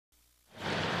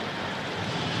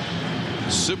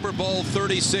Super Bowl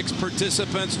 36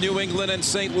 participants, New England and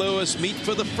St. Louis, meet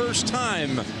for the first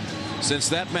time since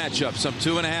that matchup some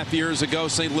 2.5 years ago.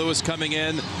 St. Louis coming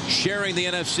in, sharing the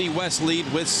NFC West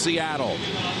lead with Seattle.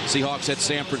 Seahawks at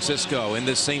San Francisco in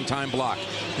this same time block.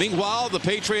 Meanwhile, the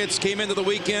Patriots came into the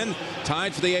weekend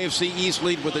tied for the AFC East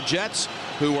lead with the Jets,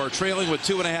 who are trailing with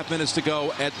 2.5 minutes to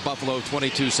go at Buffalo,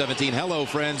 22-17. Hello,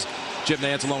 friends. Jim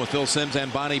Nantz along with Phil Simms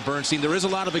and Bonnie Bernstein. There is a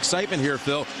lot of excitement here,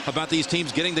 Phil, about these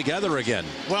teams getting together again.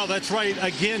 Well, that's right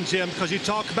again, Jim, because you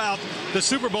talk about the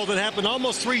Super Bowl that happened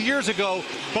almost 3 years ago.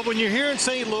 But when you're here in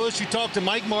St. Louis, you talk to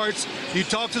Mike Martz, you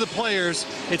talk to the players,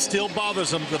 it still bothers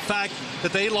them. The fact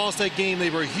that they lost that game, they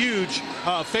were huge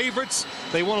favorites.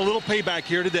 They want a little payback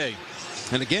here today.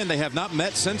 And again, they have not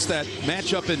met since that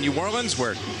matchup in New Orleans,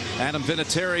 where Adam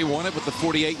Vinatieri won it with the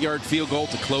 48-yard field goal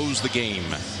to close the game.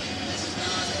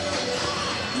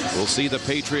 We'll see the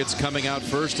Patriots coming out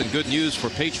first, and good news for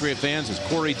Patriot fans as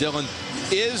Corey Dillon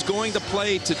is going to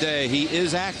play today. He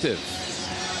is active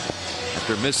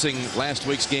after missing last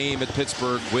week's game at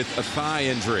Pittsburgh with a thigh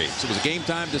injury. So it was a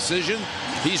game-time decision.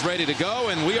 He's ready to go,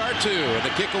 and we are too. And the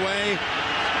kick away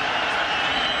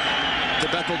to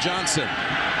Bethel Johnson.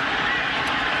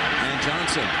 And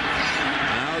Johnson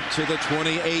out to the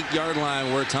 28-yard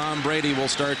line where Tom Brady will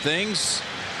start things.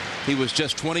 He was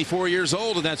just 24 years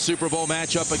old in that Super Bowl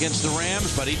matchup against the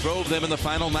Rams, but he drove them in the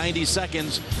final 90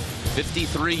 seconds.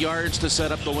 53 yards to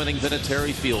set up the winning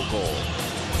Vinatieri field goal.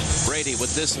 Brady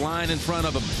with this line in front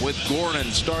of him, with Gordon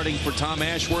starting for Tom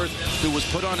Ashworth, who was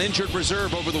put on injured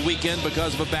reserve over the weekend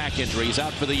because of a back injury. He's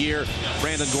out for the year.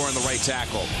 Brandon Gordon, the right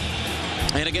tackle.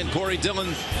 And again, Corey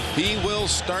Dillon, he will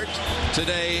start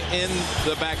today in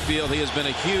the backfield. He has been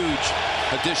a huge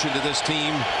addition to this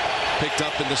team. Picked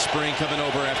up in the spring, coming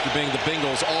over after being the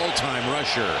Bengals' all-time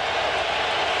rusher.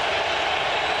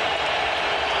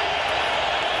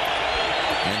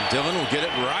 And Dillon will get it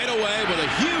right away with a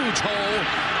huge hole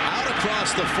out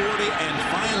across the 40, and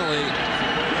finally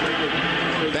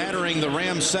battering the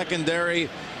Rams secondary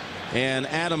and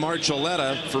Adam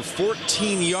Archuleta for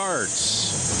 14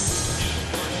 yards.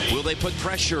 Will they put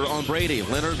pressure on Brady?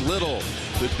 Leonard Little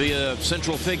could be a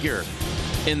central figure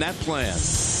in that plan.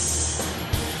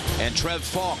 And Trev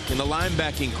Falk in the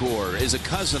linebacking core is a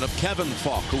cousin of Kevin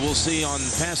Falk, who we'll see on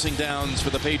passing downs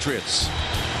for the Patriots.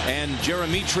 And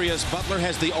Jeremetrius Butler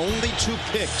has the only 2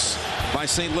 picks by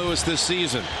St. Louis this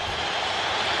season.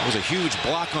 It was a huge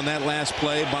block on that last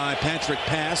play by Patrick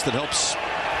Pass that helps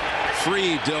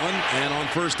free Dillon. And on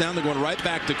first down, they're going right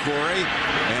back to Corey.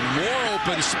 And more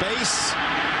open space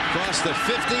across the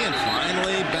 50, and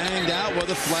finally banged out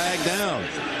with a flag down.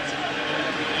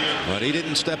 But he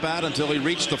didn't step out until he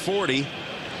reached the 40.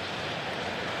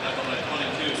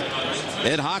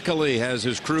 Ed Hockley has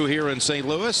his crew here in St.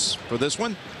 Louis for this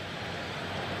one.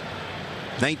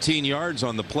 19 yards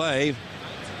on the play.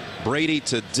 Brady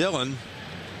to Dillon.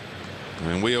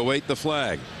 And we await the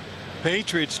flag.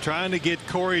 Patriots trying to get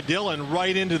Corey Dillon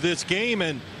right into this game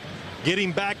and get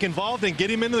him back involved and get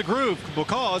him into the groove,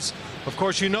 because, of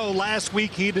course, you know, last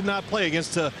week he did not play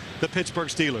against the Pittsburgh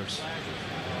Steelers.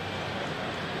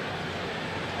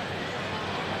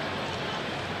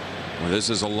 Well,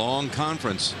 this is a long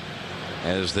conference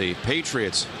as the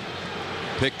Patriots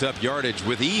picked up yardage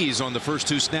with ease on the first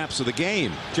 2 snaps of the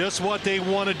game. Just what they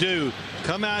want to do.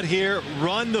 Come out here,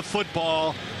 run the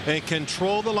football, and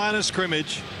control the line of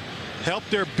scrimmage. Help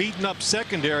their beaten up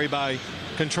secondary by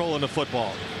controlling the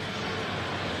football.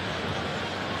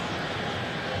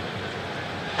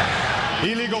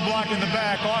 Illegal block in the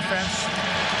back, offense.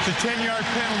 It's a 10-yard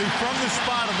penalty from the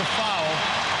spot of the foul.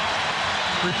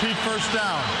 Repeat first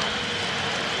down.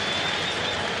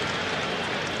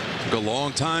 Took a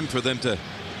long time for them to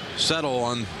settle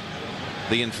on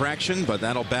the infraction, but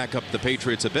that'll back up the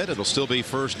Patriots a bit. It'll still be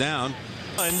first down.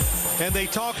 And they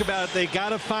talk about they got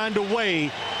to find a way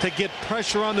to get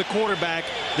pressure on the quarterback.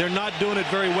 They're not doing it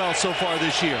very well so far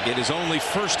this year. It is only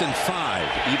 1st and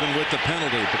 5, even with the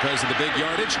penalty, because of the big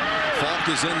yardage. Falk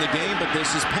is in the game, but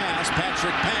this is Pass.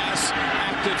 Patrick Pass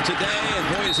active today,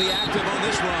 and boy, is he active on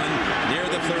this run near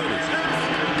the 30.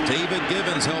 David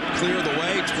Givens helped clear the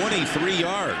way, 23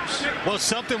 yards. Well,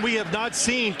 something we have not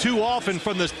seen too often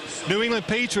from the New England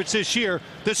Patriots this year,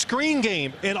 the screen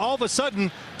game. And all of a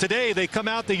sudden, today they come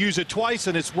out, they use it twice,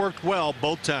 and it's worked well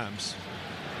both times.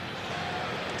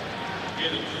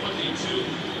 In 22,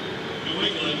 New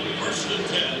England, 1st and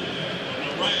 10, and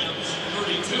the Rams,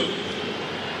 32.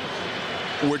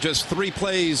 We're just 3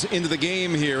 plays into the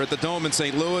game here at the Dome in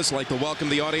St. Louis. I'd like to welcome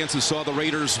the audience who saw the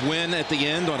Raiders win at the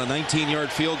end on a 19-yard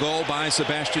field goal by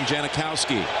Sebastian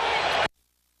Janikowski.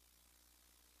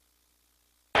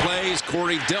 Plays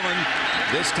Corey Dillon.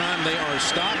 This time they are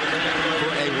stopped for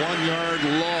a 1-yard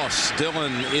loss.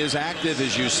 Dillon is active,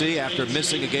 as you see, after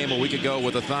missing a game a week ago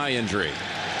with a thigh injury.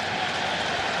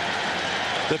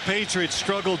 The Patriots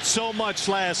struggled so much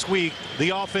last week, the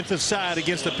offensive side,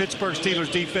 against the Pittsburgh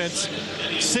Steelers defense.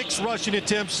 6 rushing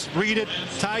attempts, read it,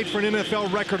 tied for an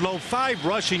NFL record low, 5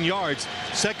 rushing yards,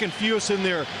 second fewest in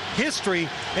their history.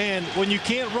 And when you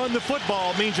can't run the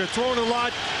football, it means you're throwing a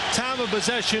lot. Time of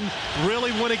possession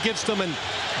really went against them, and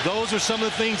those are some of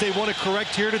the things they want to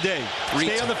correct here today.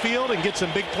 Stay on the field and get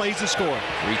some big plays to score.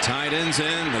 3 tight ends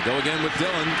in. They go again with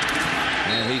Dillon.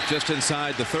 And he's just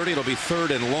inside the 30. It'll be 3rd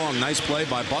and long. Nice play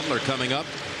by Butler coming up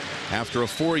after a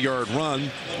 4-yard run.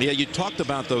 Yeah, you talked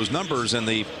about those numbers, and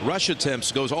the rush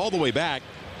attempts goes all the way back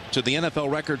to the NFL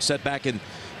record set back in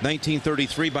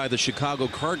 1933 by the Chicago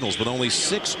Cardinals, with only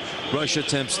 6 rush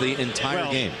attempts the entire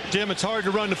game. Jim, it's hard to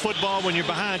run the football when you're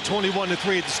behind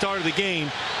 21-3 at the start of the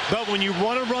game. But when you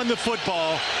want to run the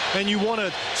football and you want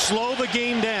to slow the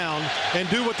game down and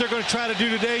do what they're going to try to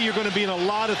do today, you're going to be in a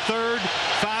lot of 3rd,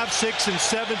 5, 6, and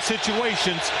 7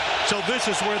 situations. So this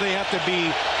is where they have to be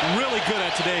really good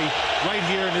at today, right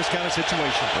here in this kind of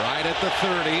situation. Right at the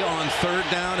 30 on 3rd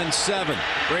down and 7.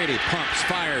 Brady pumps,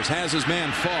 fires, has his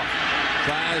man Falk.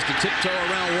 Tries to tiptoe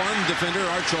around one defender,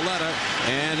 Archuleta,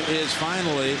 and is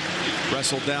finally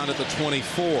wrestled down at the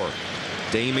 24.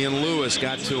 Damian Lewis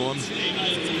got to him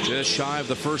just shy of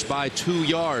the first by 2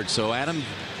 yards. So Adam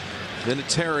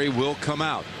Vinatieri will come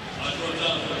out.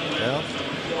 Yeah.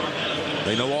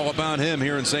 They know all about him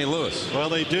here in St. Louis. Well,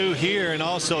 they do here, and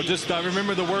also just I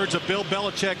remember the words of Bill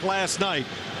Belichick last night.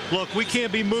 Look, we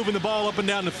can't be moving the ball up and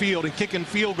down the field and kicking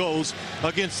field goals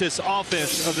against this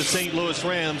offense of the St. Louis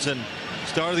Rams. And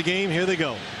start of the game, here they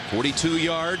go. 42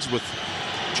 yards with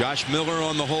Josh Miller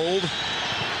on the hold.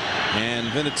 And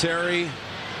Vinatieri,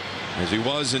 as he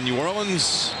was in New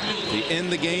Orleans, to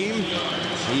end the game,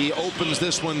 he opens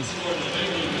this one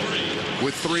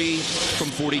with 3 from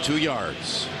 42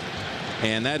 yards.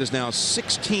 And that is now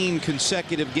 16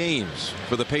 consecutive games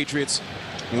for the Patriots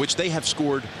in which they have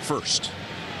scored first.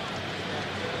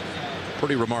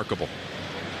 Pretty remarkable.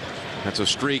 That's a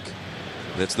streak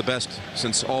that's the best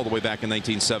since all the way back in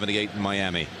 1978 in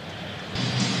Miami.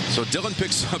 So Dillon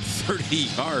picks up 30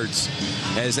 yards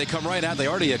as they come right out. They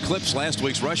already eclipsed last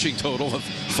week's rushing total of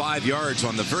 5 yards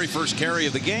on the very first carry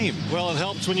of the game. Well, it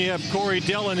helps when you have Corey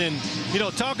Dillon. And, you know,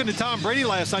 talking to Tom Brady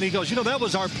last night, he goes, you know, that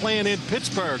was our plan in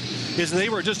Pittsburgh, is they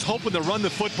were just hoping to run the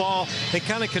football and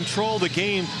kind of control the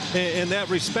game in that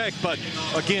respect. But,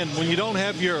 again, when you don't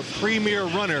have your premier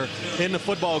runner in the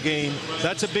football game,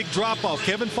 that's a big drop-off.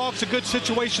 Kevin Falk's a good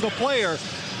situational player,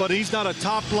 but he's not a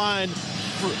top-line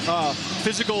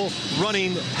physical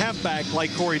running halfback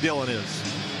like Corey Dillon is.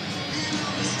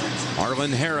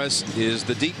 Arlen Harris is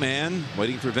the deep man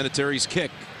waiting for Vinatieri's kick.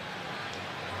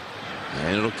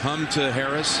 And it'll come to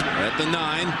Harris at the 9.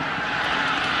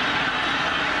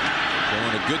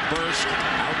 Going a good burst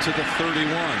out to the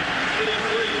 31.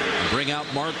 Bring out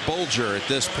Marc Bulger at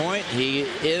this point. He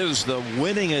is the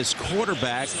winningest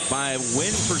quarterback by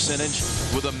win percentage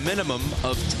with a minimum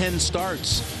of 10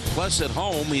 starts. Plus at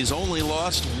home, he's only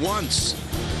lost once.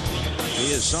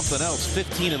 He is something else.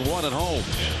 15-1 at home.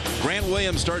 Grant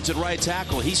Williams starts at right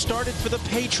tackle. He started for the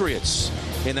Patriots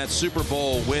in that Super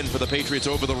Bowl win for the Patriots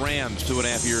over the Rams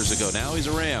 2.5 years ago. Now he's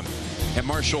a Ram. And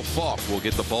Marshall Faulk will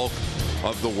get the bulk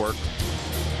of the work.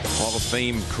 Hall of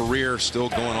Fame career still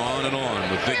going on and on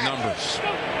with big numbers.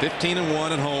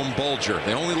 15-1 at home. Bulger.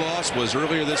 The only loss was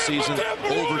earlier this season,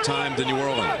 overtime to New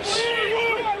Orleans.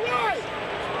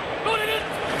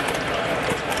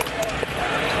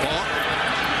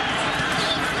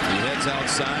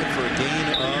 Outside for a gain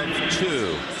of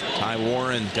 2. Ty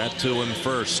Warren got to him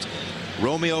first.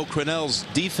 Romeo Crennel's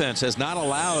defense has not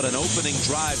allowed an opening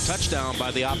drive touchdown by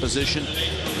the opposition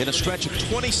in a stretch of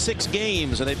 26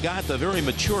 games, and they've got the very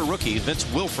mature rookie Vince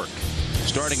Wilfork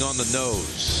starting on the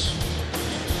nose.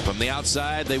 From the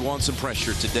outside, they want some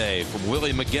pressure today from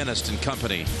Willie McGinnis and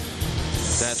company.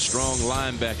 That strong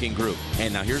linebacking group.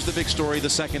 And now here's the big story. The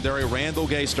secondary. Randall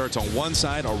Gay starts on one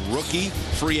side, a rookie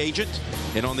free agent,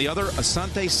 and on the other,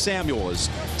 Asante Samuel. As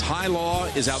Ty Law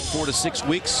is out 4 to 6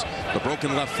 weeks, the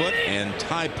broken left foot, and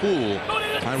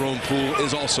Tyrone Poole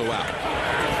is also out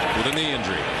with a knee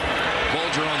injury.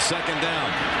 Bulger on second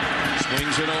down,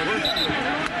 swings it over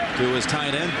to his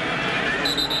tight end,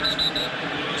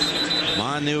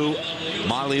 Manu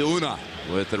Maliuna,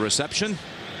 with the reception.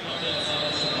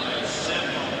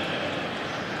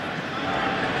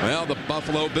 Well, the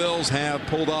Buffalo Bills have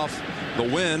pulled off the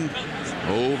win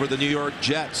over the New York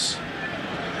Jets.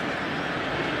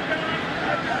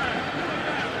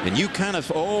 And you kind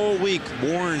of all week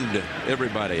warned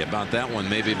everybody about that one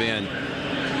maybe being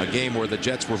a game where the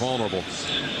Jets were vulnerable.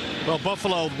 Well,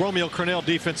 Buffalo, Romeo Crennel,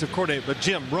 defensive coordinator. But,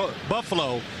 Jim,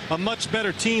 Buffalo, a much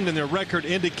better team than their record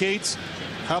indicates.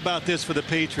 How about this for the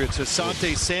Patriots?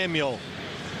 Asante Samuel,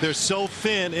 they're so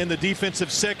thin in the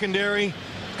defensive secondary.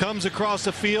 Comes across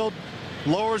the field,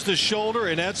 lowers the shoulder,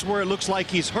 and that's where it looks like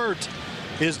he's hurt,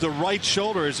 is the right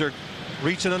shoulder as they're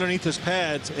reaching underneath his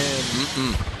pads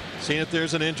and seeing if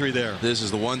there's an injury there. This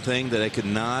is the one thing that they could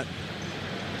not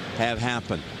have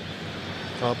happen.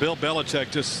 Bill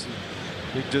Belichick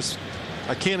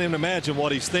I can't even imagine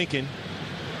what he's thinking.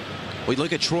 We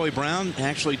look at Troy Brown.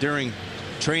 Actually, during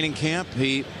training camp,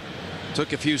 he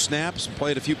took a few snaps and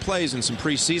played a few plays in some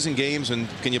preseason games. And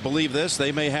can you believe this?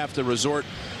 They may have to resort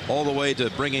all the way to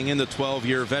bringing in the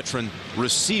 12-year veteran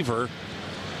receiver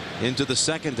into the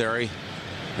secondary.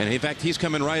 And in fact, he's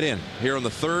coming right in here on the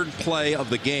third play of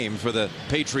the game for the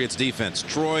Patriots defense.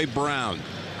 Troy Brown.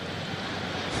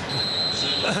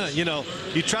 You know,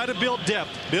 you try to build depth.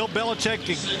 Bill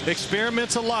Belichick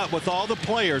experiments a lot with all the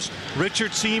players.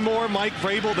 Richard Seymour, Mike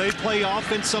Vrabel, they play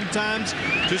offense sometimes,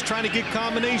 just trying to get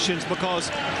combinations, because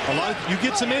you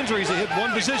get some injuries that hit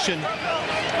one position.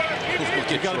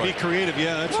 You got to be creative.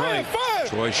 Yeah, that's right.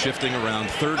 Troy shifting around,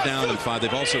 3rd down and 5.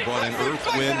 They've also brought in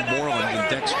Earthwind Moreland and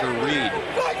Dexter Reed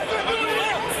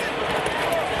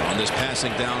on this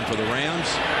passing down for the Rams.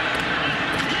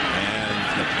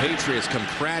 The Patriots come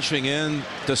crashing in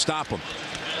to stop them.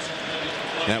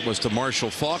 That was to Marshall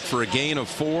Faulk for a gain of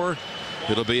 4.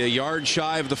 It'll be a yard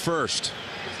shy of the first.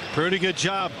 Pretty good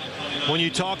job. When you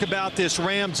talk about this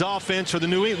Rams offense or the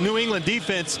New England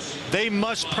defense, they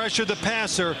must pressure the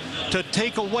passer to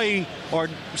take away, or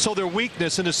so their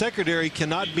weakness in the secondary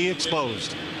cannot be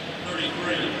exposed.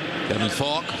 Kevin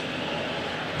Faulk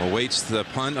awaits the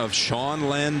punt of Sean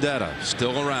Landetta,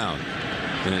 still around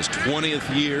in his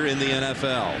 20th year in the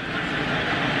NFL.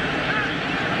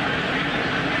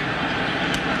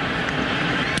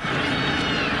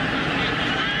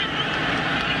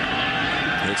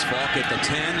 It's Faulk at the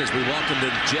 10 as we welcome the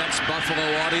Jets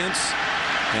Buffalo audience.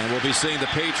 And we'll be seeing the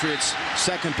Patriots'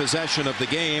 second possession of the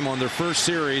game on their first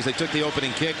series. They took the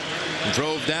opening kick and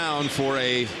drove down for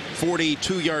a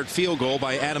 42-yard field goal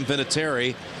by Adam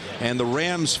Vinatieri. And the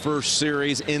Rams' first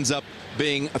series ends up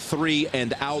being a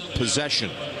 3-and-out possession.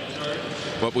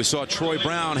 But we saw Troy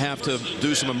Brown have to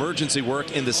do some emergency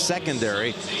work in the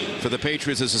secondary for the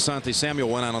Patriots as Asante Samuel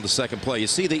went out on the second play. You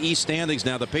see the East standings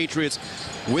now. The Patriots,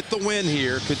 with the win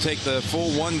here, could take the full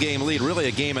 1-game lead, really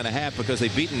a game and a half, because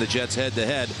they've beaten the Jets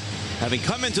head-to-head, having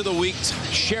come into the week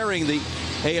sharing the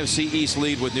AFC East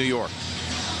lead with New York.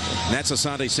 And that's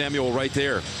Asante Samuel right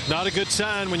there. Not a good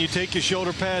sign when you take your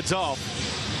shoulder pads off.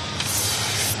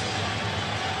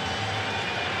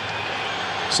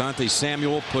 Asante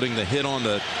Samuel putting the hit on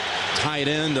the tight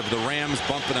end of the Rams,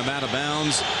 bumping him out of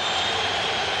bounds.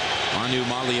 Manu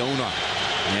Maliona.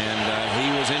 And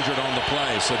he was injured on the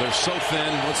play. So they're so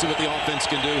thin. Let's see what the offense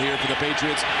can do here for the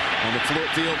Patriots on the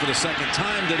field for the second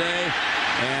time today.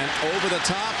 And over the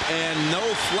top, and no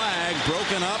flag,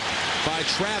 broken up by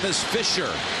Travis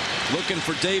Fisher. Looking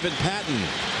for David Patton.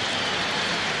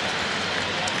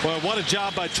 Well, what a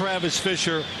job by Travis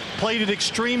Fisher. Played it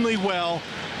extremely well.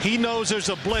 He knows there's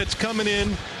a blitz coming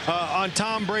in on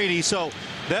Tom Brady, so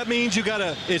that means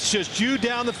it's just you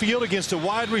down the field against a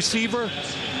wide receiver,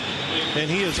 and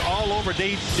he is all over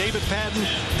David Patton.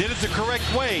 Did it the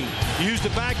correct way. Used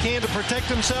the backhand to protect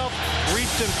himself,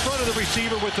 reached in front of the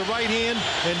receiver with the right hand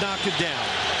and knocked it down.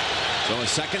 So a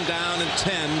 2nd down and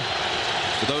 10.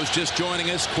 For those just joining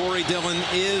us, Corey Dillon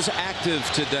is active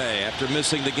today after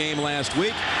missing the game last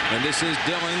week. And this is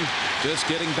Dillon just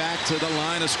getting back to the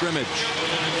line of scrimmage.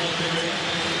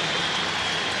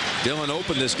 Dillon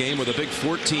opened this game with a big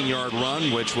 14-yard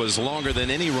run, which was longer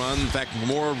than any run. In fact,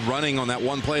 more running on that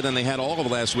one play than they had all of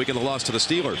last week in the loss to the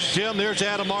Steelers. Jim, there's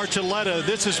Adam Archuleta.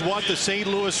 This is what the St.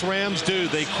 Louis Rams do.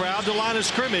 They crowd the line of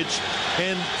scrimmage,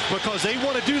 and because they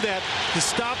want to do that to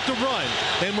stop the run.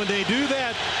 And when they do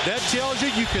that, that tells you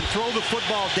can throw the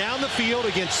football down the field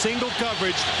against single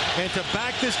coverage. And to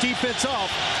back this defense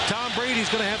off, Tom Brady's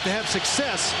going to have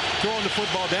success throwing the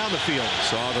football down the field.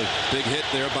 Saw the big hit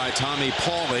there by Tommy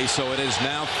Pauly. So it is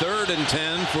now 3rd and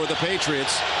 10 for the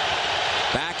Patriots.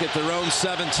 Back at their own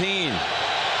 17.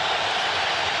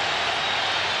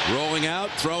 Rolling out,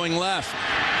 throwing left.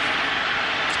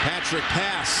 Patrick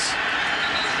pass.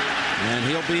 And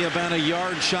he'll be about a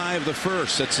yard shy of the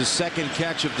first. That's his 2nd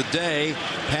catch of the day.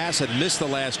 Pass had missed the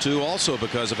last 2 also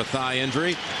because of a thigh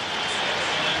injury.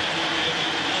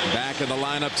 Back in the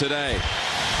lineup today.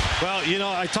 Well, you know,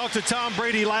 I talked to Tom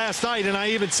Brady last night, and I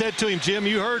even said to him, Jim,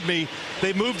 you heard me,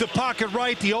 they moved the pocket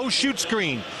right, the old shoot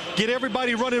screen. Get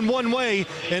everybody running one way,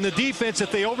 and the defense,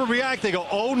 if they overreact, they go,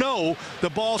 oh, no,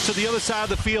 the ball's to the other side of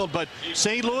the field. But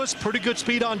St. Louis, pretty good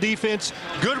speed on defense,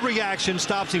 good reaction,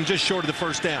 stops him just short of the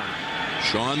first down.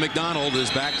 Sean McDonald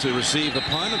is back to receive the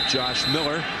punt of Josh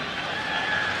Miller.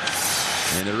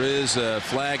 And there is a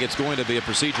flag. It's going to be a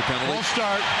procedure penalty. Full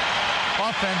start.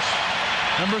 Offense.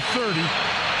 Number 30.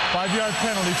 5-yard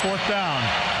penalty. 4th down.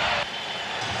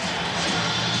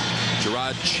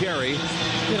 Gerard Cherry.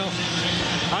 You know,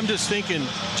 I'm just thinking,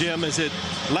 Jim, is it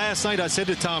last night I said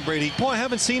to Tom Brady, boy, I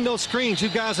haven't seen those screens. You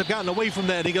guys have gotten away from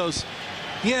that. He goes,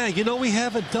 yeah, you know, we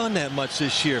haven't done that much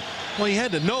this year. Well, he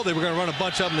had to know they were going to run a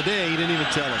bunch of them today. He didn't even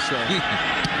tell us. So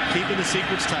keeping the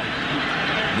secrets tight.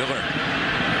 Miller.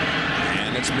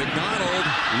 And it's McDonald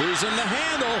losing the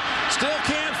handle. Still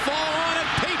can't fall on it.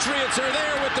 Patriots are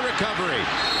there with the recovery.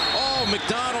 Oh,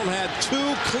 McDonald had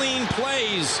 2 clean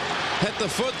plays at the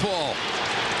football.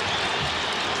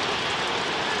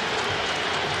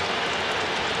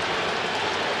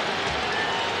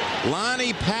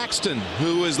 Lonnie Paxton,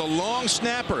 who is the long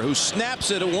snapper, who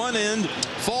snaps it at one end,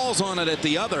 falls on it at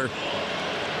the other.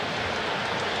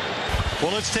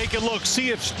 Well, let's take a look.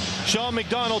 See if Sean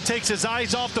McDonald takes his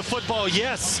eyes off the football.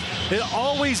 Yes, it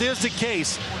always is the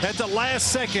case. At the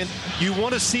last second, you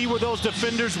want to see where those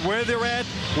defenders, where they're at.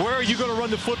 Where are you going to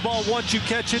run the football once you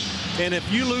catch it? And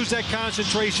if you lose that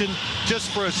concentration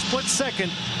just for a split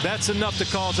second, that's enough to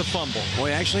cause a fumble. Well,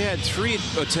 he actually had 3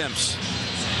 attempts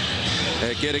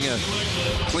at getting a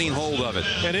clean hold of it.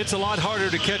 And it's a lot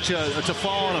harder to catch to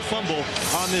fall on a fumble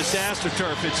on this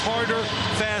AstroTurf. It's harder,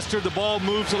 faster, the ball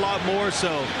moves a lot more, so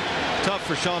tough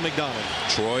for Sean McDonald.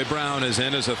 Troy Brown is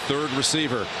in as a 3rd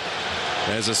receiver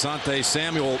as Asante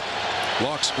Samuel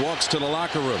walks to the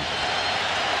locker room.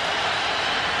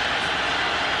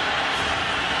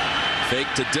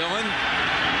 Fake to Dillon.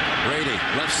 Brady,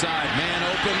 left side, man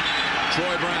open.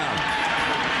 Troy Brown.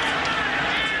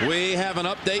 We have an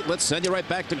update. Let's send you right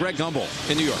back to Greg Gumbel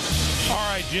in New York. All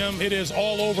right, Jim, it is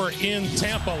all over in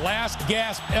Tampa. Last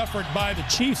gasp effort by the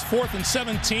Chiefs, 4th and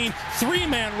 17.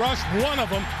 3-man rush, one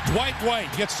of them, Dwight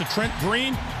White gets to Trent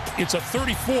Green. It's a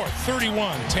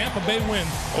 34-31 Tampa Bay win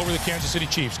over the Kansas City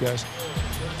Chiefs, guys.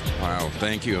 Wow,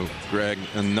 thank you, Greg.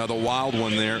 Another wild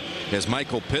one there as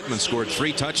Michael Pittman scored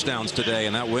 3 touchdowns today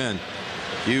in that win.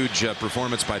 Huge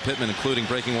performance by Pittman, including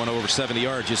breaking one over 70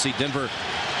 yards. You see Denver,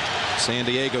 San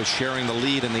Diego sharing the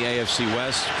lead in the AFC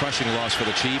West. Crushing loss for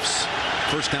the Chiefs.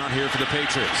 First down here for the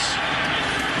Patriots.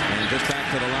 And just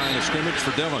back to the line of scrimmage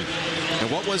for Dillon. And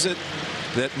what was it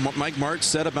that Mike Martz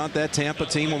said about that Tampa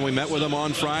team when we met with him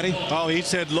on Friday? Oh, he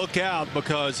said look out,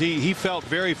 because he felt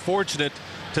very fortunate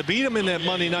to beat them in that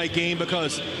Monday night game,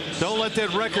 because don't let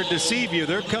that record deceive you.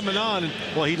 They're coming on.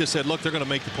 Well, he just said, look, they're going to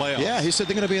make the playoffs. Yeah, he said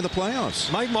they're going to be in the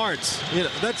playoffs. Mike Martz, you know,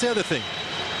 that's the other thing.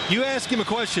 You ask him a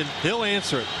question, he'll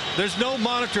answer it. There's no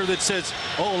monitor that says,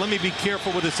 oh, let me be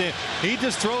careful with this. He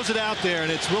just throws it out there,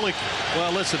 and it's really,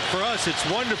 well, listen, for us, it's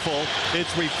wonderful.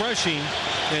 It's refreshing.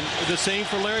 And the same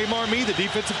for Larry Marmee, the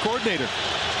defensive coordinator.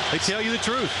 They tell you the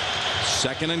truth.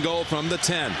 2nd and goal from the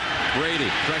 10. Brady,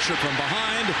 pressure from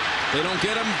behind. They don't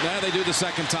get him. Now they do the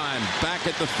second time. Back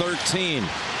at the 13.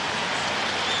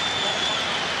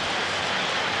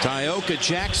 Tyoka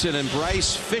Jackson and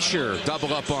Bryce Fisher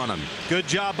double up on him. Good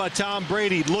job by Tom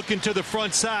Brady, looking to the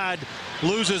front side,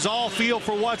 loses all feel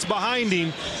for what's behind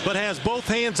him, but has both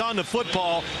hands on the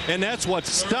football, and that's what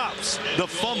stops the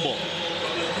fumble.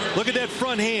 Look at that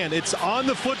front hand. It's on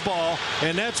the football,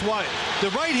 and that's why the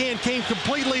right hand came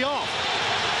completely off.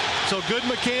 So good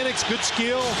mechanics, good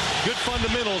skill, good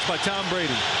fundamentals by Tom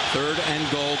Brady. 3rd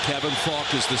and goal. Kevin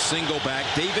Falk is the single back.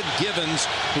 David Givens,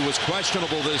 who was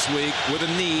questionable this week with a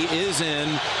knee, is in.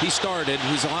 He started.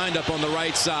 He's lined up on the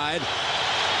right side.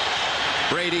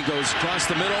 Brady goes across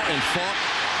the middle, and Falk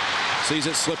sees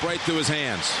it slip right through his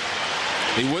hands.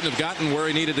 He wouldn't have gotten where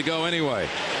he needed to go anyway.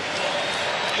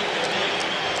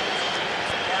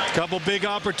 Couple big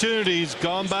opportunities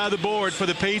gone by the board for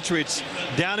the Patriots.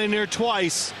 Down in there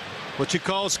twice. What you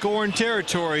call scoring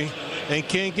territory, and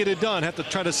can't get it done. Have to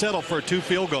try to settle for 2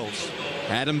 field goals.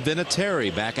 Adam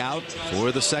Vinatieri back out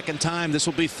for the 2nd time. This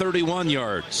will be 31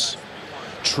 yards.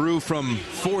 True from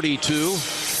 42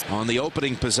 on the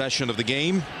opening possession of the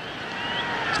game.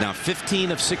 He's now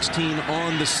 15 of 16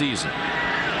 on the season.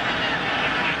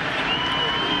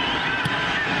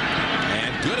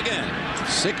 And good again.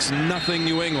 6-0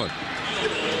 New England.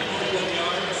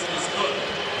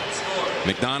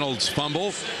 McDonald's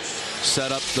fumble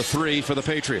set up the 3 for the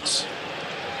Patriots.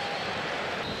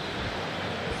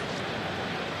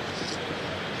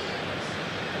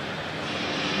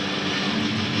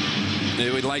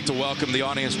 We'd like to welcome the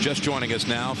audience just joining us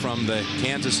now from the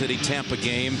Kansas City-Tampa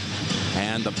game.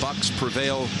 And the Bucks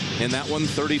prevail in that one,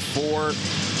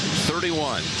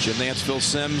 34-31. Jim Nantz, Phil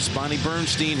Simms, Bonnie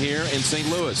Bernstein here in St.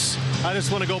 Louis. I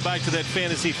just want to go back to that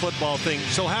fantasy football thing.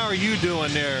 So how are you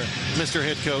doing there, Mr.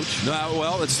 Head Coach?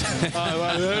 Well, it's yeah,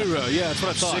 that's what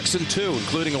I thought. 6-2,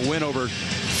 including a win over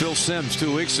Phil Simms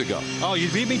 2 weeks ago. Oh,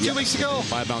 you beat me 2 weeks ago?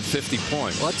 By about 50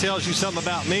 points. Well, that tells you something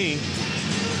about me.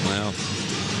 Well,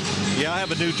 yeah, I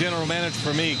have a new general manager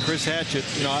for me, Chris Hatchett.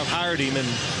 You know, I've hired him, and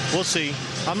we'll see.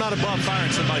 I'm not above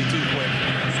firing somebody too quick.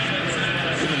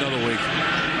 Give him another week.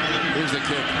 Here's the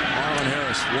kick. Marlon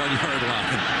Harris, 1-yard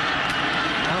line.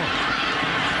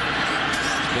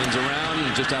 Spins around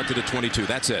and just out to the 22.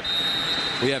 That's it.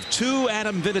 We have 2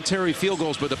 Adam Vinatieri field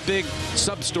goals, but a big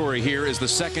sub-story here is the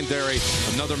secondary.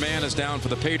 Another man is down for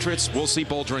the Patriots. We'll see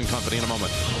Bulger and company in a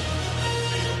moment.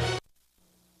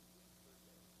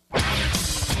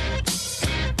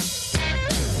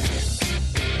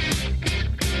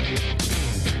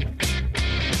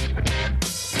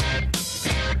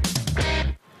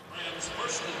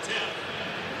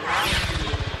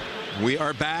 We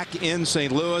are back in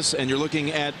St. Louis, and you're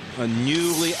looking at a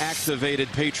newly activated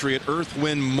Patriot, Earth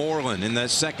Wind Moreland, in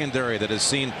that secondary that has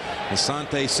seen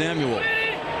Asante Samuel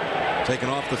taken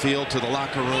off the field to the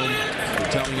locker room.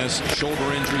 They're telling us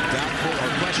shoulder injury, doubtful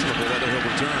or questionable whether he'll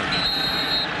return.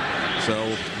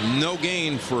 So no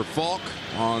gain for Falk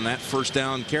on that first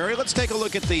down carry. Let's take a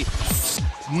look at the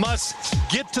must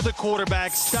get to the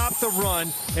quarterback, stop the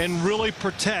run, and really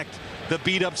protect the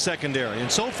beat-up secondary.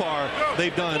 And so far,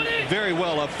 they've done very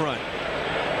well up front.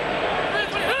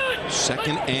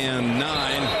 2nd and 9,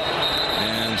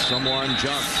 and someone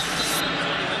jumped.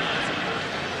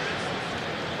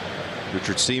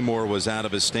 Richard Seymour was out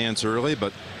of his stance early,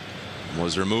 but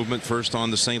was there movement first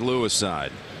on the St. Louis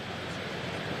side?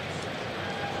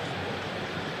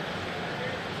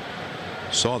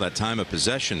 Saw that time of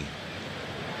possession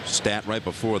stat right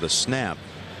before the snap.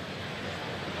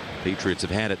 Patriots have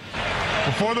had it.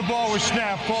 Before the ball was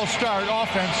snapped, false start,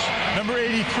 offense, number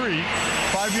 83,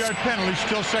 5-yard penalty,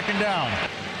 still 2nd down.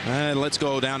 And let's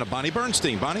go down to Bonnie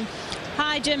Bernstein. Bonnie?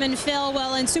 Hi, Jim and Phil.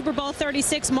 Well, in Super Bowl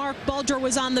 36, Marc Bulger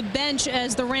was on the bench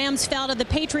as the Rams fell to the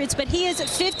Patriots, but he is at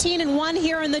 15-1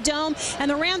 here in the Dome, and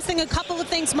the Rams think a couple of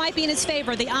things might be in his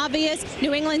favor. The obvious,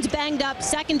 New England's banged up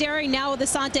secondary, now with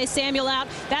Asante Samuel out.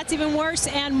 That's even worse,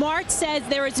 and Marc says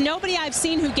there is nobody I've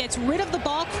seen who gets rid of the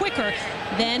ball quicker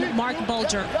than Marc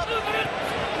Bulger.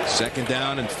 2nd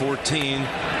down and 14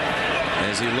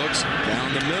 as he looks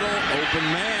down the middle, open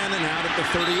man, and out at the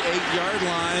 38-yard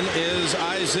line is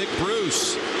Isaac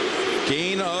Bruce.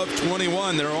 Gain of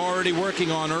 21. They're already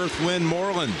working on Earth Wind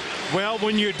Moreland. Well,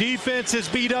 when your defense is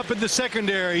beat up in the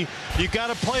secondary, you got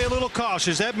to play a little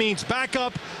cautious. That means back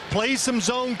up, play some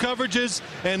zone coverages,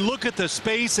 and look at the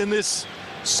space in this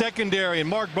secondary. And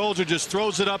Marc Bulger just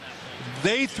throws it up.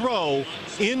 They throw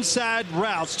inside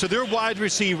routes to their wide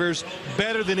receivers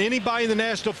better than anybody in the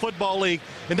National Football League.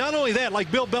 And not only that,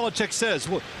 like Bill Belichick says,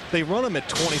 well, they run them at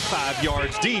 25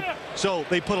 yards deep. So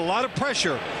they put a lot of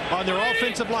pressure on their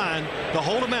offensive line to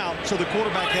hold them out so the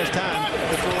quarterback has time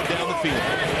to throw it down the field.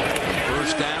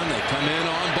 First down, they come in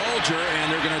on Bulger,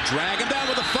 and they're going to drag him down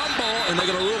with a fumble, and they're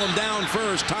going to rule him down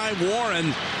first. Ty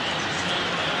Warren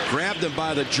grabbed him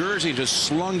by the jersey and just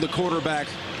slung the quarterback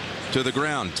to the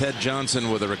ground. Ted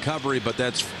Johnson with a recovery, but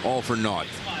that's all for naught.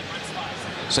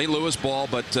 St. Louis ball,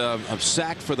 but a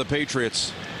sack for the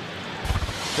Patriots.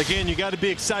 Again, you got to be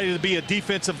excited to be a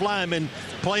defensive lineman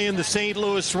playing the St.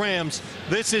 Louis Rams.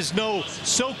 This is no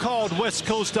so-called West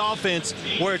Coast offense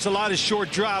where it's a lot of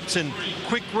short drops and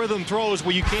quick rhythm throws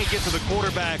where you can't get to the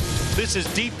quarterback. This is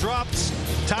deep drops.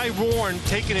 Ty Warren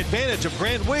taking advantage of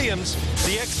Grant Williams,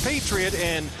 the ex-Patriot,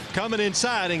 and coming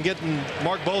inside and getting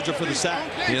Marc Bulger for the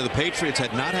sack. You know, the Patriots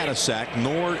had not had a sack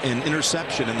nor an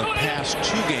interception in the past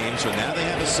 2 games, so now they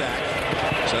have a sack.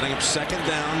 Setting up 2nd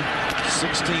down,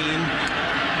 16.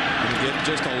 And get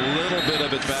just a little bit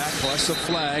of it back, plus a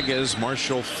flag as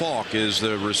Marshall Falk is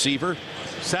the receiver.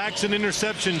 Sacks and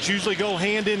interceptions usually go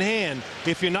hand in hand.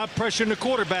 If you're not pressuring the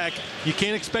quarterback, you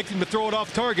can't expect him to throw it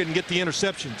off target and get the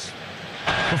interceptions.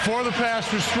 Before the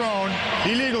pass was thrown,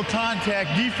 illegal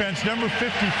contact, defense, number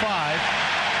 55.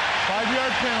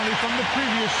 5-yard penalty from the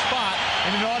previous spot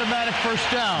and an automatic first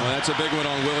down. Well, that's a big one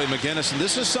on Willie McGinnis, and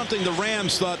this is something the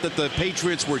Rams thought that the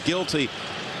Patriots were guilty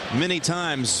many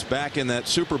times back in that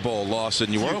Super Bowl loss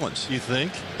in New Orleans. You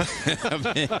think? I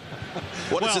mean,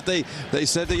 what is it they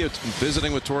said that you're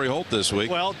visiting with Torrey Holt this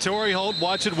week? Well, Torrey Holt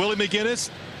watching Willie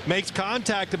McGinnis makes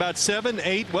contact about 7,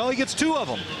 8. Well, he gets 2 of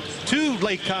them. 2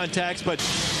 late contacts, but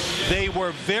They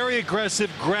were very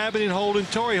aggressive, grabbing and holding.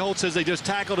 Torrey Holt says they just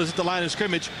tackled us at the line of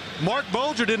scrimmage. Marc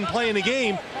Bulger didn't play in the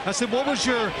game. I said, what was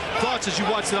your thoughts as you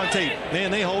watched it on tape?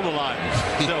 Man, they hold a lot.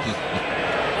 So,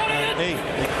 hey,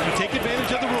 you take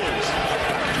advantage of the rules.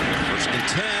 First and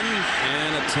 10,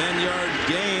 and a 10-yard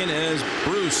gain as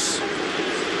Bruce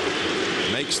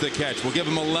makes the catch. We'll give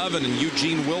him 11, and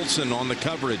Eugene Wilson on the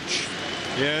coverage.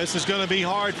 Yeah, this is going to be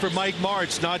hard for Mike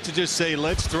Martz not to just say,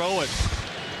 let's throw it.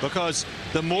 Because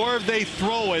the more they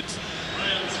throw it,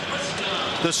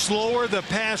 the slower the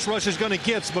pass rush is going to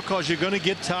get, because you're going to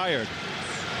get tired.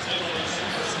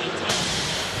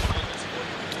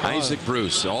 Isaac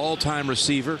Bruce, all-time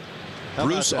receiver.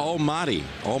 Bruce Almighty.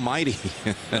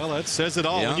 Well, that says it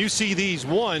all. Yeah. When you see these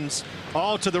ones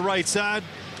all to the right side,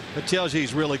 it tells you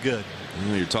he's really good.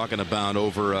 You're talking about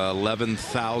over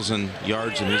 11,000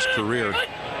 yards in his career.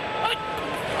 And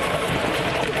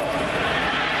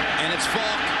it's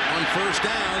Falk on first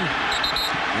down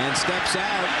and steps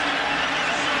out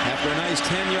after a nice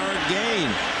 10-yard gain.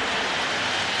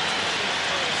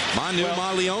 Manu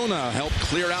Maliona helped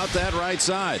clear out that right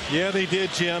side. Yeah, they did,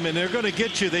 Jim, and they're going to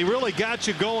get you. They really got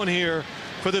you going here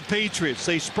for the Patriots.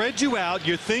 They spread you out.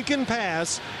 You're thinking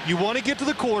pass. You want to get to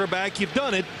the quarterback. You've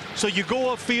done it. So you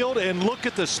go upfield and look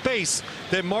at the space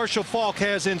that Marshall Faulk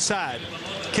has inside.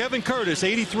 Kevin Curtis,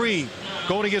 83,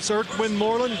 going against Erwin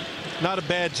Moreland. Not a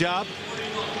bad job.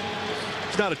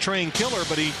 He's not a trained killer,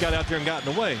 but he got out there and got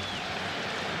in the way.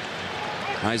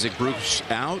 Isaac Bruce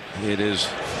out. It is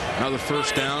another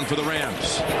first down for the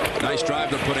Rams. Nice drive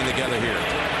they're putting together here.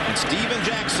 And Steven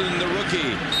Jackson, the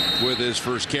rookie, with his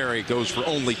first carry, goes for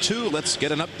only 2. Let's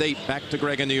get an update back to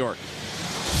Greg in New York.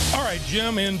 All right,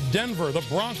 Jim, in Denver, the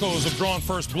Broncos have drawn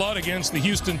first blood against the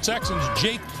Houston Texans.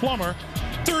 Jake Plummer,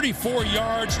 34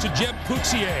 yards to Jeb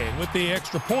Puxier with the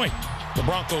extra point. The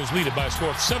Broncos lead it by a score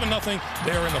of 7-0.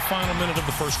 They are in the final minute of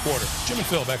the first quarter. Jim and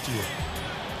Phil, back to you.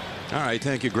 All right,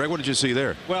 thank you, Greg. What did you see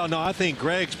there? Well, no, I think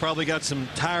Greg's probably got some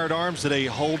tired arms today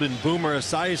holding Boomer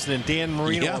Esiason and Dan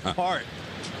Marino apart.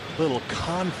 Little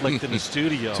conflict in the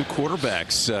studio. 2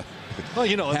 quarterbacks well,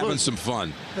 you know, having some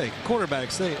fun. Hey,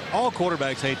 quarterbacks, all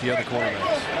quarterbacks hate the other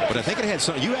quarterbacks. But I think it had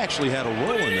some. You actually had a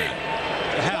role in that.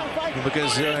 How?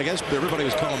 Because I guess everybody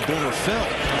was calling Boomer Phil.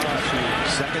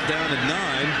 Second down and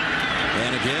 9.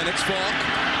 And again, it's Falk.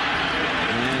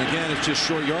 And again, it's just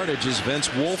short yardage as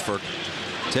Vince Wolford,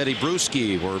 Teddy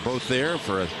Bruschi were both there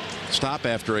for a stop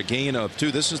after a gain of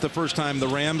 2. This is the first time the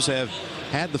Rams have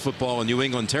had the football in New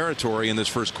England territory in this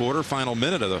first quarter, final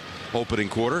minute of the opening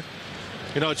quarter.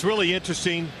 You know, it's really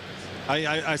interesting.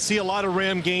 I see a lot of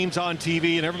Ram games on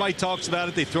TV, and everybody talks about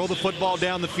it. They throw the football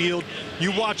down the field.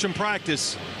 You watch them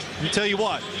practice. And tell you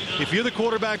what, if you're the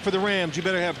quarterback for the Rams, you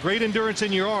better have great endurance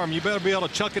in your arm. You better be able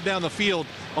to chuck it down the field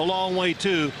a long way,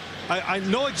 too. I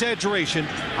no exaggeration.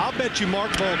 I'll bet you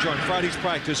Marc Bulger on Friday's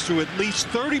practice threw at least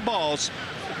 30 balls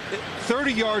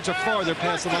 30 yards or farther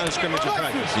past the line of scrimmage in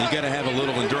practice. You got to have a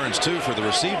little endurance, too, for the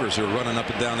receivers who are running up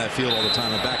and down that field all the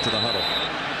time and back to the huddle.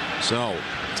 So,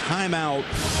 timeout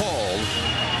called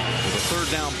with a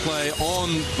third down play on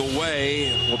the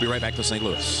way. We'll be right back to St.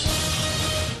 Louis.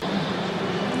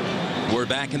 We're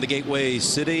back in the Gateway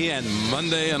City, and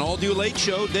Monday, an all-new late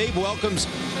show. Dave welcomes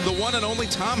the one and only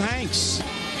Tom Hanks.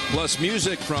 Plus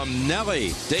music from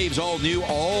Nelly. Dave's all new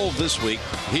all this week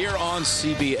here on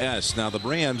CBS. Now, the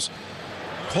Rams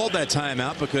called that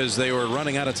timeout because they were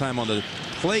running out of time on the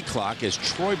play clock as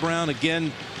Troy Brown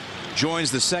again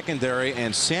joins the secondary,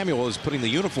 and Samuel is putting the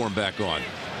uniform back on.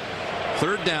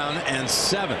 Third down and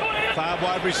 7. 5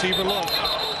 wide receiver look.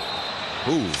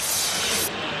 Ooh.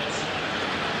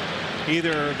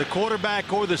 Either the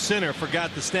quarterback or the center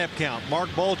forgot the snap count.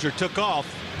 Marc Bulger took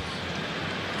off.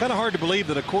 Kind of hard to believe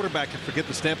that a quarterback can forget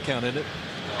the snap count, isn't it?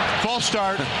 False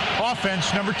start.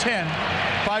 Offense, number 10.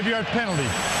 5-yard penalty.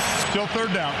 Still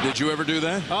third down. Did you ever do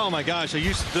that? Oh, my gosh. I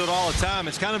used to do it all the time.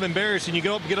 It's kind of embarrassing. You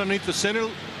go up and get underneath the center.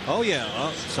 Oh,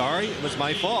 yeah. Sorry. It was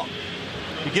my fault.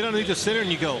 You get underneath the center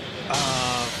and you go,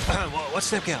 what's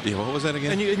snap count? Yeah, what was that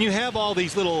again? And you have all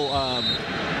these little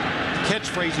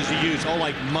catchphrases you use. Oh,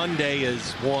 like Monday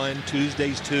is 1,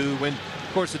 Tuesday's 2. When,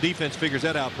 of course, the defense figures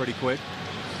that out pretty quick.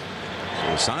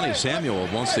 So Sonny Samuel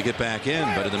wants to get back in,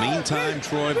 but in the meantime,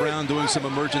 Troy Brown doing some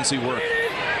emergency work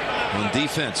on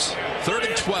defense. 3rd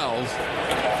and 12.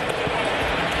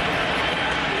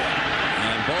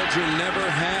 And Bulger never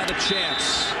had a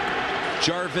chance.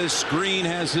 Jarvis Green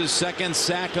has his 2nd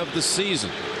sack of the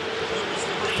season.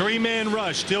 3-man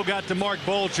rush still got to Marc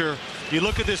Bulger. You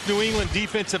look at this New England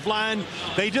defensive line,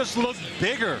 they just look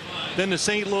bigger than the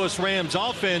St. Louis Rams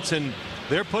offense, and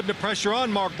they're putting the pressure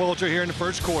on Marc Bulger here in the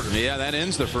first quarter. Yeah, that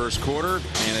ends the first quarter,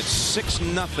 and it's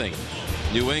 6-0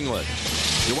 New England.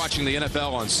 You're watching the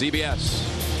NFL on CBS.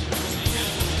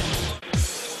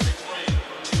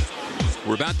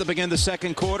 We're about to begin the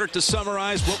second quarter. To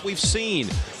summarize what we've seen,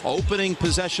 opening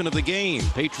possession of the game.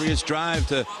 Patriots drive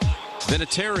to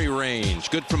Vinatieri range,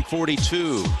 good from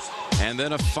 42. And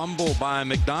then a fumble by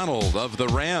McDonald of the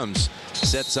Rams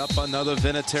sets up another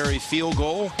Vinatieri field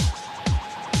goal.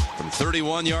 From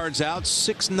 31 yards out,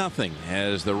 6-0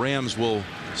 as the Rams will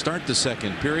start the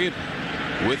second period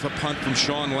with a punt from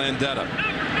Sean Landetta.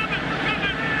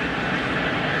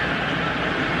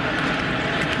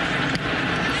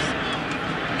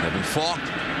 Evan Falk,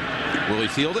 will he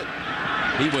field it?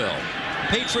 He will.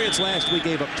 Patriots last week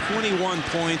gave up 21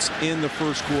 points in the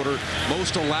first quarter,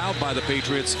 most allowed by the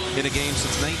Patriots in a game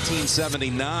since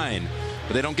 1979.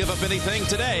 But they don't give up anything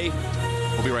today.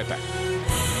 We'll be right back.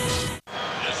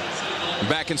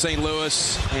 Back in St.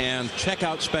 Louis, and check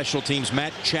out special teams.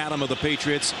 Matt Chatham of the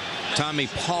Patriots, Tommy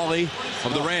Pauly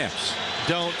of the Rams.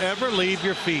 Don't ever leave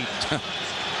your feet.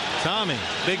 Tommy,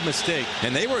 big mistake.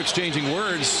 And they were exchanging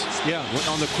words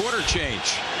on the quarter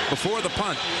change before the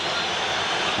punt.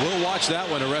 We'll watch that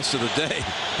one the rest of the day.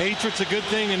 Patriots a good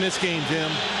thing in this game,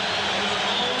 Jim.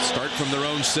 Start from their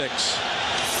own 6.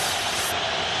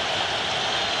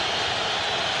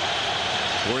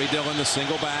 Corey Dillon, the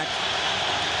single back.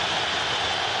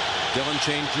 Dillon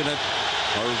changing it,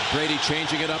 or Brady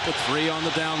changing it up with 3 on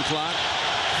the down clock.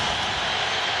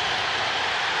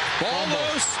 Ball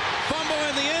loose, fumble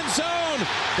in the end zone.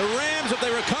 The Rams, if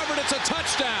they recovered, it's a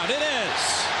touchdown. It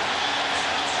is.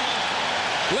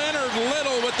 Leonard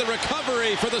Little with the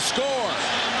recovery for the score.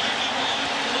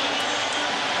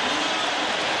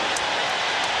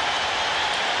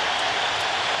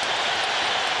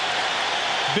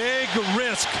 Big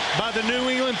risk by the New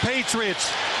England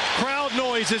Patriots. Crowd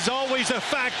noise is always a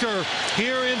factor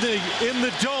here in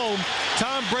the dome.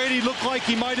 Tom Brady looked like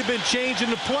he might have been changing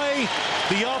the play.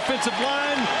 The offensive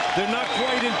line, they're not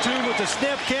quite in tune with the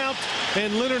snap count.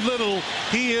 And Leonard Little,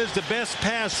 he is the best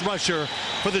pass rusher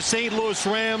for the St. Louis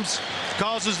Rams.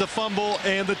 Causes the fumble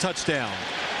and the touchdown.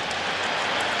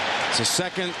 It's the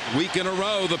second week in a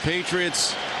row the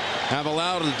Patriots have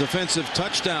allowed a defensive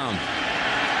touchdown.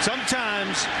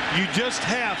 Sometimes you just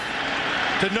have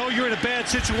to know you're in a bad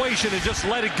situation and just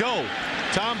let it go.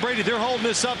 Tom Brady, they're holding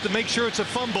this up to make sure it's a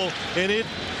fumble, and it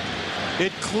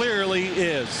clearly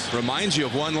is. Reminds you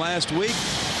of one last week,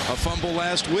 a fumble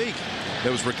last week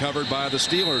that was recovered by the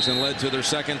Steelers and led to their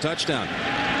second touchdown.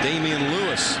 Damian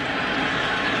Lewis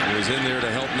was in there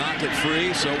to help knock it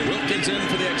free, so Wilkins in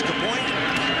for the extra point.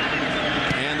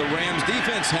 And the Rams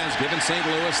defense has given St.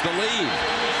 Louis the lead.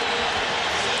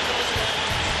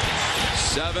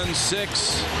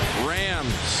 7-6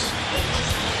 Rams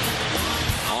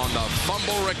on the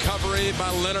fumble recovery by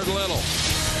Leonard Little.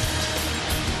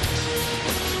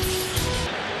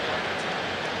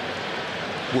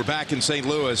 We're back in St.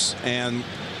 Louis, and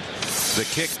the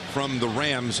kick from the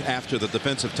Rams after the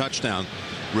defensive touchdown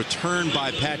returned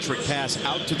by Patrick Pass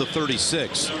out to the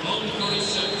 36,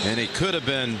 and it could have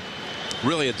been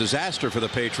really a disaster for the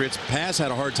Patriots. Pass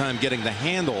had a hard time getting the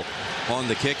handle on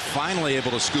the kick, finally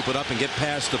able to scoop it up and get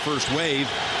past the first wave,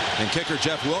 and kicker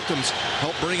Jeff Wilkins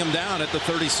helped bring him down at the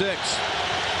 36.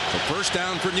 The first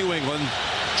down for New England,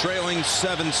 trailing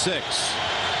 7-6.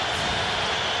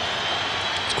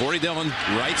 It's Corey Dillon,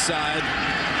 right side,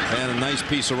 and a nice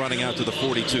piece of running out to the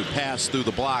 42. Pass through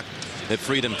the block that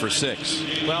freed him for 6.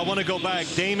 Well, I want to go back.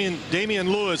 Damian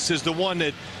Lewis is the one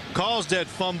that caused that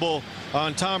fumble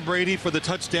on Tom Brady for the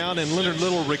touchdown, and Leonard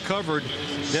Little recovered.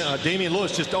 Damian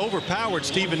Lewis just overpowered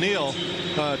Stephen Neal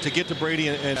to get to Brady,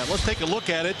 and let's take a look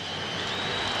at it.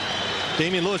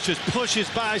 Damian Lewis just pushes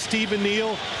by Stephen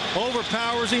Neal,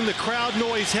 overpowers him. The crowd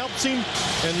noise helps him,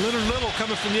 and Leonard Little,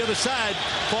 coming from the other side,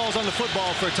 falls on the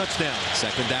football for a touchdown.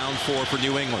 Second down 4 for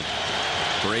New England.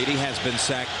 Brady has been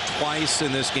sacked twice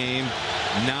in this game,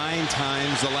 9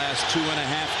 times the last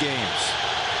 2.5 games.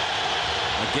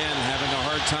 Again, having a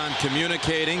hard time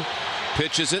communicating.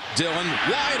 Pitches it. Dillon,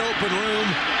 wide open room.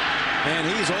 And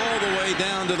he's all the way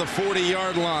down to the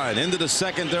 40-yard line, into the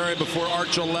secondary before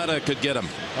Archuleta could get him.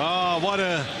 Oh,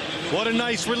 what a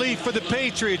nice relief for the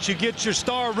Patriots. You get your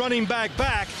star running back.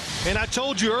 And I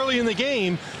told you early in the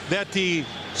game that the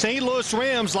St. Louis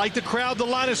Rams like to crowd the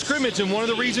line of scrimmage, and one of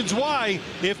the reasons why,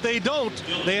 if they don't,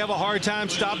 they have a hard time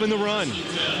stopping the run.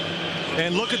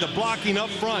 And look at the blocking up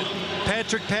front.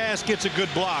 Patrick Pass gets a good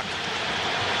block.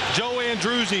 Joe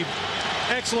Andruzzi,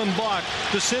 excellent block.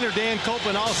 The center, Dan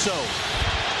Copeland, also.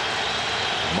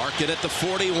 Mark it at the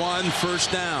 41, first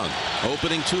down.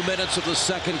 Opening 2 minutes of the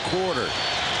second quarter.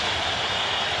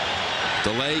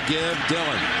 Delay give,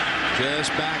 Dillon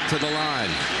just back to the line.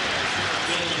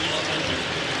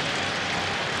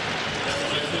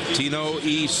 Tino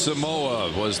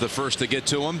Samoa was the first to get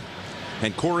to him.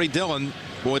 And Corey Dillon,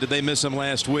 boy, did they miss him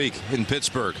last week in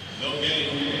Pittsburgh.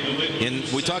 And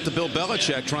we talked to Bill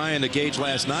Belichick trying to gauge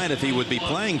last night if he would be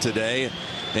playing today,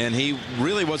 and he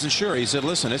really wasn't sure. He said,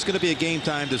 listen, it's going to be a game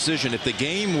time decision. If the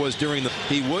game was during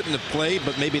he wouldn't have played,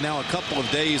 but maybe now a couple of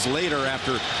days later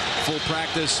after full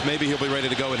practice, maybe he'll be ready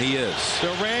to go, and he is. The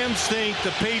Rams think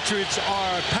the Patriots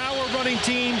are a power running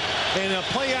team and a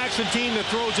play action team that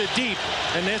throws it deep,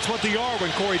 and that's what they are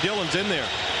when Corey Dillon's in there.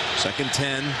 2nd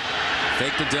 10.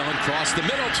 Fake to Dillon, cross the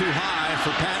middle, too high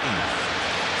for Patton.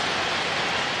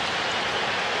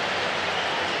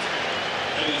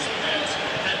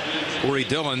 Corey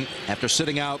Dillon, after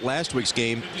sitting out last week's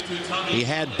game, he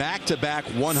had back-to-back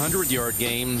 100-yard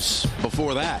games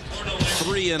before that.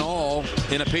 3 in all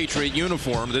in a Patriot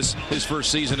uniform. This his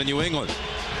first season in New England.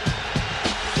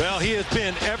 Well, he has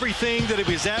been everything that he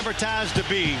was advertised to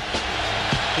be.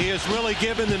 He has really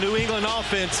given the New England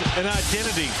offense an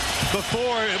identity.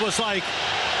 Before, it was like,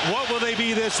 what will they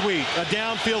be this week? A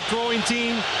downfield throwing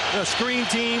team, a screen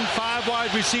team, 5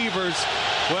 wide receivers.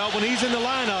 Well, when he's in the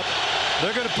lineup,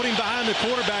 they're going to put him behind the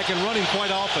quarterback and run him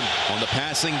quite often. On the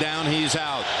passing down, he's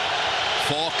out.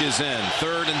 Falk is in.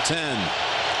 3rd and 10.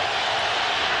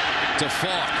 To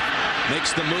Falk.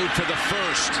 Makes the move for the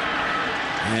first.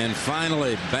 And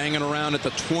finally, banging around at the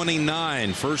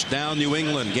 29. First down, New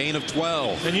England. Gain of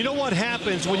 12. And you know what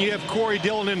happens when you have Corey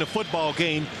Dillon in the football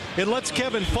game? It lets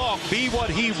Kevin Falk be what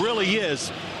he really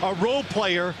is. A role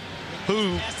player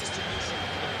who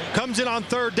comes in on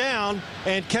 3rd down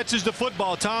and catches the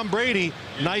football. Tom Brady,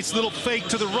 nice little fake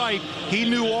to the right. He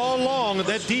knew all along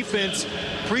that defense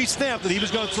pre-snap that he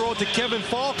was going to throw it to Kevin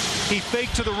Falk. He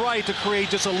faked to the right to create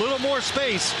just a little more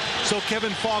space so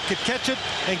Kevin Falk could catch it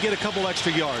and get a couple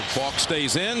extra yards. Falk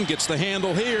stays in, gets the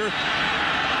handle here,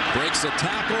 breaks a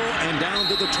tackle, and down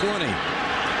to the 20.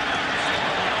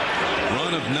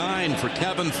 Run of 9 for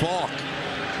Kevin Falk.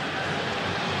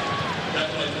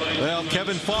 Well,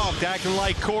 Kevin Falk acting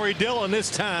like Corey Dillon this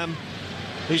time.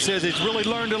 He says he's really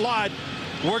learned a lot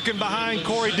working behind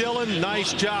Corey Dillon.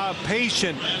 Nice job,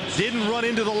 patient. Didn't run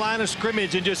into the line of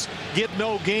scrimmage and just get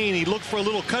no gain. He looked for a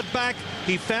little cutback.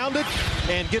 He found it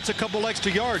and gets a couple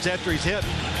extra yards after he's hit.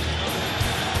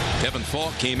 Kevin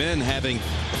Falk came in having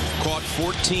caught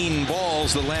 14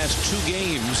 balls the last 2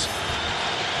 games.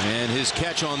 And his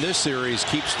catch on this series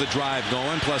keeps the drive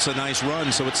going, plus a nice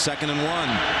run, so it's 2nd and 1.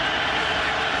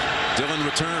 Dillon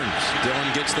returns.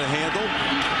 Dillon gets the handle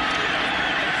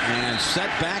and set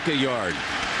back a yard.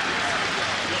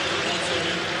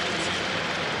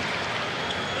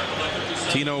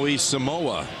 Tino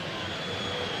Samoa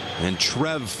and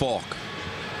Trev Falk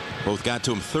both got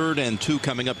to him. 3rd and 2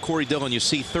 coming up. Corey Dillon, you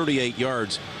see 38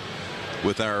 yards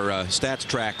with our stats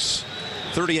tracks.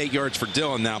 38 yards for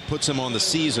Dillon now puts him on the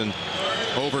season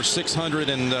over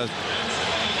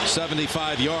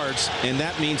 675 yards, and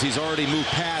that means he's already moved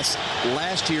past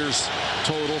last year's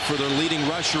total for the leading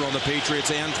rusher on the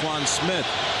Patriots, Antoine Smith.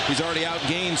 He's already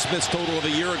outgained Smith's total of a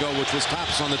year ago, which was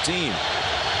tops on the team.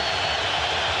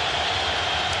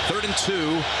 3rd and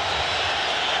 2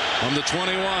 on the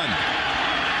 21.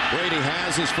 Brady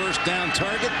has his first down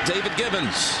target, David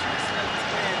Gibbons.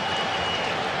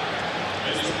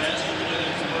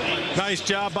 Nice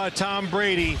job by Tom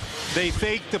Brady. They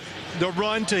fake the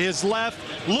run to his left.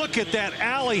 Look at that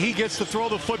alley he gets to throw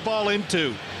the football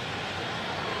into.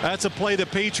 That's a play the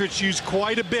Patriots use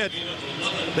quite a bit.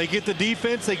 They get the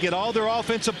defense. They get all their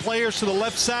offensive players to the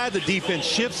left side. The defense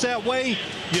shifts that way.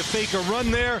 You fake a run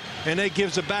there, and that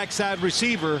gives a backside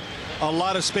receiver a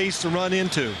lot of space to run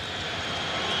into.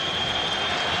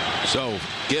 So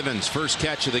Gibbons, first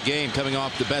catch of the game, coming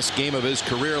off the best game of his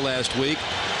career last week.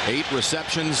 8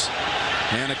 receptions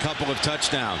and a couple of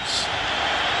touchdowns.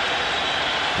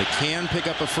 They can pick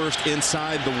up a first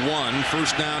inside the 1.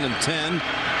 First down and 10.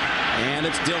 And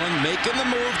it's Dillon making the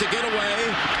move to get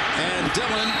away. And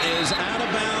Dillon is out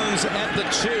of bounds at the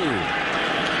 2.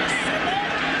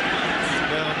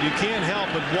 Well, you can't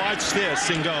help but watch this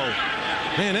and go,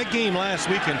 man, that game last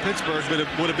week in Pittsburgh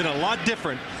would have been a lot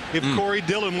different if Corey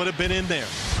Dillon would have been in there.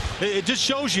 It just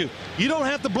shows you don't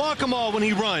have to block him all when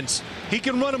he runs. He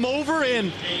can run him over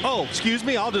and, oh, excuse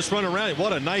me, I'll just run around.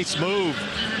 What a nice move.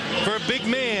 For a big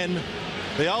man,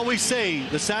 they always say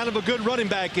the sign of a good running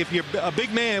back if you're a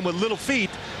big man with little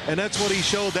feet, and that's what he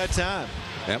showed that time.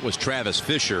 That was Travis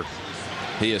Fisher.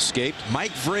 He escaped.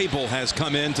 Mike Vrabel has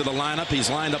come into the lineup. He's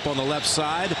lined up on the left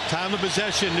side. Time of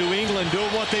possession, New England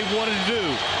doing what they wanted to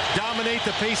do. Dominate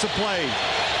the pace of play.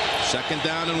 Second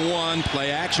down and 1.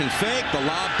 Play action fake. The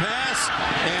lob pass.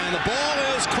 And the ball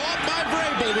is caught by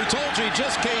Vrabel. We told you he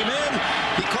just came in.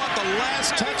 He caught the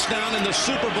last touchdown in the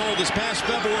Super Bowl this past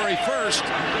February 1st.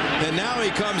 And now he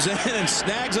comes in and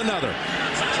snags another.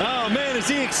 Oh, man, is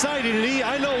he excited. And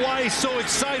I know why he's so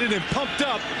excited and pumped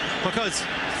up. Because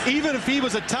even if he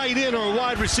was a tight end or a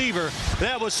wide receiver,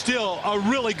 that was still a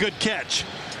really good catch.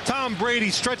 Tom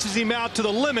Brady stretches him out to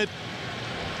the limit.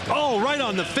 Oh, right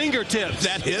on the fingertips.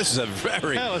 That is a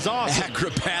very awesome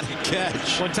acrobatic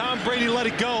catch. When Tom Brady let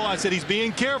it go, I said he's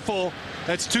being careful.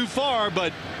 That's too far,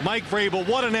 but Mike Vrabel,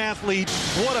 what an athlete,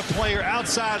 what a player,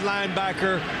 outside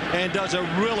linebacker, and does a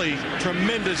really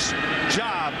tremendous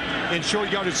job in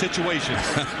short yardage situations.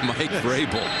 Mike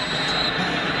Vrabel.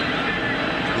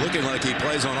 Looking like he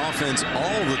plays on offense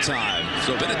all the time.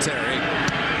 So Vinatieri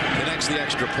connects the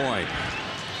extra point.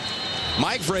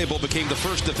 Mike Vrabel became the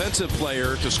first defensive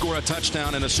player to score a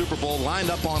touchdown in a Super Bowl lined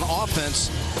up on offense.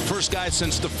 First guy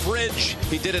since the fridge.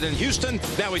 He did it in Houston.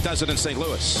 Now he does it in St.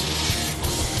 Louis.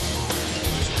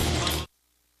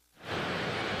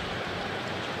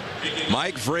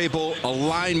 Mike Vrabel, a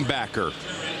linebacker,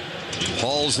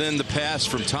 hauls in the pass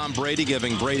from Tom Brady,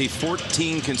 giving Brady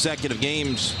 14 consecutive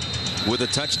games with a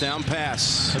touchdown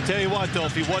pass. I'll tell you what, though,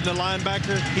 if he wasn't a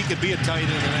linebacker, he could be a tight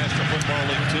end in the National Football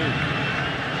League, too.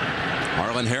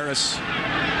 Marlon Harris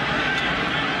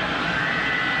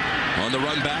on the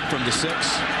run back from the 6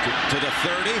 to the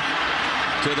 30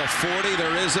 to the 40.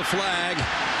 There is a flag,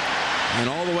 and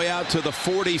all the way out to the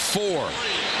 44.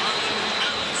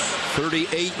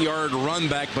 38-yard run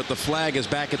back, but the flag is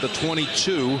back at the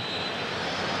 22.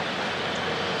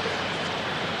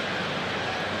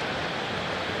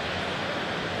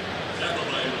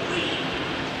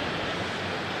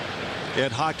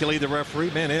 Ed Hockley, the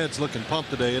referee. Man, Ed's looking pumped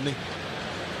today, isn't he?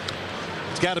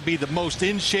 He's got to be the most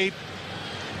in-shape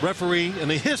referee in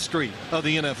the history of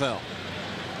the NFL.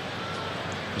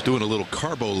 He's doing a little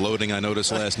carbo loading, I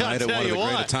noticed last night at one of the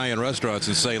great Italian restaurants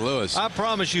in St. Louis. I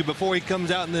promise you, before he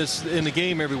comes out in the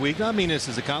game every week, I mean this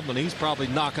as a compliment, he's probably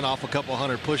knocking off a couple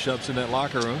hundred push-ups in that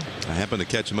locker room. I happened to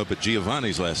catch him up at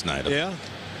Giovanni's last night. Yeah.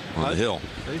 On the hill.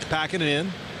 He's packing it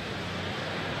in.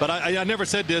 But I never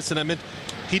said this, and I meant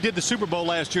he did the Super Bowl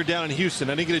last year down in Houston.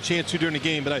 I didn't get a chance to during the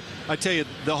game, but I tell you,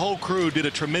 the whole crew did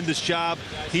a tremendous job.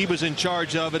 He was in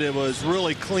charge of it. It was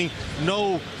really clean.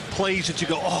 No plays that you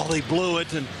go, oh, they blew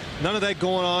it, and none of that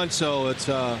going on. So it's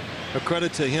a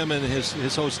credit to him and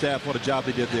his whole staff. What a job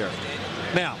they did there.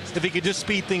 Now, if he could just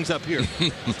speed things up here.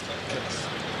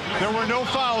 There were no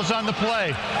fouls on the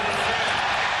play.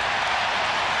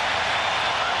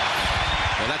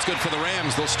 Well, that's good for the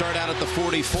Rams. They'll start out at the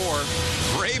 44.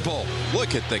 Vrabel,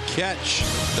 look at the catch.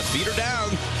 The feet are down.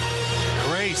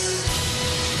 Grace.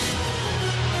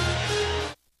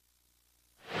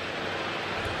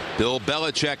 Bill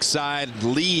Belichick's side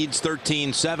leads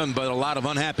 13-7, but a lot of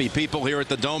unhappy people here at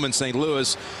the Dome in St.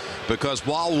 Louis, because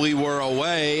while we were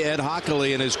away, Ed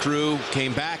Hockley and his crew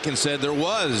came back and said there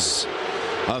was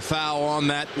a foul on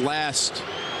that last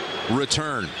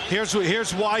return.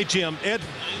 Here's why, Jim. Ed,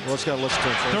 let's go. Let's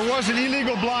turn. There was an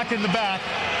illegal block in the back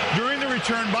during the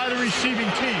return by the receiving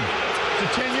team.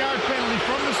 It's a 10-yard penalty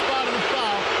from the spot of the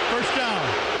foul. First down.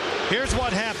 Here's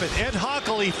what happened. Ed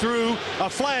Hockley threw a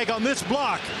flag on this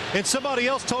block, and somebody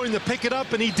else told him to pick it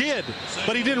up, and he did.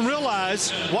 But he didn't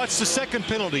realize, watch the second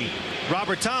penalty.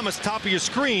 Robert Thomas, top of your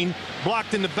screen,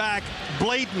 blocked in the back,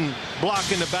 blatant block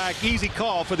in the back. Easy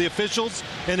call for the officials,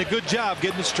 and a good job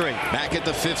getting it straight. Back at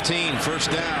the 15,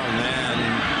 first down,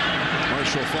 and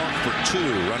Marshall Faulk for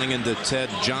 2, running into Ted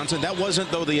Johnson. That wasn't,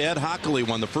 though, the Ed Hockley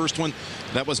one. The first one,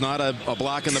 that was not a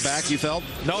block in the back, you felt?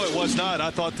 No, it was not.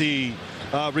 I thought the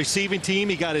receiving team,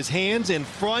 he got his hands in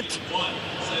front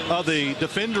of the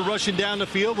defender rushing down the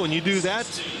field. When you do that,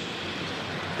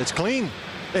 it's clean.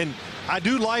 And I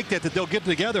do like that they'll get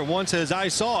together. One says, I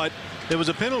saw it, there was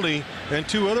a penalty, and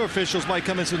 2 other officials might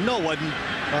come and say, no, it wasn't.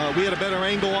 We had a better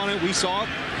angle on it, we saw it,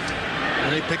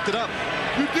 and they picked it up.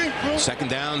 Second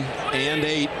down and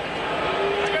 8.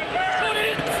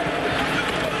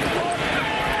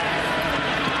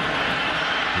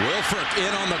 Wilfork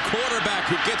in on the quarterback,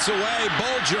 who gets away.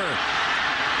 Bulger,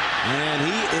 and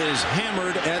he is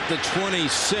hammered at the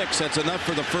 26. That's enough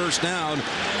for the first down,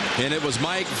 and it was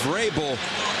Mike Vrabel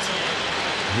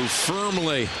who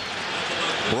firmly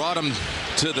brought him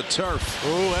to the turf.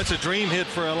 Oh, that's a dream hit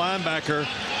for a linebacker.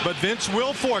 But Vince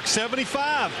Wilfork,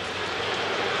 75.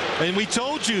 And we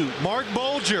told you, Marc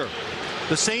Bulger,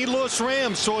 the St. Louis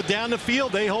Rams, saw it down the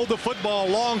field. They hold the football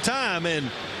a long time, and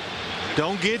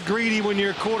don't get greedy when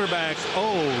you're a quarterback.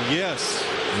 Oh, yes.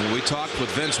 And we talked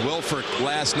with Vince Wilfork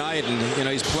last night, and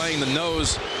he's playing the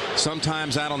nose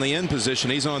sometimes out on the end position.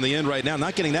 He's on the end right now,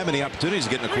 not getting that many opportunities to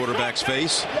get in the quarterback's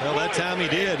face. Well, that time he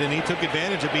did, and he took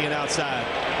advantage of being outside.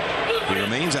 He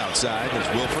remains outside. There's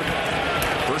Wilford.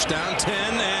 First down, 10,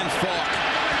 and Falk.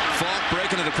 Falk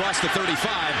breaking it across the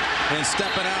 35 and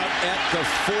stepping out at the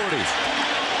 40.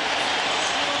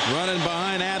 Running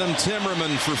behind Adam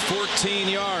Timmerman for 14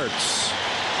 yards.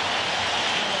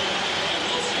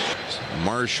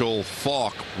 Marshall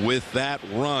Faulk with that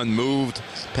run moved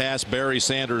past Barry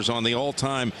Sanders on the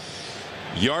all-time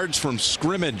yards from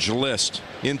scrimmage list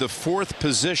into 4th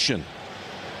position,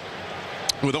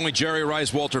 with only Jerry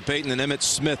Rice, Walter Payton, and Emmitt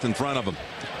Smith in front of him.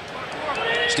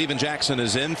 Steven Jackson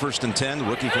is in, 1st and 10,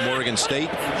 rookie from Oregon State.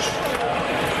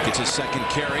 Gets his 2nd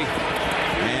carry,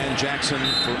 and Jackson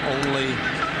for only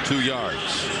 2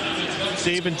 yards.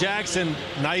 Steven Jackson,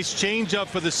 nice changeup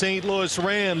for the St. Louis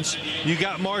Rams. You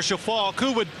got Marshall Faulk,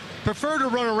 who would prefer to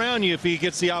run around you if he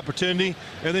gets the opportunity.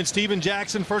 And then Steven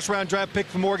Jackson, 1st-round draft pick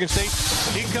from Oregon State.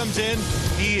 He comes in.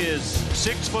 He is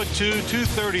 6'2",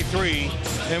 233.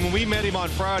 And when we met him on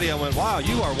Friday, I went, "Wow,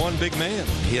 you are one big man."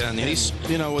 Yeah, and he's,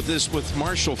 you know, with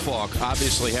Marshall Faulk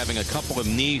obviously having a couple of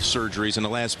knee surgeries in the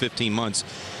last 15 months,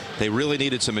 they really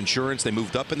needed some insurance. They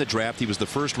moved up in the draft. He was the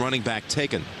first running back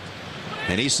taken.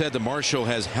 And he said that Marshall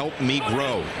has helped me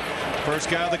grow. First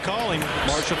guy to call him,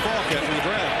 Marshall Faulk, after the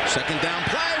draft. 2nd down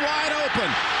play, wide open.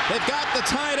 They've got the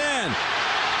tight end.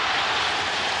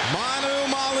 Manu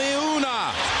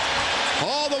Maliuna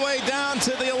all the way down to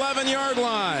the 11-yard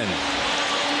line.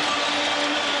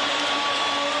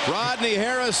 Rodney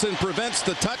Harrison prevents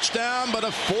the touchdown, but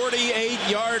a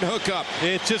 48-yard hookup.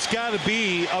 It's just got to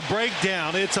be a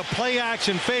breakdown. It's a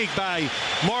play-action fake by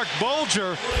Marc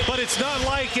Bulger, but it's not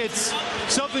like it's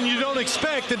something you don't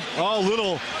expect. And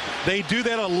they do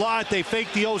that a lot. They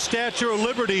fake the old Statue of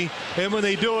Liberty, and when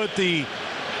they do it, the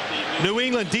New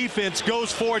England defense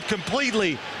goes for it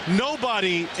completely.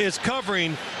 Nobody is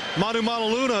covering Manu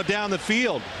Maliuna down the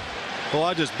field. Well,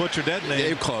 I just butchered that name.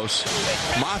 Dave close.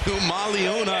 Manu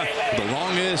Maliuna, the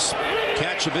longest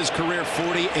catch of his career,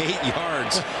 48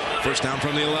 yards. First down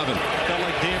from the 11. Felt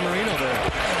like Dan Marino there.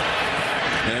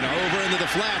 And over into the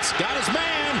flats. Got his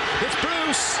man. It's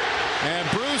Bruce. And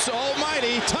Bruce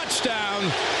Almighty,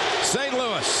 touchdown, St.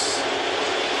 Louis.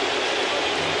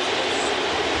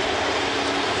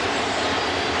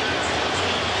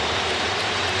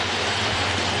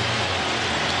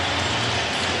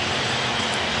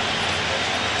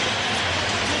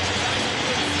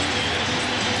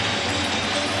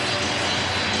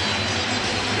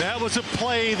 Was a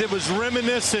play that was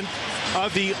reminiscent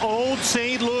of the old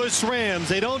St. Louis Rams.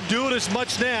 They don't do it as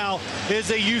much now as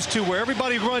they used to, where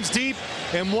everybody runs deep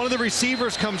and one of the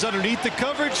receivers comes underneath the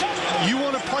coverage. You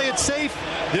want to play it safe,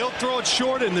 they'll throw it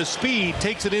short, and the speed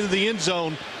takes it into the end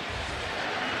zone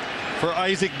for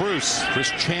Isaac Bruce. Chris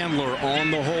Chandler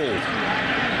on the hold.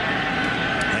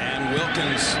 And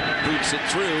Wilkins boots it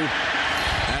through.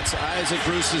 That's Isaac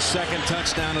Bruce's 2nd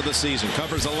touchdown of the season.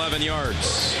 Covers 11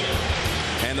 yards.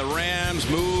 And the Rams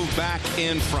move back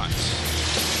in front.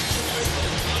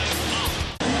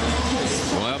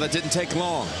 Well, that didn't take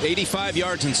long. 85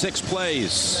 yards in 6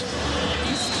 plays.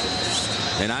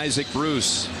 And Isaac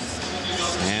Bruce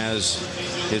has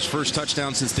his first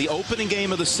touchdown since the opening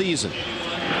game of the season.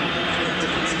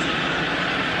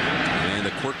 And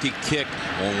the quirky kick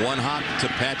on one hop to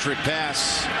Patrick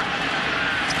Pass.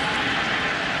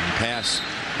 And pass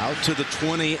out to the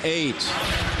 28.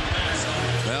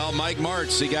 Well, Mike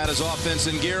Martz, he got his offense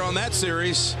in gear on that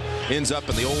series. Ends up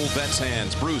in the old vet's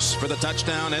hands. Bruce for the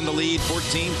touchdown and the lead,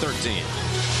 14-13.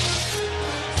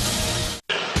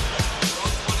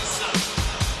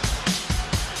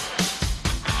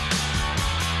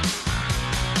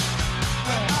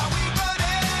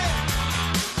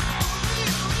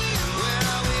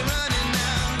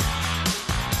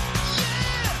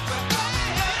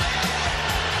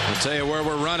 Tell you where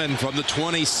we're running from the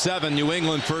 27. New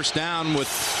England first down with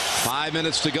 5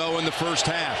 minutes to go in the first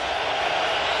half.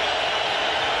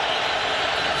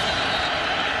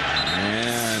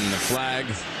 And the flag.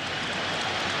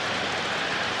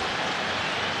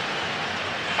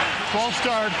 False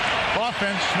start,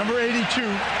 offense, number 82.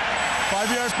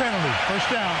 5-yard penalty, first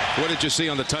down. What did you see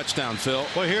on the touchdown, Phil?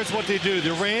 Well, here's what they do.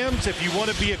 The Rams, if you want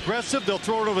to be aggressive, they'll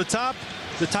throw it over the top.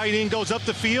 The tight end goes up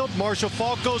the field. Marshall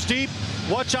Faulk goes deep.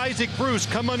 Watch Isaac Bruce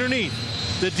come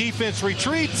underneath. The defense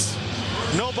retreats.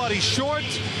 Nobody's short.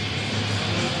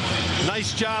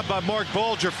 Nice job by Marc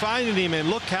Bulger finding him,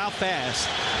 and look how fast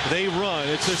they run.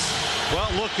 It's just, well,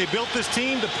 look, they built this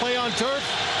team to play on turf,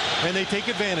 and they take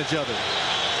advantage of it.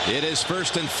 It is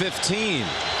 1st and 15.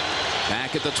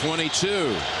 Back at the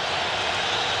 22.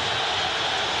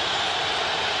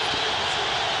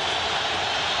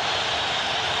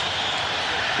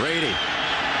 Brady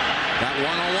got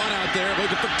one-on-one out there,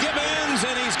 looking for Gibbons,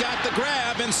 and he's got the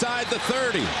grab inside the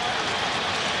 30.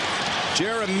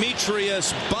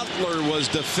 Jeremetrius Butler was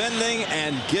defending,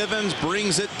 and Gibbons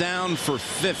brings it down for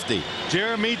 50.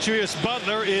 Jeremetrius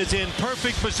Butler is in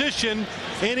perfect position,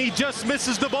 and he just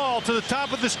misses the ball to the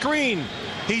top of the screen.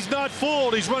 He's not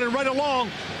fooled. He's running right along.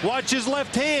 Watch his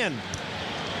left hand.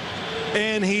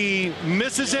 And he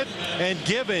misses it, and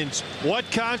Gibbons, what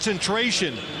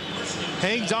concentration.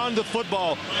 Hangs on to the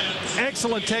football.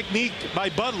 Excellent technique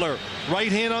by Butler.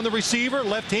 Right hand on the receiver,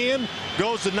 left hand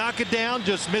goes to knock it down,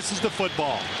 just misses the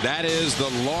football. That is the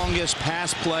longest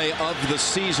pass play of the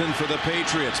season for the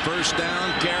Patriots. First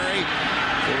down carry.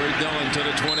 Corey Dillon to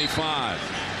the 25.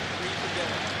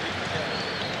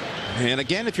 And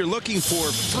again, if you're looking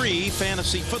for free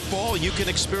fantasy football, you can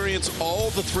experience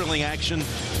all the thrilling action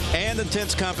and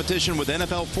intense competition with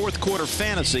NFL fourth quarter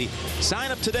fantasy.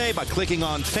 Sign up today by clicking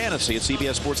on fantasy at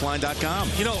CBSSportsLine.com.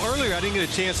 You know, earlier I didn't get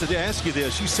a chance to ask you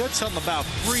this. You said something about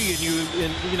free, and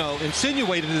you know,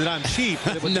 insinuated that I'm cheap.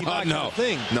 It would be my kind of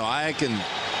thing. No, I can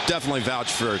definitely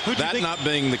vouch for that not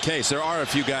being the case. There are a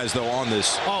few guys, though, on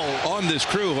this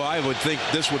crew who I would think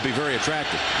this would be very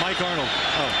attractive. Mike Arnold.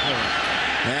 Oh, never mind.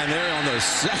 And there on the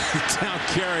second down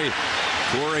carry,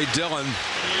 Corey Dillon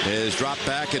is dropped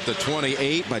back at the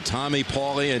 28 by Tommy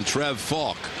Pauly and Trev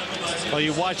Falk. Well,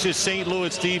 you watch this St.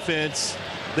 Louis defense.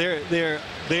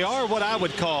 They are what I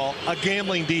would call a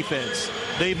gambling defense.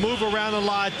 They move around a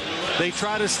lot. They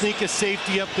try to sneak a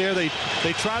safety up there. They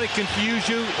try to confuse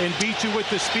you and beat you with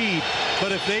the speed.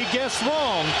 But if they guess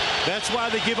wrong, that's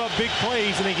why they give up big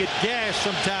plays and they get gashed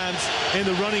sometimes in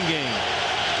the running game.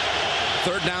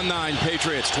 Third down 9,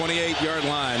 Patriots, 28-yard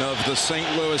line of the St.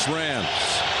 Louis Rams.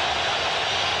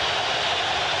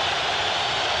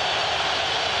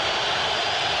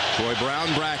 Troy Brown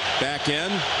back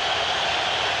in.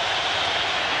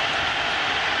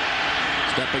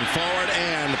 Stepping forward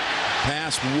and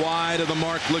pass wide of the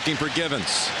mark, looking for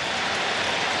Gibbons.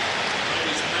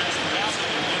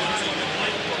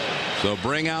 So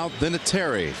bring out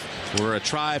Vinatieri for a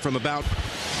try from about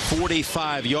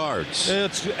 45 yards.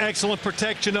 It's excellent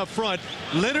protection up front.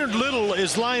 Leonard Little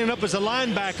is lining up as a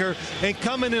linebacker and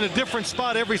coming in a different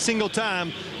spot every single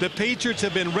time. The Patriots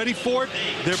have been ready for it.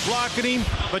 They're blocking him,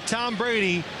 but Tom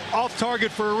Brady off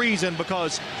target for a reason,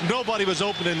 because nobody was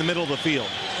open in the middle of the field.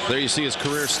 There you see his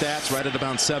career stats right at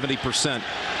about 70%.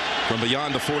 From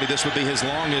beyond the 40, this would be his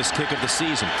longest kick of the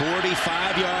season.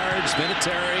 45 yards,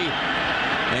 Vinatieri,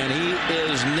 and he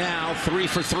is now 3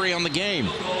 for 3 on the game.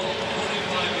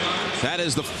 That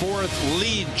is the 4th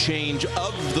lead change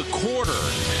of the quarter.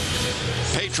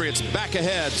 Patriots back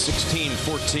ahead,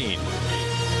 16-14.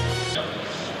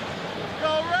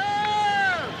 Go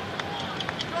Rams!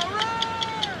 Go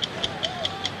Rams!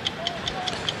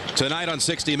 Tonight on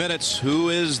 60 Minutes, who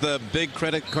is the big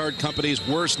credit card company's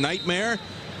worst nightmare?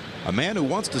 A man who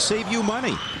wants to save you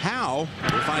money. How?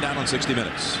 We'll find out on 60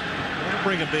 Minutes. We'll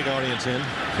bring a big audience in.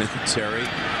 Terry.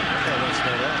 Yeah, let's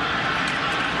know that.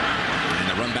 And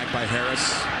the run back by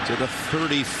Harris to the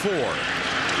 34.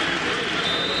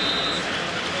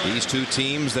 These two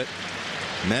teams that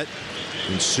met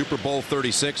in Super Bowl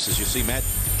 36. As you see, Matt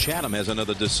Chatham has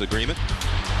another disagreement.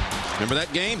 Remember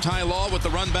that game? Ty Law with the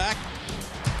run back.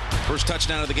 First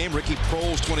touchdown of the game. Ricky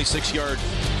Proehl's 26-yard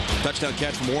touchdown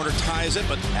catch from Warner ties it,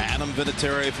 but Adam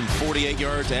Vinatieri from 48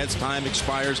 yards as time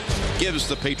expires gives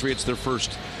the Patriots their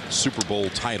first Super Bowl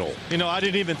title. You know, I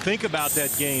didn't even think about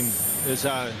that game as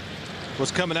I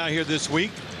was coming out here this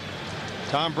week.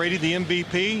 Tom Brady, the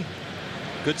MVP.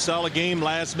 Good solid game,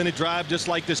 last minute drive just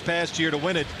like this past year to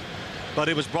win it. But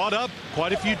it was brought up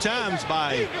quite a few times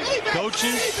by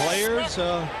coaches, players.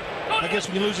 I guess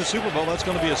when you lose the Super Bowl, that's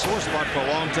going to be a sore spot for a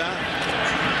long time.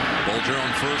 Bulger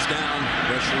on first down,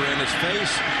 pressure in his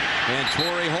face, and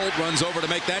Torrey Holt runs over to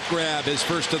make that grab, his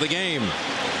first of the game.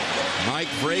 Mike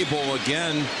Vrabel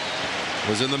again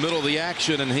was in the middle of the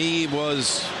action, and he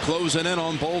was closing in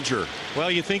on Bulger. Well,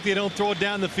 you think they don't throw it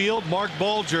down the field? Marc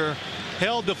Bulger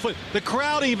held the foot. The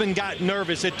crowd even got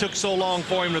nervous. It took so long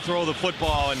for him to throw the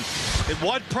football, and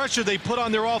what pressure they put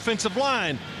on their offensive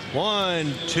line.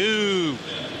 1, 2,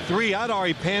 3. I'd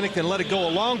already panicked and let it go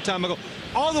a long time ago.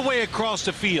 All the way across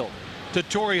the field to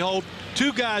Torrey Holt.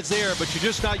 Two guys there, but you're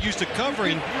just not used to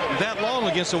covering that long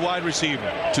against a wide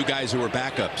receiver. Two guys who were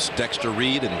backups, Dexter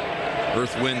Reed and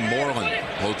Earthwind Moreland,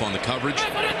 both on the coverage.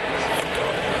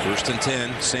 First and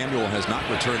 10. Samuel has not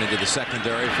returned into the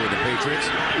secondary for the Patriots.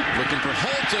 Looking for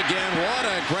Holt again. What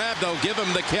a grab, though. Give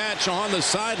him the catch on the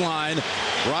sideline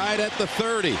right at the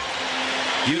 30.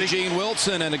 Eugene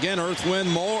Wilson, and again Earthwind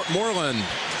Moreland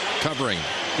covering.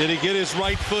 Did he get his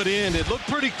right foot in? It looked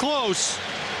pretty close.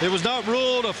 It was not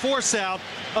ruled a force out.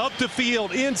 Up the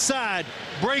field, inside,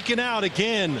 breaking out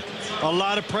again. A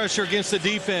lot of pressure against the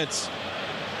defense.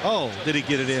 Oh, did he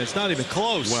get it in? It's not even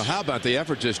close. Well, how about the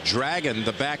effort just dragging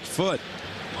the back foot?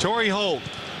 Torrey Holt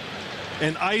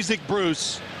and Isaac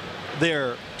Bruce,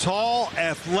 they're tall,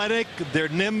 athletic, they're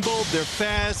nimble, they're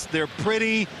fast, they're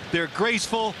pretty, they're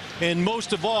graceful, and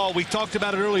most of all, we talked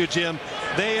about it earlier, Jim,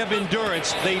 they have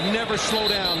endurance. They never slow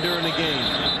down during the game.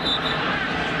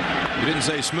 You didn't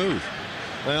say smooth.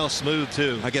 Well, smooth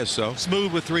too. I guess so.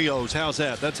 Smooth with 3 O's. How's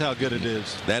that? That's how good it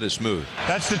is. That is smooth.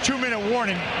 That's the 2-minute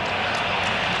warning.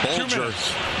 Bulger,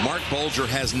 Marc Bulger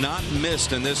has not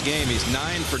missed in this game. He's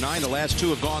 9 for 9. The last 2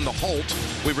 have gone to Holt.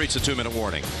 We've reached the 2-minute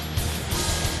warning.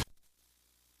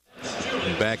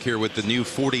 And back here with the new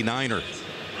 49er.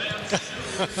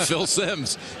 Phil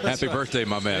Simms. Happy birthday,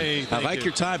 my man. Hey, I like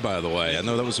your tie, by the way. I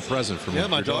know that was a present from Yeah,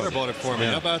 my daughter bought it for me.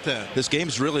 How about that? This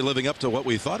game's really living up to what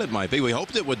we thought it might be. We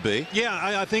hoped it would be.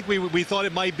 Yeah, I think we thought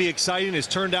it might be exciting. It's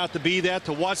turned out to be that.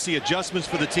 To watch the adjustments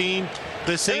for the team.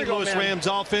 The St. Louis Rams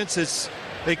offense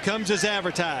it comes as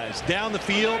advertised. Down the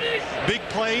field, big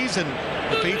plays, and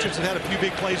the Patriots have had a few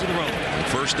big plays in a row.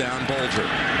 First down, Bulger.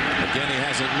 Again, he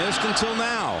hasn't missed until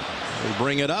now. We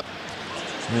bring it up.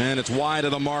 And it's wide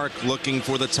of the mark, looking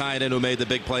for the tight end who made the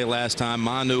big play last time,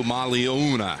 Manu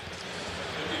Maliuna.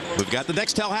 We've got the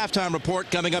Nextel halftime report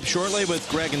coming up shortly with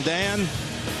Greg and Dan,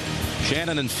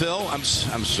 Shannon and Phil. I'm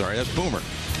sorry, that's Boomer.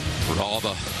 For all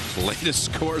the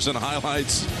latest scores and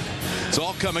highlights. It's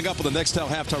all coming up with the Nextel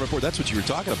halftime report. That's what you were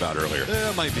talking about earlier.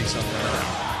 There might be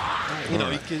something. You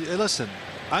know, listen,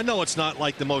 I know it's not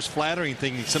like the most flattering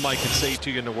thing somebody can say to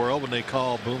you in the world when they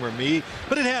call Boomer me,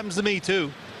 but it happens to me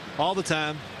too. All the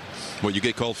time. Well, you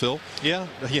get called Phil? Yeah,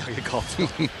 I get called Phil.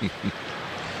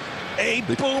 Hey,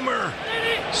 Boomer.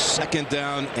 Second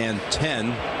down and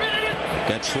 10.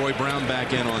 Got Troy Brown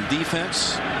back in on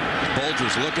defense.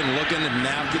 Bulger's looking, and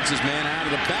now gets his man out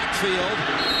of the backfield.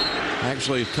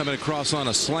 Actually coming across on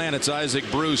a slant. It's Isaac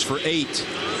Bruce for 8.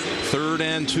 3rd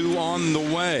and 2 on the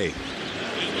way.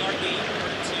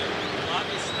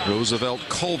 Roosevelt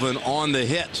Colvin on the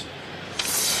hit.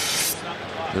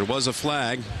 There was a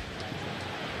flag.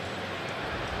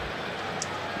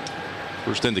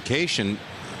 First indication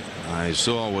I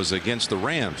saw was against the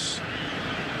Rams.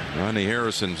 Ronnie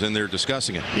Harrison's in there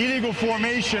discussing it. Illegal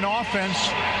formation offense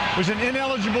was an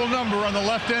ineligible number on the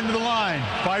left end of the line.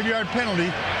 5-yard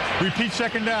penalty. Repeat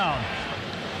second down.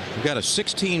 We've got a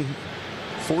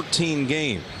 16-14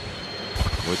 game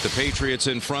with the Patriots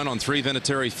in front on 3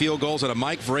 Vinatieri field goals and a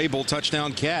Mike Vrabel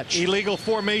touchdown catch. Illegal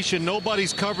formation.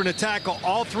 Nobody's covering a tackle.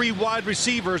 All 3 wide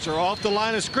receivers are off the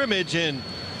line of scrimmage, and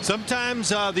sometimes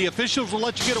the officials will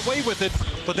let you get away with it,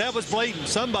 but that was blatant.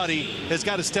 Somebody has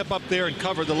got to step up there and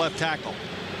cover the left tackle.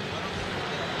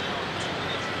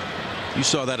 You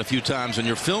saw that a few times in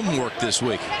your film work this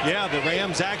week. Yeah, the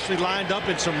Rams actually lined up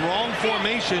in some wrong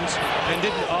formations and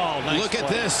didn't. Oh, nice. Look at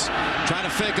this. Trying to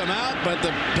fake them out, but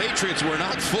the Patriots were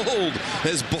not fooled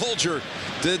as Bulger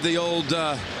did the old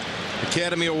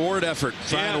Academy Award effort.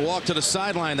 Trying to walk to the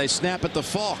sideline. They snap at the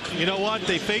Falk. You know what?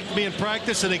 They faked me in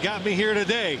practice and they got me here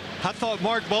today. I thought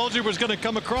Marc Bulger was going to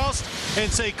come across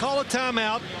and say, call a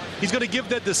timeout. He's going to give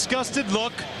that disgusted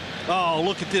look. Oh,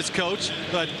 look at this, coach.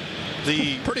 But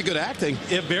pretty good acting.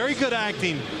 Yeah, very good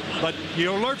acting. But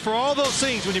you alert for all those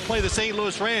things when you play the St.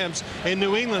 Louis Rams in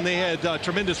New England. They had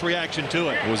tremendous reaction to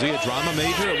it. Was he a drama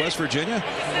major at West Virginia?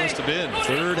 Must have been.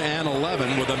 3rd and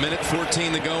 11 with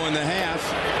 1:14 to go in the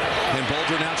half. And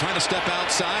Bulger now trying to step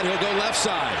outside. He'll go left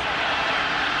side.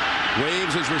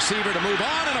 Waves his receiver to move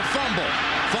on, and a fumble.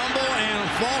 Fumble and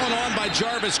fallen on by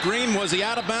Jarvis Green. Was he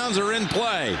out of bounds or in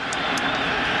play?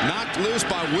 Knocked loose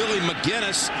by Willie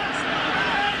McGinnis.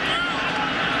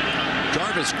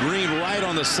 Jarvis Green right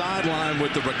on the sideline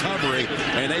with the recovery,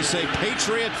 and they say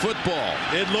Patriot football.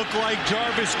 It looked like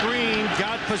Jarvis Green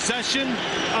got possession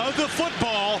of the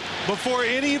football before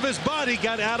any of his body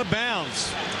got out of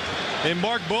bounds. And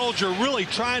Marc Bulger really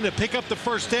trying to pick up the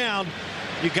first down.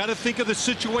 You got to think of the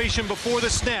situation before the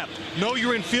snap. Know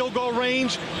you're in field goal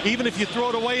range. Even if you throw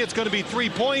it away, it's going to be 3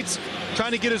 points.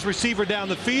 Trying to get his receiver down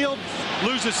the field.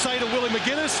 Loses sight of Willie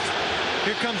McGinnis.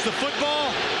 Here comes the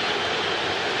football.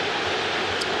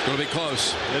 It's going to be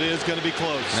close. It is going to be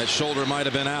close. That shoulder might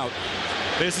have been out.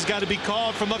 This has got to be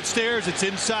called from upstairs. It's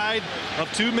inside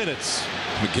of 2 minutes.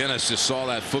 McGinnis just saw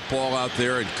that football out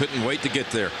there and couldn't wait to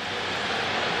get there.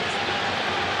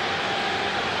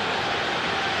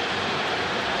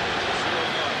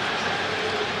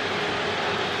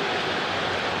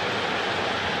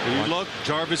 You look,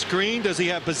 Jarvis Green, does he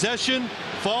have possession?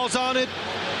 Falls on it.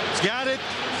 He's got it.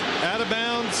 Out of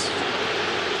bounds.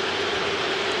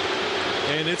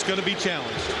 and it's going to be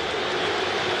challenged.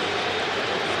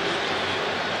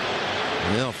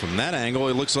 Well, from that angle,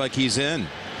 it looks like he's in.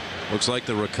 Looks like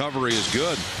the recovery is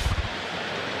good.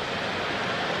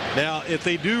 Now, if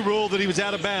they do rule that he was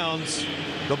out of bounds,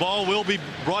 the ball will be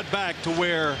brought back to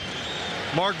where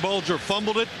Marc Bulger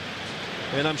fumbled it,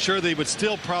 and I'm sure they would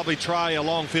still probably try a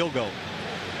long field goal.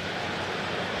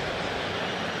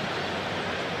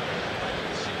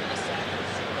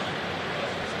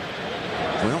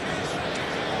 Well,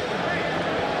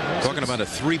 talking about a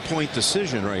 3-point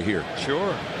decision right here.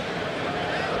 Sure.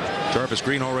 Jarvis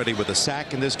Green already with a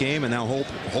sack in this game, and now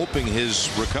hoping his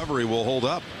recovery will hold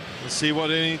up. Let's see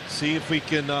see if we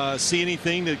can see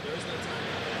anything.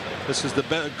 This is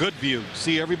the good view.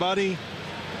 See everybody.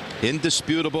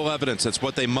 Indisputable evidence. That's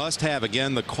what they must have.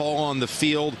 Again, the call on the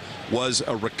field was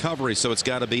a recovery, so it's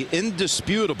got to be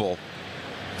indisputable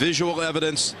visual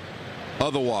evidence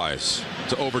otherwise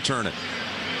to overturn it.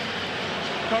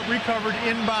 Recovered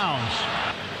inbounds.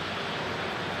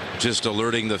 Just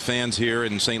alerting the fans here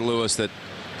in St. Louis that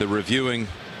they're reviewing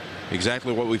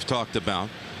exactly what we've talked about.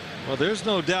 Well, there's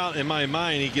no doubt in my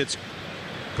mind he gets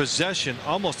possession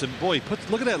almost. And boy,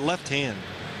 look at that left hand.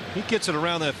 He gets it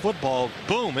around that football.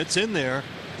 Boom, it's in there.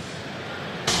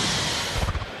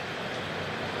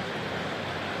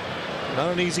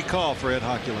 Not an easy call for Ed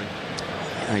Hockley.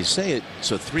 I say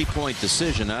it's a 3-point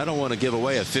decision. I don't want to give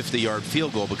away a 50-yard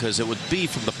field goal because it would be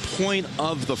from the point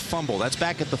of the fumble. That's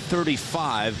back at the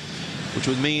 35, which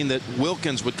would mean that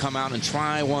Wilkins would come out and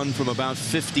try one from about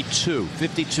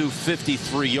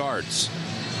 53 yards.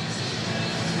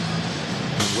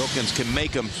 And Wilkins can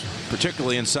make them,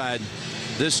 particularly inside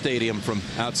this stadium, from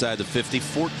outside the 50.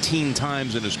 14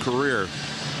 times in his career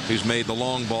he's made the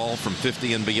long ball from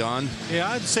 50 and beyond.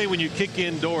 Yeah, I'd say when you kick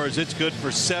indoors, it's good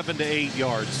for 7 to 8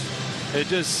 yards. It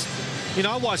just, you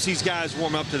know, I watch these guys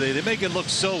warm up today. They make it look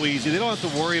so easy. They don't have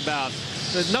to worry about,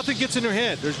 nothing gets in their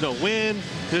head. There's no wind.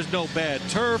 There's no bad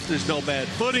turf. There's no bad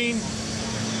footing.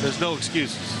 There's no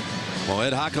excuses. Well,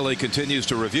 Ed Hockley continues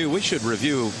to review. We should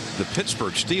review the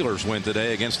Pittsburgh Steelers win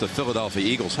today against the Philadelphia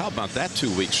Eagles. How about that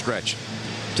 2-week stretch?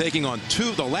 Taking on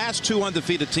the last 2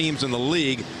 undefeated teams in the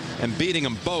league and beating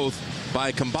them both by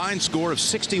a combined score of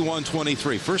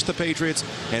 61-23. First the Patriots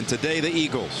and today the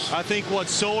Eagles. I think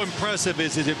what's so impressive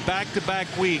is that back-to-back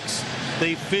weeks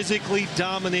they physically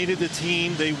dominated the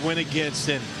team they went against,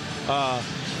 and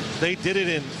they did it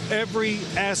in every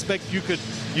aspect you could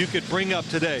bring up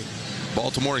today.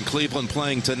 Baltimore and Cleveland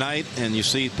playing tonight, and you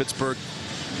see Pittsburgh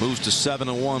moves to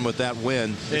 7-1 with that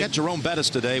win. They got Jerome Bettis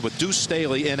today with Deuce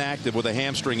Staley inactive with a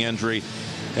hamstring injury,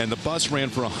 and the bus ran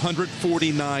for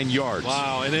 149 yards.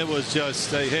 Wow, and it was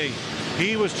just, hey,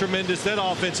 he was tremendous. That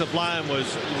offensive line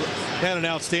had an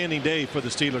outstanding day for the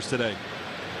Steelers today.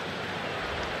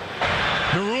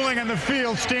 The ruling on the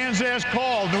field stands as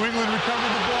called. New England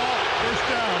recovered the ball. First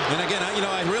down. And again, you know,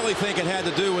 I really think it had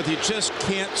to do with, you just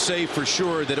can't say for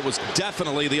sure that it was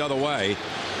definitely the other way.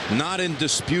 Not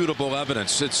indisputable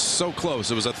evidence. It's so close.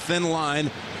 It was a thin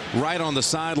line right on the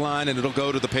sideline, and it'll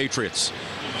go to the Patriots.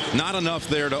 Not enough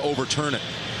there to overturn it.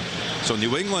 So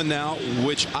New England now,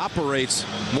 which operates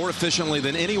more efficiently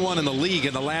than anyone in the league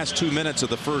in the last 2 minutes of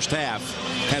the first half,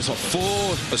 has a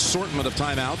full assortment of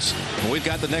timeouts. And we've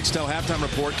got the Nextel halftime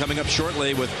report coming up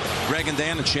shortly with Greg and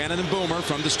Dan and Shannon and Boomer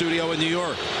from the studio in New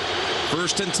York.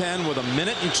 1st and 10 with 1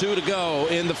 minute and 2 to go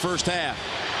in the first half.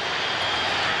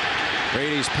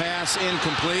 Brady's pass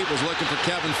incomplete, was looking for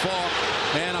Kevin Falk,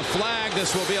 and a flag.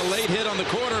 This will be a late hit on the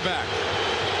quarterback.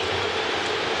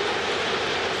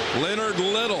 Leonard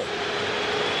Little.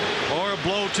 Or a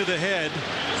blow to the head.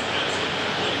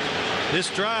 This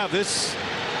drive, Personal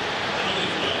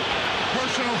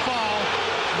foul.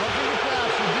 Roughing the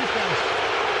pass for defense.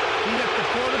 He hit the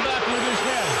quarterback with his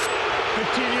head.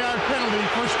 15-yard penalty,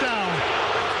 first down.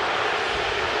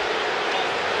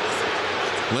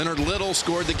 Leonard Little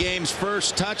scored the game's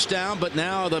first touchdown, but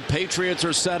now the Patriots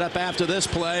are set up after this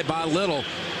play by Little.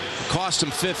 Cost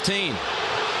him 15.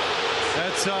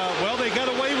 That's, well, they got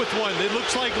away with one. It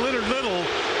looks like Leonard Little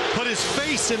put his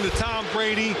face into Tom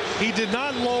Brady. He did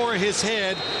not lower his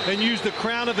head and use the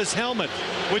crown of his helmet,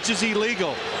 which is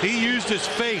illegal. He used his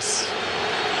face.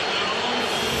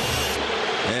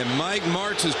 And Mike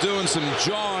Martz is doing some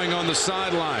jawing on the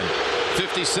sideline.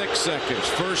 56 seconds.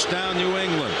 First down, New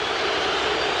England.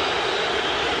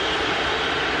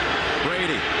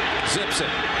 Brady zips it.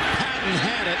 Patton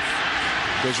had it.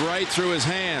 Goes right through his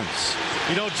hands.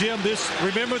 You know, Jim,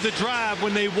 remember the drive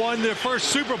when they won their first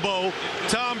Super Bowl.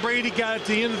 Tom Brady got at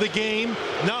the end of the game.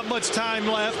 Not much time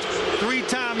left. 3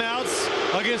 timeouts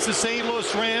against the St.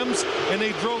 Louis Rams, and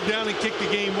they drove down and kicked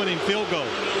the game-winning field goal.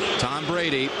 Tom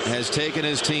Brady has taken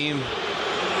his team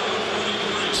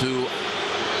to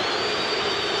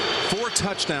 4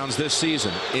 touchdowns this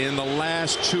season in the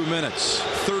last 2 minutes.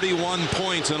 31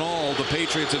 points in all the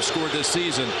Patriots have scored this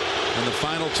season in the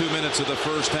final 2 minutes of the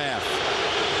first half.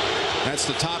 That's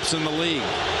the tops in the league.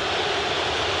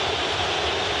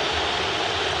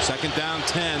 Second down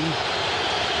 10.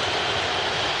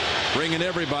 Bringing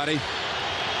everybody.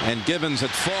 And Givens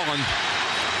had fallen.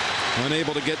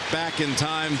 Unable to get back in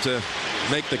time to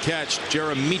make the catch.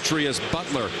 Demetrius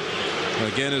Butler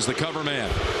again is the cover man.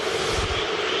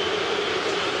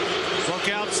 Look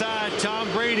outside.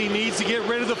 Tom Brady needs to get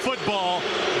rid of the football.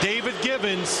 David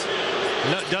Givens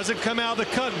doesn't come out of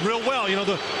the cut real well. You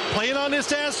know, playing on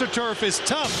this AstroTurf is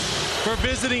tough for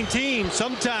visiting teams.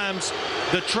 Sometimes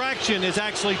the traction is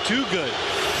actually too good.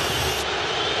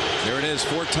 There it is.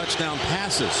 4 touchdown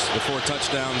passes. The 4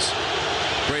 touchdowns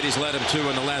Brady's led him to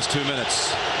in the last 2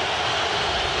 minutes.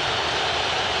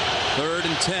 3rd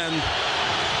and 10.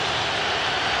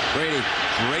 Brady,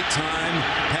 great time.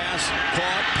 Pass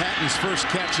caught. Patton's first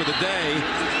catch of the day.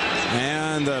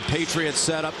 And the Patriots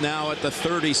set up now at the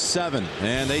 37.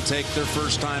 And they take their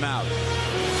first time out.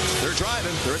 They're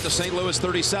driving. They're at the St. Louis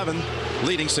 37,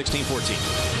 leading 16-14.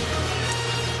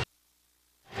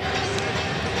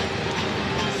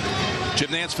 Jim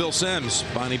Nantz, Phil Simms,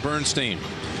 Bonnie Bernstein.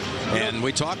 And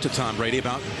we talked to Tom Brady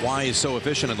about why he's so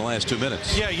efficient in the last 2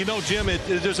 minutes. Yeah, you know, Jim,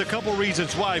 there's a couple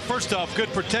reasons why. First off, good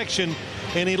protection,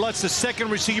 and he lets the second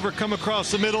receiver come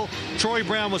across the middle. Troy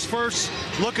Brown was first.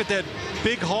 Look at that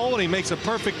big hole, and he makes a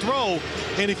perfect throw.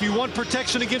 And if you want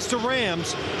protection against the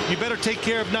Rams, you better take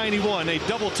care of 91. They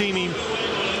double team him.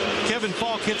 Kevin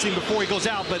Falk hits him before he goes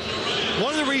out. But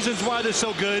one of the reasons why they're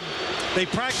so good, they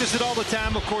practice it all the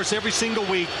time, of course, every single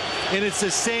week. And it's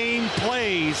the same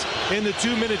plays in the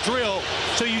 2-minute drill.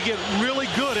 So you get really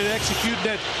good at executing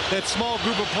that small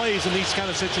group of plays in these kind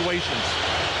of situations.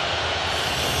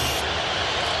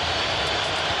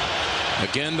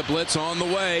 Again, the blitz on the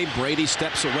way. Brady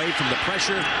steps away from the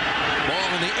pressure.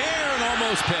 Ball in the air and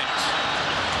almost picked.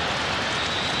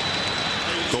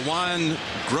 Gawan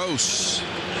Gross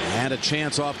had a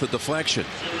chance off the deflection.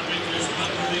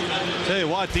 Tell you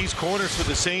what, these corners for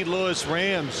the St. Louis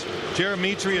Rams,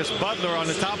 Demetrius Butler on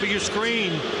the top of your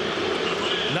screen,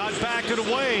 not backing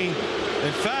away.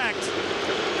 In fact,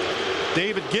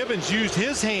 David Givens used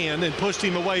his hand and pushed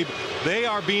him away. They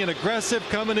are being aggressive,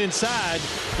 coming inside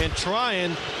and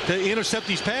trying to intercept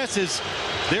these passes.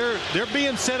 They're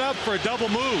being set up for a double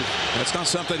move. That's not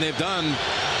something they've done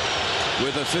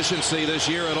with efficiency this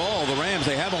year at all. The Rams,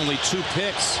 they have only 2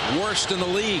 picks, worst in the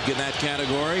league in that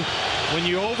category. When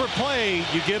you overplay,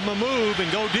 you give them a move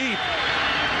and go deep.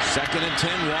 2nd and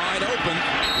 10, wide open,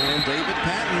 and David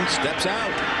Patton steps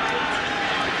out.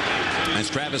 As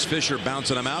Travis Fisher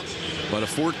bouncing him out, but a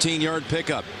 14-yard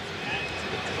pickup.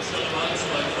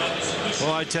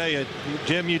 Well, I tell you,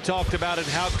 Jim, you talked about it,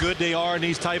 how good they are in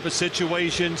these type of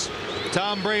situations.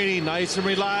 Tom Brady, nice and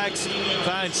relaxed,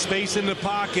 finds space in the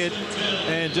pocket,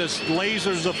 and just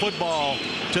lasers the football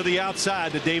to the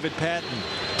outside to David Patton.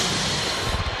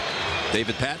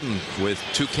 David Patton with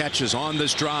 2 catches on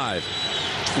this drive.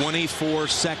 24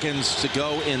 seconds to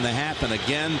go in the half, and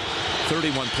again,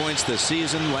 31 points this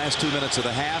season. Last 2 minutes of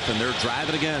the half, and they're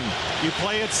driving again. You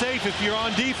play it safe if you're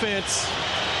on defense.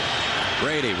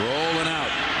 Brady rolling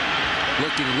out.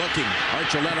 Looking.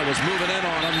 Archuleta was moving in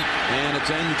on him, and it's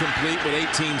incomplete with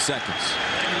 18 seconds.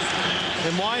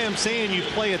 And why I'm saying you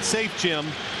play it safe, Jim,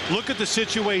 look at the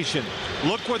situation.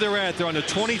 Look where they're at. They're on the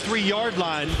 23-yard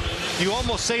line. You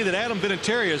almost say that Adam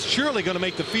Vinatieri is surely going to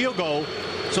make the field goal,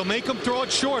 so make them throw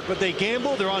it short, but they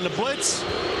gamble. They're on the blitz.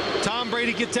 Tom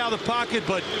Brady gets out of the pocket,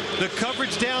 but the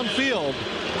coverage downfield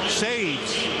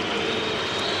saves.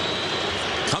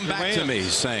 Come back to me,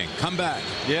 he's saying. Come back.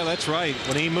 Yeah, that's right.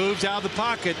 When he moves out of the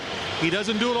pocket, he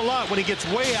doesn't do it a lot when he gets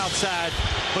way outside,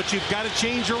 but you've got to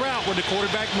change your route when the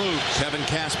quarterback moves. Kevin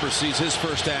Casper sees his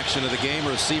first action of the game.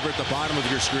 Receiver at the bottom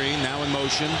of your screen, now in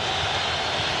motion.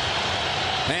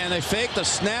 And they fake the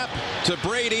snap to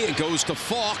Brady. It goes to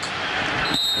Falk.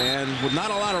 And with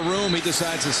not a lot of room, he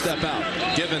decides to step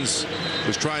out. Givens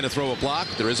was trying to throw a block.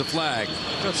 There is a flag.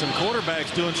 Got some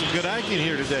quarterbacks doing some good acting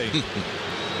here today.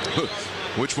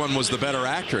 Which one was the better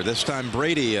actor? This time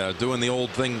Brady doing the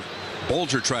old thing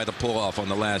Bulger tried to pull off on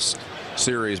the last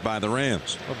series by the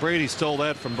Rams. Well, Brady stole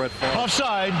that from Brett Favre.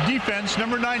 Offside, defense,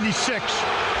 number 96.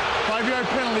 5-yard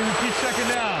penalty, repeat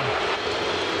 2nd down.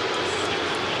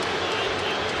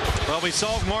 Well, we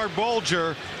saw Marc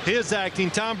Bulger, his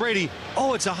acting. Tom Brady,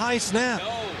 oh, it's a high snap. No,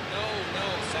 2nd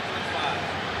and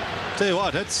 5. Tell you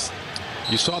what, that's...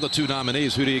 You saw the 2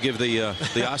 nominees. Who do you give the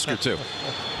Oscar to?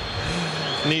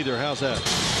 Neither. How's that?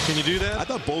 Can you do that? I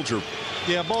thought Bulger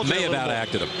Yeah, Bulger may have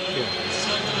outacted him.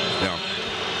 Yeah.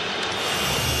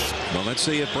 Well, let's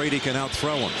see if Brady can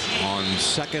outthrow him on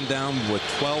 2nd down with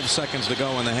 12 seconds to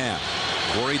go in the half.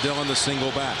 Corey Dillon, the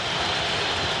single back.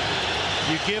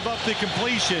 You give up the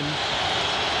completion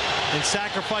and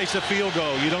sacrifice a field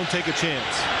goal. You don't take a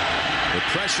chance. The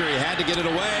pressure, he had to get it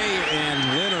away,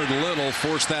 and Leonard Little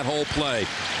forced that whole play.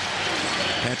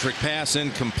 Patrick pass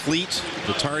incomplete.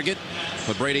 The target,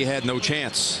 but Brady had no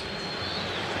chance.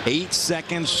 8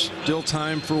 seconds, still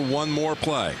time for one more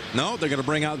play. No, they're going to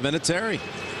bring out Vinatieri.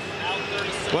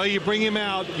 Well, you bring him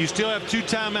out. You still have 2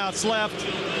 timeouts left.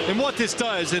 And what this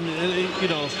does, and you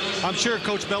know, I'm sure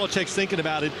Coach Belichick's thinking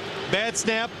about it. Bad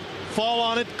snap, fall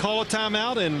on it, call a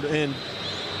timeout, and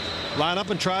line up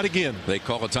and try it again. They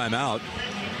call a timeout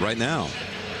right now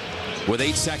with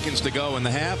 8 seconds to go in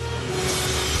the half.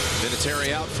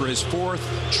 Vinatieri out for his 4th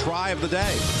try of the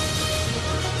day.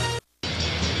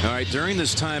 All right, during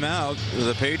this timeout,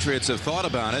 the Patriots have thought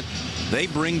about it. They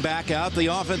bring back out the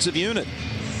offensive unit.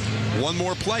 One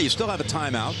more play. You still have a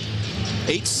timeout.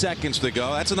 8 seconds to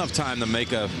go. That's enough time to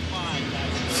make a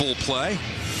full play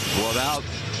without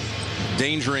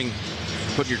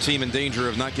putting your team in danger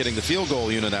of not getting the field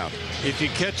goal unit out. If you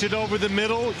catch it over the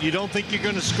middle, you don't think you're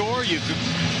going to score, you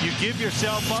give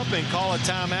yourself up and call a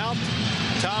timeout.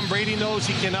 Tom Brady knows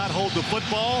he cannot hold the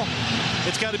football.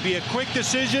 It's got to be a quick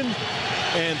decision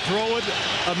and throw it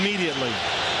immediately.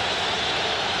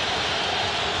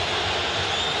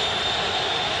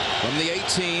 From the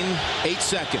 18, 8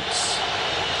 seconds.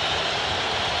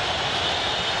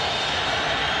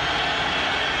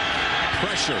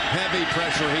 Pressure, heavy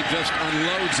pressure. He just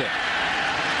unloads it.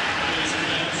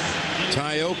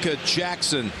 Tyoka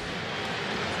Jackson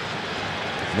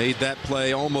made that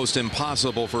play almost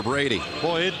impossible for Brady.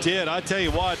 Boy, it did. I tell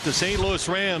you what, the St. Louis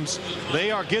Rams, they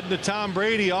are getting to Tom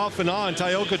Brady off and on.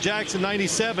 Tyoka Jackson,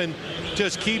 97,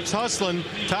 just keeps hustling.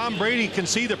 Tom Brady can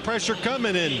see the pressure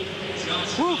coming in.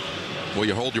 Woo. Well,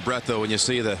 you hold your breath, though, when you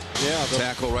see the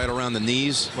tackle right around the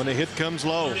knees. When the hit comes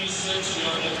low.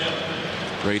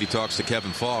 Brady talks to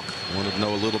Kevin Falk. Wanted to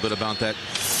know a little bit about that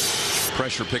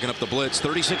pressure picking up the blitz.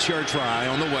 36-yard try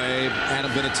on the way.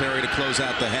 Adam Vinatieri to close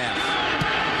out the half.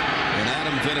 And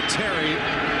Adam Vinatieri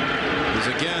is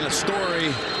again a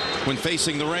story when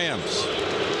facing the Rams.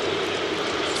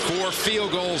 4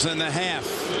 field goals in the half.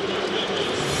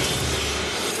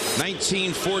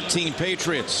 19-14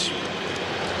 Patriots.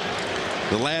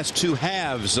 The last 2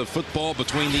 halves of football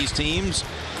between these teams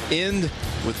end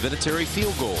with Vinatieri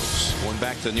field goals. One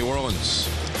back to New Orleans.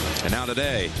 And now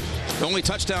today, the only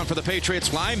touchdown for the Patriots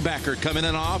linebacker coming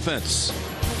in on offense.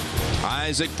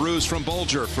 Isaac Bruce from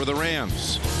Bulger for the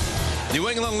Rams. New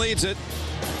England leads it.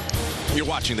 You're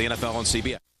watching the NFL on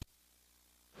CBS.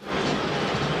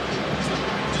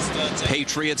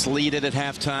 Patriots lead it at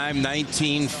halftime,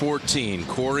 19-14.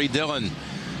 Corey Dillon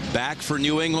back for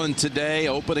New England today,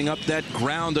 opening up that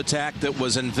ground attack that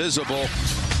was invisible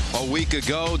a week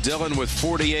ago. Dillon with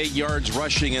 48 yards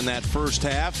rushing in that first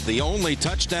half. The only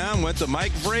touchdown went to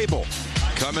Mike Vrabel,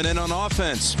 coming in on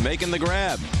offense, making the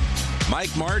grab. Mike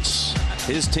Martz,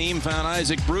 his team found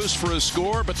Isaac Bruce for a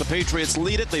score, but the Patriots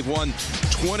lead it. They've won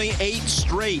 28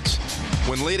 straight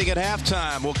when leading at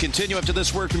halftime. We'll continue after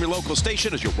this word from your local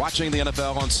station as you're watching the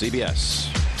NFL on CBS.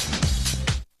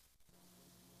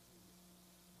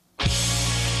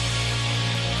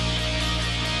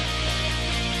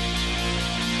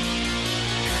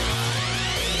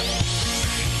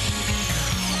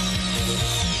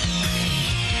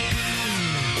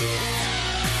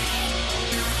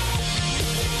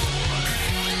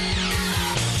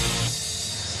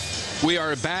 We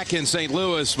are back in St.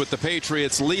 Louis with the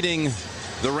Patriots leading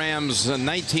the Rams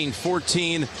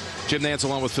 19-14. Jim Nantz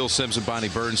along with Phil Simms and Bonnie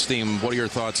Bernstein. What are your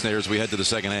thoughts there as we head to the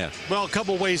second half? Well, a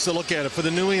couple ways to look at it. For the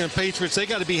New England Patriots, they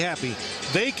got to be happy.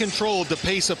 They controlled the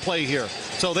pace of play here.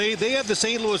 So they have the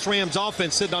St. Louis Rams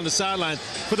offense sitting on the sideline.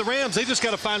 For the Rams, they just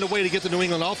got to find a way to get the New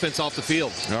England offense off the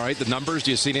field. All right, the numbers.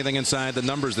 Do you see anything inside the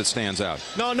numbers that stands out?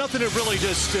 No, nothing that really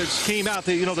just came out.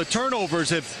 The turnovers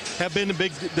have been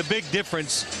the big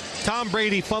difference. Tom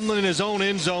Brady fumbling in his own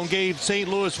end zone gave St.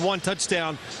 Louis 1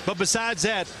 touchdown. But besides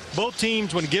that, both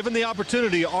teams, when given the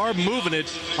opportunity, are moving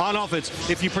it on offense.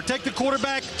 If you protect the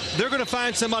quarterback, they're going to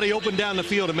find somebody open down the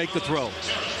field to make the throw.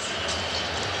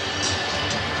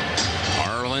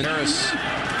 Arlen Harris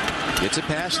gets it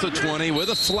past the 20 with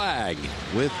a flag.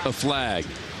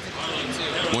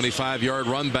 25-yard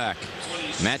run back.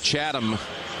 Matt Chatham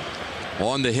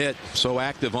on the hit, so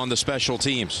active on the special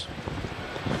teams.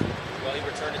 Well, he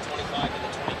returned to 25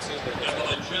 to the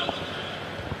 22.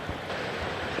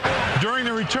 During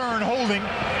the return, holding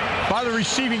by the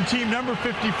receiving team, number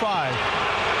 55.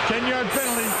 10-yard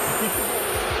penalty.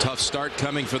 Tough start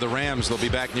coming for the Rams. They'll be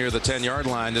back near the 10-yard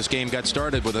line. This game got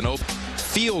started with an open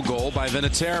field goal by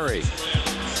Vinatieri.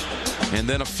 And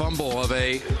then a fumble of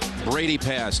a Brady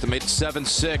pass to make it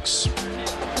 7-6.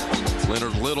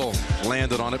 Leonard Little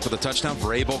landed on it for the touchdown.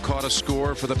 Vrabel caught a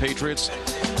score for the Patriots.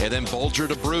 And then Bulger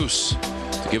to Bruce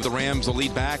to give the Rams the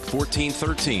lead back,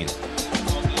 14-13.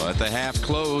 But the half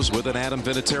closed with an Adam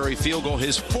Vinatieri field goal,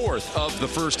 his 4th of the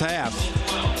first half.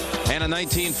 And a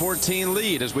 19-14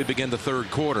 lead as we begin the third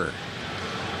quarter.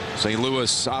 St.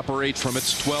 Louis operates from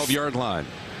its 12-yard line.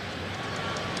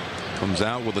 Comes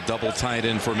out with a double tight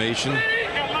end formation.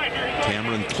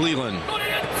 Cameron Cleveland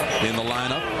in the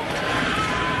lineup.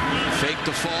 Fake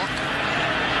to Falk.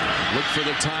 Look for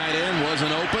the tight end.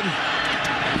 Wasn't open.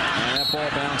 And that ball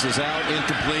bounces out.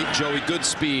 Incomplete. Joey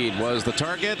Goodspeed was the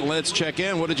target. Let's check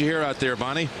in. What did you hear out there,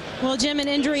 Bonnie? Well, Jim, an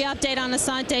injury update on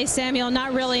Asante Samuel.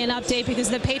 Not really an update because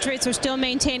the Patriots are still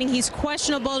maintaining he's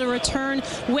questionable to return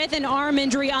with an arm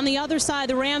injury. On the other side,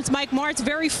 the Rams' Mike Martz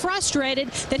very frustrated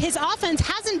that his offense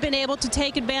hasn't been able to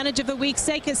take advantage of a weak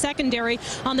secondary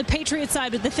on the Patriots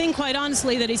side. But the thing, quite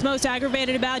honestly, that he's most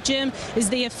aggravated about, Jim, is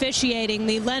the officiating.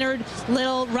 The Leonard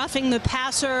Little roughing the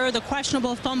passer, the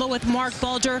questionable fumble with Marc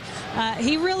Bulger.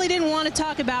 He really didn't want to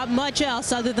talk about much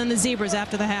else other than the Zebras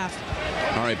after the half.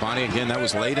 All right, Bonnie, again, that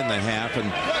was late in the half, and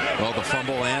well, the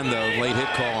fumble and the late hit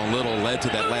call on Little led to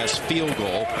that last field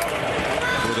goal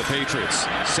for the Patriots.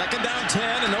 Second down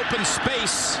 10, an open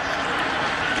space.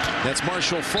 That's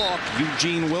Marshall Faulk.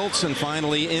 Eugene Wilson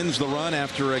finally ends the run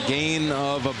after a gain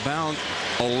of about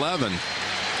 11.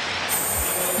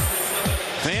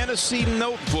 Fantasy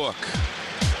notebook.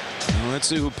 Let's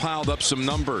see who piled up some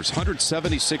numbers.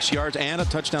 176 yards and a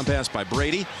touchdown pass by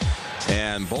Brady.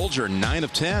 And Bulger, 9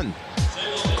 of 10.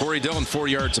 Corey Dillon, 4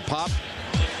 yards a pop.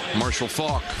 Marshall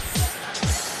Faulk,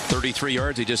 33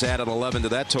 yards. He just added 11 to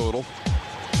that total.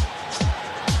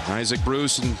 Isaac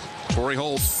Bruce and Corey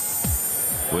Holt,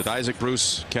 with Isaac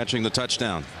Bruce catching the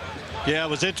touchdown. Yeah, it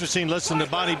was interesting listening to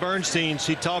Bonnie Bernstein.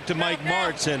 She talked to Mike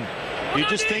Martz, and you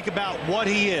just think about what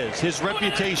he is, his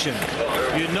reputation.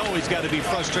 You know he's got to be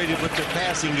frustrated with the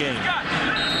passing game.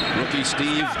 Rookie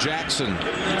Steven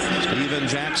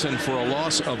Jackson for a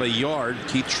loss of a yard.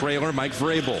 Keith Traylor, Mike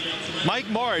Vrabel. Mike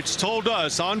Martz told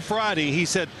us on Friday, he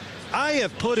said, I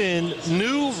have put in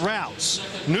new routes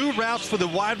for the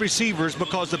wide receivers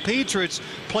because the Patriots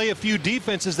play a few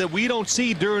defenses that we don't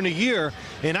see during the year.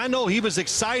 And I know he was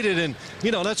excited, and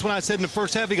you know that's when I said in the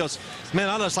first half, he goes, man,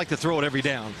 I just like to throw it every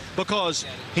down, because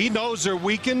he knows they're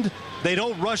weakened. They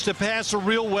don't rush the passer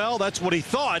real well. That's what he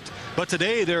thought. But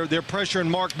today they're pressuring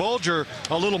Marc Bulger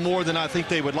a little more than I think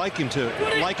they would like him to.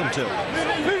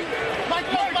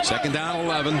 Second down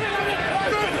 11.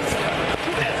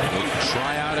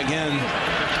 Try out again.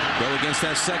 Go against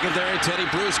that secondary. Teddy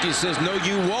Bruschi says, no,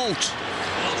 you won't.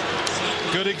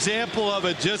 Good example of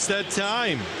it just that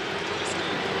time.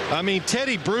 I mean,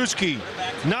 Teddy Bruschi,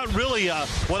 not really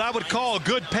what I would call a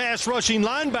good pass rushing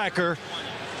linebacker,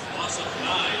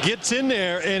 gets in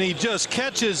there and he just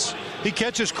catches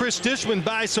Chris Dishman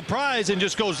by surprise and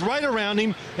just goes right around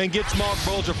him and gets Marc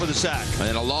Bulger for the sack.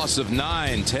 And a loss of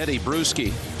 9, Teddy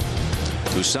Bruschi,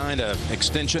 who signed an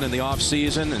extension in the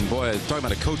offseason. And boy, talking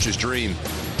about a coach's dream.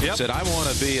 Yep. Said, I want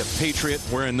to be a Patriot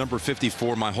wearing number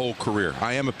 54 my whole career.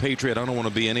 I am a Patriot. I don't want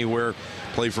to be anywhere,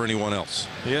 play for anyone else.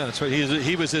 Yeah, that's right.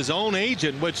 He was his own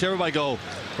agent, which everybody go,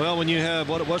 well, when you have,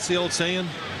 what's the old saying?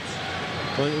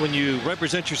 When you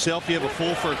represent yourself, you have a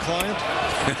fool for a client?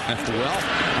 Well,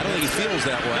 I don't think he feels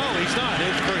that way. No, he's not.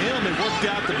 For him, it worked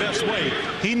out the best way.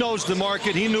 He knows the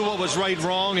market. He knew what was right and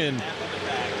wrong, and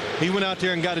he went out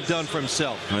there and got it done for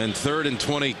himself. And 3rd and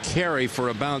 20 carry for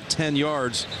about 10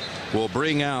 yards will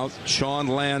bring out Sean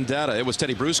Landeta. It was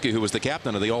Teddy Bruschi who was the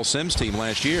captain of the All-Sims team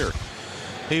last year.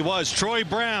 He was. Troy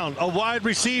Brown, a wide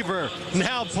receiver,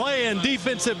 now playing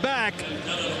defensive back.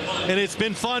 And it's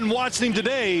been fun watching him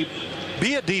today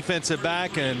be a defensive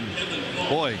back. And,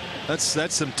 boy,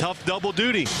 that's some tough double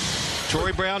duty.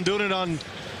 Troy Brown doing it on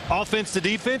offense to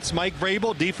defense. Mike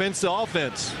Vrabel, defense to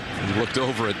offense. He looked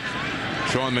over at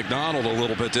Sean McDonald a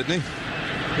little bit, didn't he?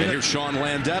 And here's Sean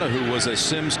Landeta, who was a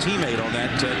Sims teammate on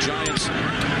that Giants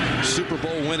Super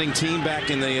Bowl winning team back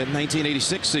in the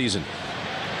 1986 season.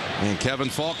 And Kevin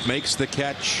Falk makes the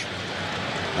catch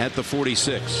at the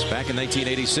 46. Back in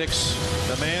 1986.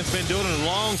 The man's been doing it a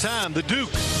long time. The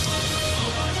Duke.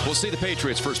 We'll see the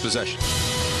Patriots' first possession.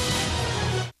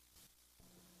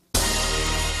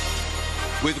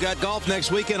 We've got golf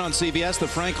next weekend on CBS, the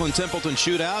Franklin Templeton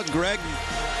Shootout. Greg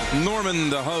Norman,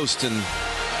 the host, and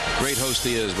great host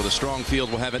he is with a strong field.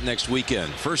 We'll have it next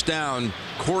weekend. First down,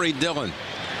 Corey Dillon.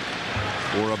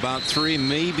 for about 3,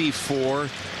 maybe 4.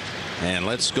 And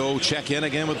let's go check in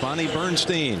again with Bonnie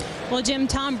Bernstein. Well, Jim,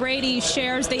 Tom Brady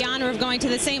shares the honor of going to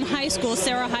the same high school,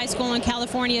 Sarah High School in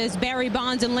California, as Barry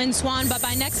Bonds and Lynn Swann. But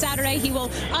by next Saturday, he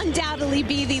will undoubtedly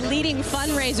be the leading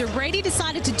fundraiser. Brady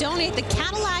decided to donate the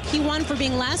Cadillac he won for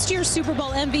being last year's Super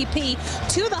Bowl MVP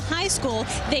to the high school.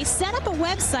 They set up a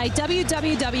website,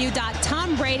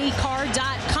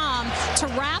 www.tombradycar.com, to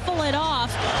raffle it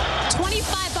off.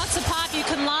 $25 a pop. You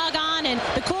can log on, and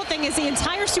the cool thing is the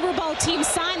entire Super Bowl team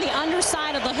signed the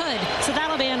underside of the hood, so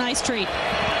that'll be a nice treat.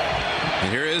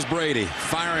 And here is Brady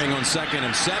firing on 2nd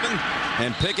and 7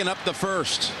 and picking up the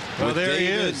first. Well, there he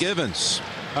is. Givens.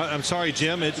 I'm sorry,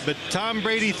 Jim, but Tom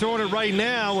Brady throwing it right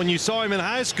now. When you saw him in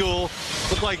high school,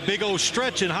 looked like big old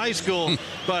stretch in high school,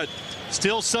 but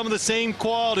still some of the same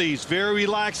qualities. Very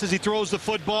relaxed as he throws the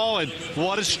football, and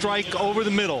what a strike over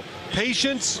the middle.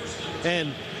 Patience,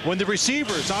 and when the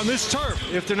receivers on this turf,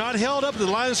 if they're not held up to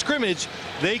the line of scrimmage,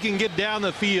 they can get down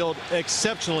the field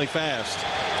exceptionally fast.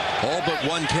 All but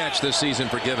 1 catch this season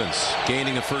for Givens,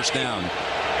 gaining a first down.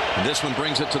 And this one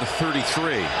brings it to the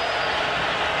 33.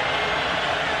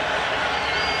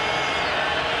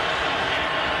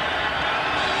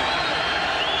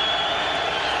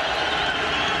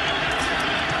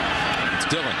 It's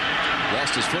Dillon.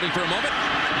 Lost his footing for a moment.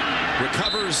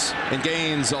 Recovers and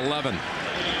gains 11.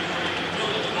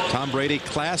 Tom Brady,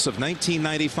 class of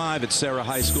 1995 at Sarah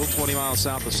High School, 20 miles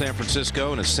south of San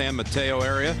Francisco in the San Mateo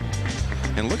area.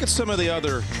 And look at some of the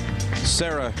other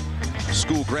Sarah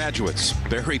School graduates.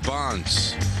 Barry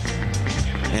Bonds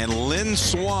and Lynn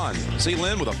Swann. See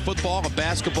Lynn with a football, a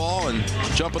basketball, and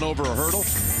jumping over a hurdle.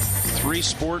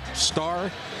 3-sport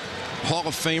star, Hall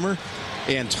of Famer.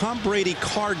 And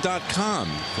TomBradyCard.com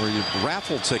for your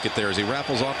raffle ticket there as he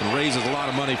raffles off and raises a lot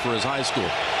of money for his high school.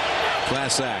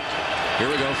 Class act. Here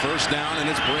we go, first down, and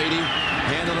it's Brady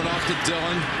handing it off to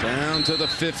Dillon down to the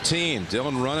 15.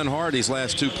 Dillon running hard these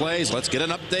last 2 plays. Let's get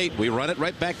an update. We run it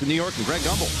right back to New York and Greg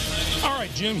Gumbel. All right,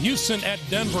 Jim, Houston at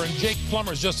Denver, and Jake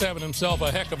Plummer's just having himself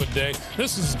a heck of a day.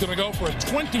 This is going to go for a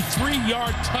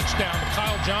 23-yard touchdown to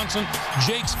Kyle Johnson.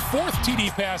 Jake's 4th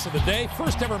TD pass of the day.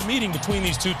 First ever meeting between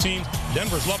these 2 teams.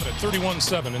 Denver's loving it,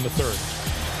 31-7 in the 3rd.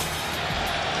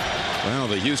 Well,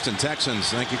 the Houston Texans,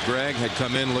 thank you, Greg, had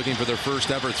come in looking for their first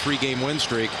ever 3-game win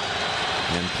streak.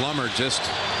 And Plummer just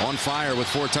on fire with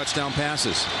 4 touchdown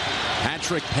passes.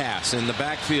 Hat-trick pass in the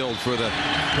backfield for the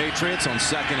Patriots on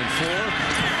 2nd and 4.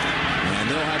 And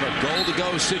they'll have a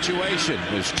goal-to-go situation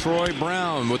as Troy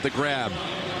Brown with the grab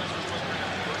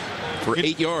for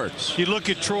 8 yards. You look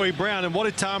at Troy Brown, and what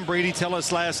did Tom Brady tell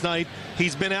us last night?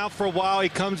 He's been out for a while. He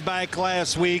comes back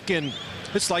last week, and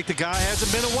it's like the guy hasn't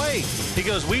been away. He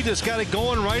goes, we just got it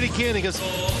going right again. He goes,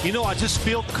 you know, I just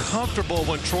feel comfortable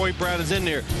when Troy Brown is in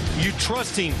there. You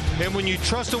trust him. And when you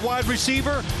trust a wide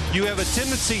receiver, you have a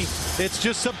tendency, it's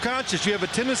just subconscious, you have a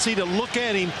tendency to look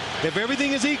at him. If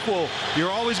everything is equal,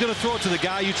 you're always going to throw it to the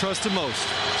guy you trust the most.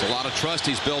 It's a lot of trust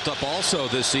he's built up also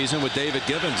this season with David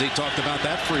Givens. He talked about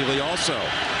that freely also.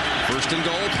 1st and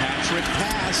goal, Patrick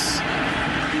pass.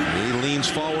 He leans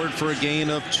forward for a gain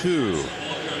of 2.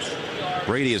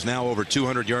 Brady is now over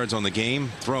 200 yards on the game,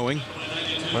 throwing.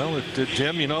 Well,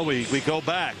 Jim, you know, we go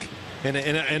back.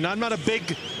 And I'm not a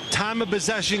big time of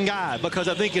possession guy because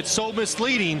I think it's so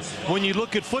misleading when you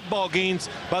look at football games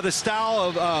by the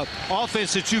style of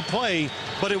offense that you play.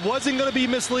 But it wasn't going to be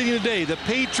misleading today. The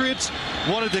Patriots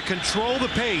wanted to control the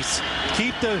pace,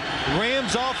 keep the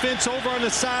Rams offense over on the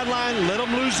sideline, let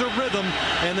them lose their rhythm,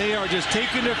 and they are just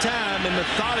taking their time and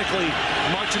methodically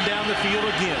marching down the field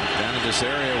again. Down in this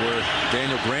area where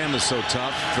Daniel Graham is so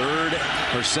tough.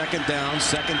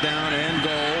 2nd down and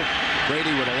goal.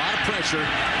 Brady with a lot of pressure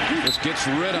just gets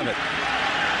rid of it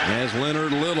as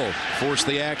Leonard Little forced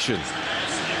the action.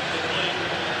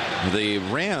 The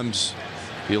Rams,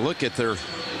 if you look at their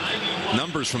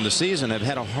numbers from the season, have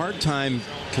had a hard time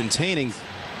containing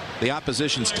the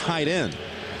opposition's tight end.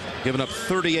 Giving up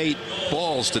 38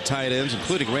 balls to tight ends,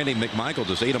 including Randy McMichael,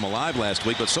 just ate them alive last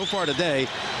week. But so far today,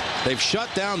 they've shut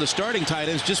down the starting tight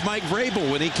ends. Just Mike Vrabel,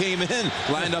 when he came in,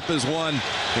 lined up as one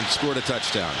and scored a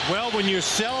touchdown. Well, when you're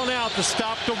selling out to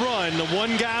stop the run, the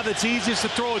one guy that's easiest to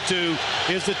throw it to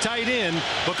is the tight end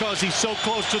because he's so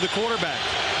close to the quarterback.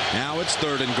 Now it's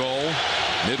 3rd and goal,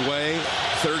 midway,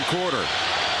 3rd quarter.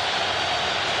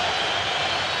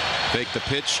 Fake the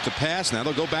pitch to pass. Now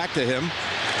they'll go back to him.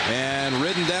 And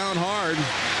ridden down hard,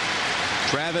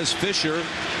 Travis Fisher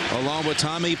along with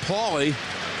Tommy Pauly.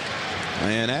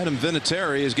 And Adam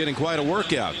Vinatieri is getting quite a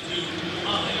workout.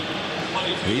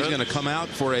 He's going to come out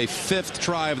for a 5th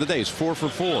try of the day. He's 4 for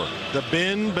 4. The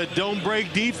bend but don't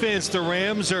break defense. The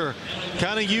Rams are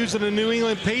kind of using the New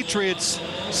England Patriots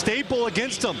staple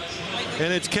against them,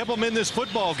 and it's kept them in this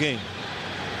football game.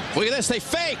 Look at this. They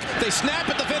fake. They snap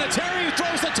at the Vinatieri, who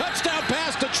throws the touchdown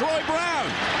pass to Troy Brown.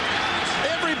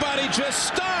 Everybody just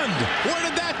stunned. Where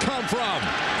did that come from?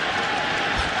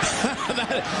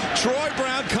 Troy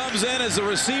Brown comes in as the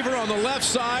receiver on the left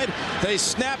side. They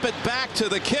snap it back to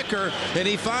the kicker, and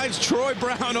he finds Troy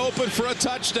Brown open for a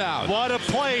touchdown. What a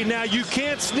play. Now, you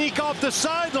can't sneak off the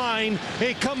sideline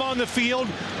and come on the field,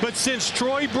 but since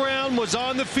Troy Brown was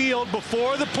on the field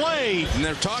before the play, and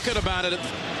they're talking about it.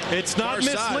 It's not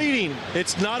misleading.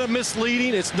 It's not a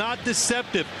misleading. It's not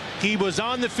deceptive. He was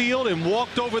on the field and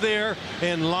walked over there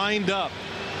and lined up.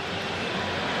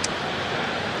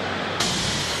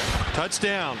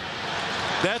 Touchdown.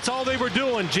 That's all they were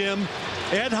doing, Jim.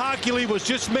 Ed Hockley was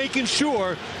just making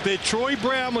sure that Troy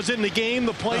Brown was in the game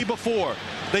the play before.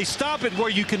 They stop it where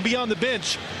you can be on the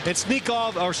bench and sneak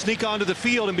off or sneak onto the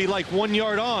field and be like 1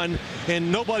 yard on and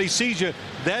nobody sees you.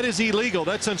 That is illegal.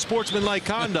 That's unsportsmanlike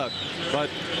conduct. But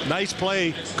nice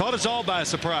play. Caught us all by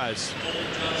surprise.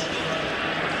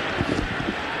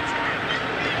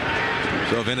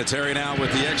 So Vinatieri now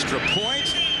with the extra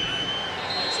point.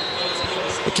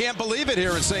 I can't believe it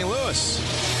here in St. Louis.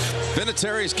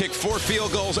 Vinatieri's kicked 4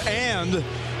 field goals and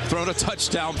thrown a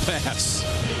touchdown pass.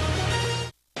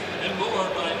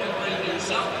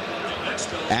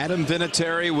 Adam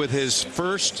Vinatieri with his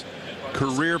first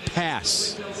career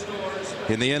pass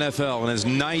in the NFL in his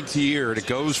 9th year. It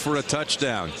goes for a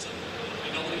touchdown.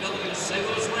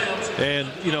 And,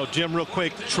 you know, Jim, real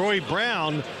quick, Troy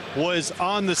Brown was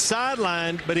on the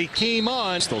sideline, but he came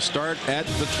on. They'll start at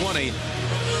the 20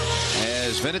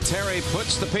 as Vinatieri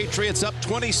puts the Patriots up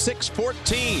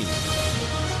 26-14.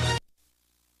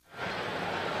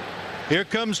 Here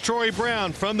comes Troy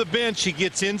Brown from the bench. He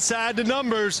gets inside the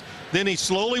numbers. Then he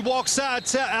slowly walks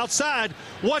outside.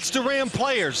 Watch the Ram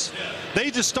players. They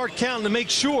just start counting to make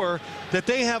sure that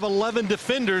they have 11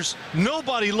 defenders.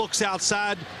 Nobody looks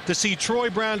outside to see Troy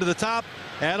Brown to the top.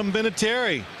 Adam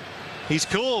Vinatieri. He's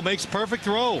cool. Makes a perfect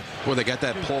throw. Well, they got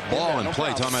that ball in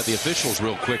play. Talking about the officials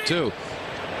real quick, too.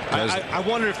 I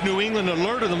wonder if New England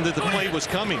alerted them that the play was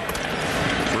coming.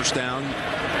 First down.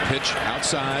 Pitch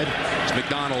outside. It's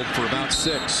McDonald for about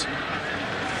 6.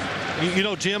 You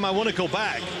know, Jim, I want to go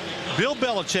back. Bill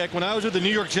Belichick, when I was with the New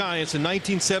York Giants in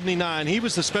 1979, he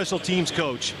was the special teams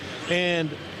coach, and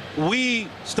we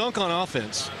stunk on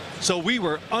offense. So we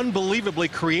were unbelievably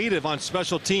creative on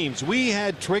special teams. We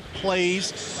had trick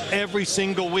plays every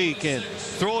single week, and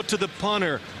throw it to the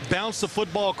punter, bounce the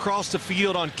football across the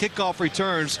field on kickoff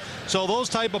returns. So those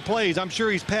type of plays, I'm sure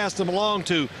he's passed them along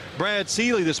to Brad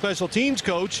Seeley, the special teams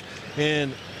coach,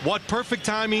 and what perfect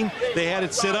timing. They had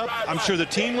it set up. I'm sure the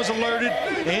team was alerted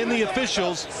and the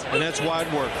officials, and that's why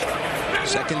it worked.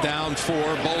 Second down for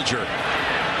Bulger.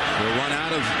 He'll run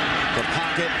out of the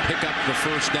pocket, pick up the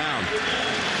first down.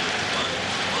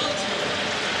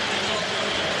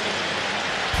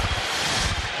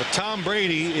 But Tom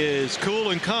Brady is cool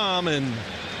and calm, and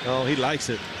oh, he likes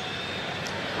it.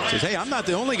 Says, hey, I'm not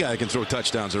the only guy that can throw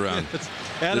touchdowns around.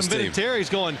 Adam Vinatieri's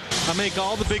going, I make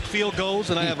all the big field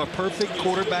goals, and I have a perfect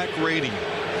quarterback rating.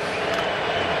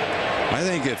 I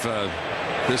think if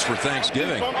this were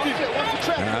Thanksgiving,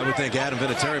 I would think Adam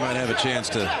Vinatieri might have a chance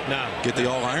to get the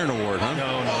All-Iron Award, huh?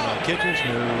 No. Kickers,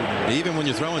 no. Even when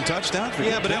you're throwing touchdowns?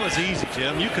 Yeah, but that was easy,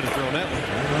 Jim. You could have thrown that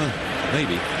one.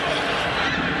 Maybe.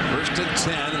 First and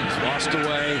 10, lost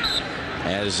away.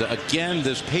 As, again,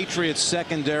 this Patriots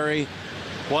secondary.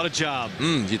 What a job.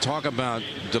 You talk about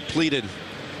depleted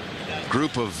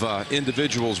group of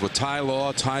individuals with Ty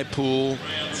Law, Ty Poole,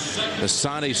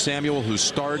 Asante Samuel, who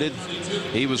started.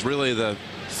 He was really the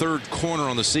 3rd corner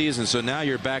on the season, so now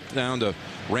you're back down to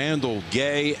Randall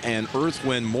Gay, and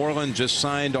Earthwind Moreland just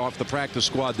signed off the practice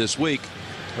squad this week.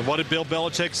 And what did Bill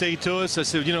Belichick say to us? I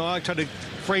said, you know, I tried to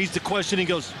phrase the question. He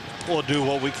goes, we'll do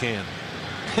what we can.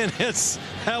 And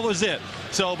that was it.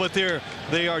 So, but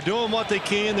they are doing what they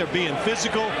can. They're being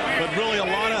physical, but really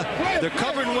they're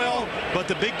covering well, but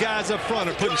the big guys up front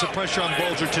are putting some pressure on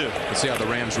Bulger too. Let's see how the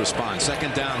Rams respond.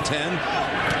 Second down 10,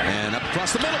 and up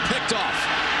across the middle, picked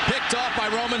off by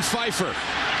Roman Pfeiffer.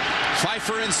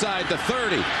 Pfeiffer inside the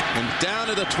 30 and down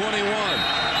to the 21.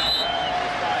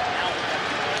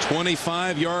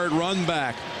 25-yard run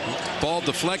back. Ball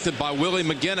deflected by Willie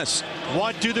McGinnis.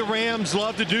 What do the Rams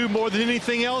love to do more than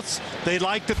anything else? They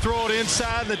like to throw it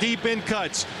inside the deep end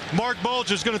cuts. Marc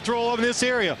Bulger is going to throw over this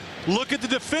area. Look at the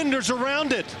defenders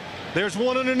around it. There's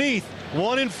one underneath,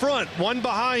 one in front, one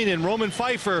behind, and Roman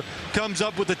Pfeiffer comes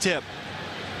up with the tip.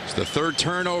 It's the third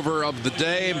turnover of the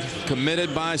day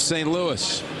committed by St.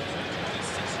 Louis.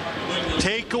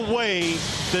 Take away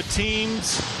the team's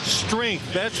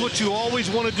strength. That's what you always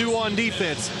want to do on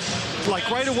defense.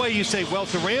 Like right away you say, well,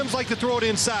 if the Rams like to throw it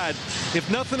inside, if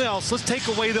nothing else, let's take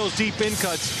away those deep in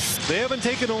cuts. They haven't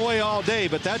taken away all day,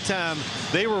 but that time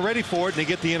they were ready for it and they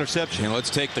get the interception. And let's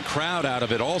take the crowd out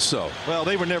of it also. Well,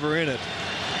 they were never in it.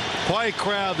 Quiet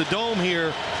crowd. The dome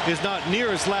here is not near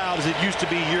as loud as it used to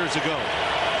be years ago.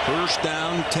 First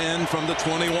down, 10 from the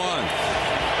 21.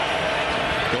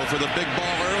 Go for the big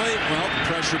ball early. Well,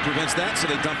 pressure prevents that, so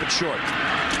they dump it short.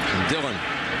 And Dillon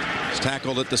is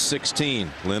tackled at the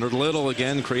 16. Leonard Little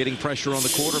again creating pressure on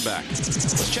the quarterback.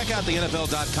 Let's check out the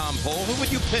NFL.com poll. Who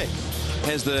would you pick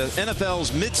as the NFL's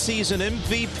midseason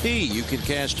MVP? You can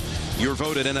cast your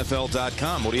vote at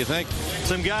NFL.com. What do you think?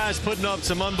 Some guys putting up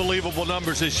some unbelievable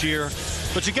numbers this year.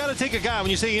 But you got to take a guy,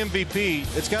 when you say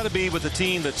MVP, it's got to be with a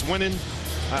team that's winning.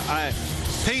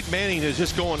 Peyton Manning is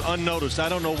just going unnoticed. I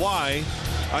don't know why.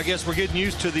 I guess we're getting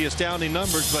used to the astounding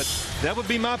numbers, but that would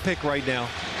be my pick right now.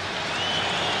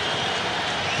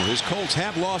 Well, his Colts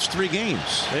have lost 3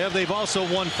 games. They've also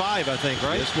won 5, I think,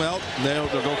 right? Yes, well, they'll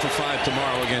go for 5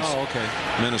 tomorrow against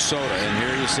Minnesota. And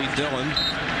here you see Dillon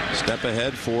step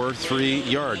ahead for 3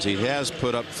 yards. He has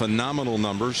put up phenomenal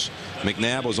numbers.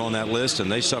 McNabb was on that list,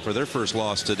 and they suffer their first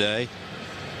loss today.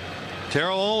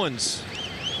 Terrell Owens,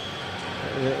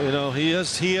 you know, he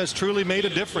has truly made a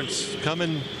difference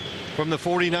coming from the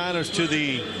 49ers to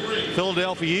the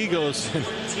Philadelphia Eagles.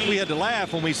 We had to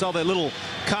laugh when we saw that little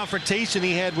confrontation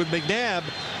he had with McNabb,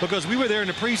 because we were there in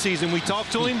the preseason. We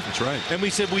talked to him. That's right. And we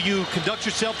said, will you conduct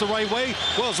yourself the right way?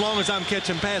 Well, as long as I'm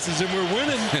catching passes and we're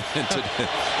winning.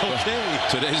 Okay.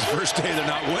 Today's the first day they're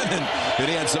not winning. And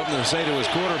he had something to say to his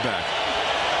quarterback.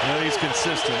 Well, he's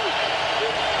consistent.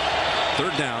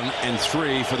 Third down and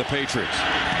 3 for the Patriots.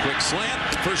 Quick slant.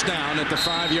 First down at the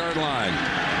 5-yard line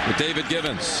with David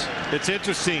Givens. It's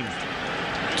interesting.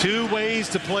 2 ways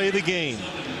to play the game.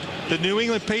 The New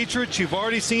England Patriots, you've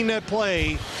already seen that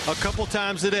play a couple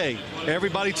times today.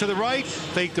 Everybody to the right,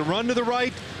 fake the run to the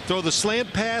right, throw the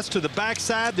slant pass to the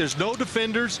backside. There's no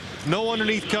defenders, no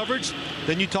underneath coverage.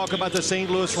 Then you talk about the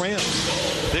St. Louis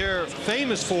Rams. They're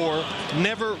famous for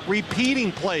never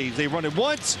repeating plays. They run it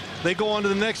once, they go on to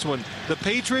the next one. The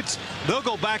Patriots, they'll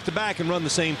go back to back and run the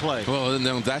same play. Well, then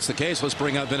if that's the case, let's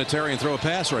bring out Vinatieri and throw a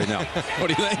pass right now. What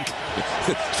do you think?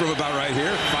 It's from about right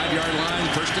here. 5-yard line,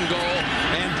 first and goal.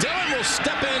 And Dillon will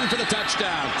step in for the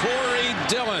touchdown. Corey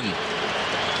Dillon.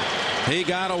 He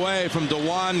got away from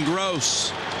DeJuan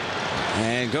Gross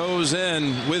and goes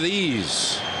in with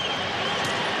ease.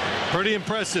 Pretty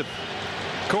impressive.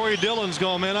 Corey Dillon's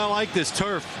going, man, I like this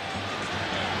turf.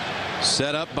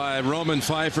 Set up by Roman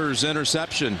Pfeiffer's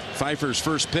interception. Pfeiffer's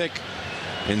first pick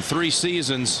in 3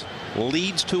 seasons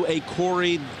leads to a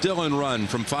Corey Dillon run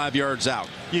from 5 yards out.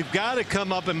 You've got to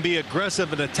come up and be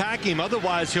aggressive and attack him.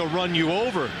 Otherwise, he'll run you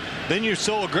over. Then you're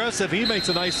so aggressive, he makes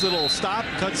a nice little stop,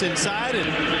 cuts inside,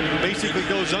 and basically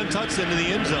goes untouched into the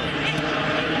end zone.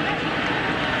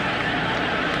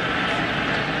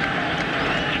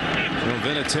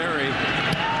 Vinatieri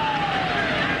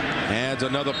adds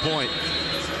another point.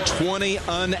 20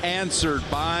 unanswered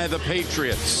by the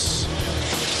Patriots.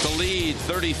 The lead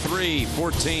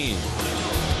 33-14.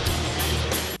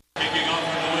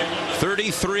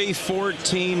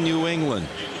 33-14 New England.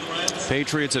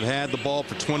 Patriots have had the ball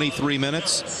for 23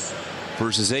 minutes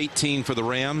versus 18 for the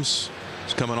Rams.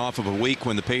 It's coming off of a week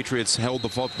when the Patriots held the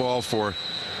football for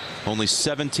only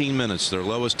 17 minutes, their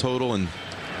lowest total in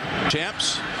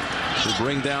champs. Will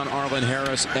bring down Arlen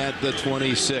Harris at the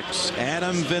 26.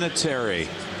 Adam Vinatieri.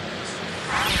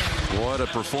 What a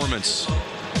performance.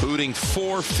 Booting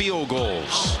 4 field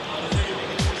goals.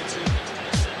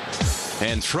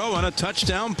 And throwing a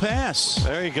touchdown pass.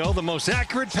 There you go. The most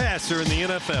accurate passer in the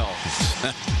NFL.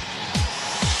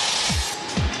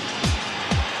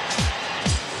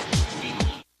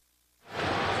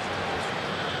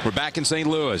 We're back in St.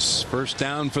 Louis. First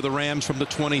down for the Rams from the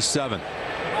 27.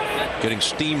 Getting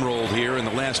steamrolled here in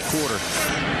the last quarter.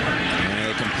 And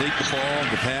they complete the ball,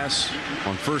 the pass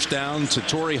on first down to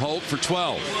Torrey Holt for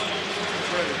 12.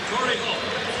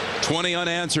 20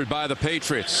 unanswered by the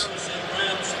Patriots.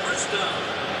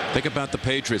 Think about the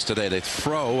Patriots today. They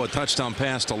throw a touchdown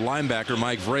pass to linebacker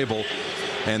Mike Vrabel,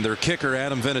 and their kicker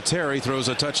Adam Vinatieri throws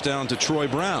a touchdown to Troy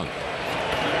Brown.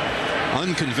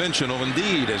 Unconventional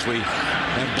indeed, as we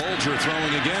have Bulger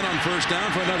throwing again on first down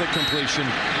for another completion,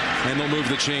 and they'll move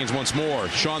the chains once more.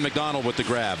 Sean McDonald with the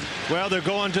grab. Well, they're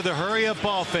going to the hurry-up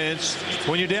offense.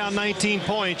 When you're down 19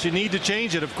 points, you need to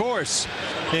change it, of course,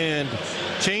 and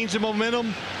change the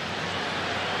momentum.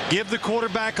 give the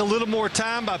quarterback a little more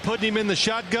time by putting him in the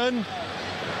shotgun,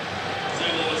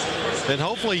 then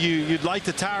hopefully you'd like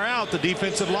to tire out the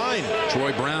defensive line.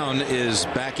 Troy Brown is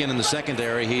back in the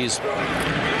secondary. He's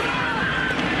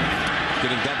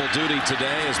getting double duty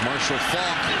today as Marshall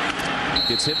Faulk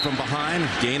gets hit from behind.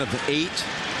 Gain of 8.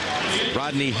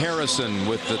 Rodney Harrison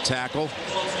with the tackle,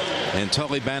 and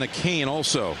Tully Banakane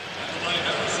also.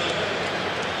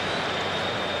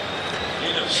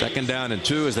 2nd down and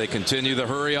 2 as they continue the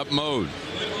hurry up mode.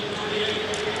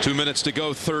 2 minutes to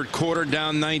go, 3rd quarter,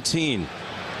 down 19.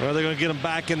 Well, they're going to get them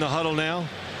back in the huddle now.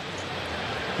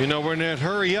 You know, we're in that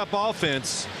hurry up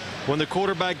offense. When the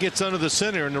quarterback gets under the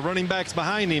center and the running back's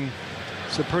behind him,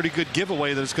 it's a pretty good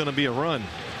giveaway that it's going to be a run.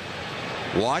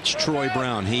 Watch Troy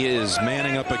Brown. He is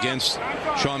manning up against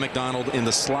Sean McDonald in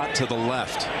the slot to the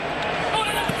left.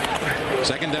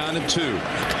 2nd down and 2. The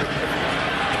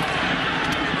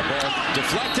ball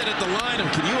deflected at the line.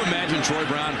 And can you imagine Troy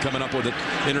Brown coming up with an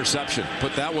interception?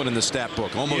 Put that one in the stat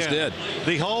book. Almost did.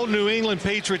 The whole New England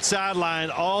Patriots sideline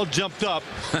all jumped up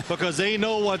because they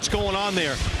know what's going on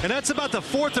there. And that's about the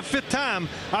 4th or 5th time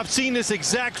I've seen this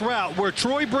exact route where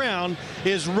Troy Brown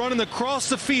is running across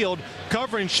the field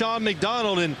covering Sean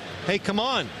McDonald. And hey, come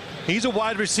on, he's a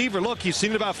wide receiver. Look, you've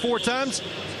seen it about 4 times.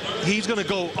 He's going to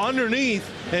go underneath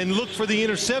and look for the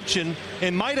interception,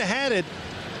 and might have had it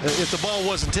if the ball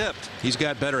wasn't tipped. He's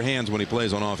got better hands when he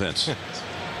plays on offense.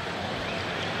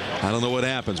 I don't know what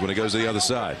happens when it goes to the other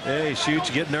side. Hey, shoot,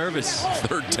 you get nervous.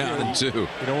 3rd down and 2. You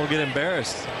don't want to get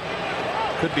embarrassed.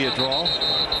 Could be a draw.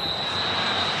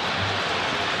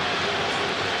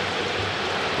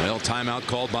 Well, timeout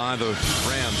called by the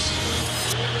Rams.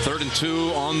 3rd and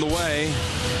 2 on the way.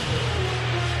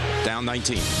 Down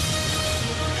 19.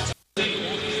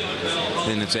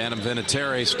 And it's Adam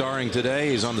Vinatieri starring today.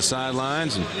 He's on the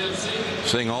sidelines and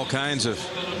seeing all kinds of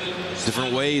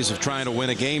different ways of trying to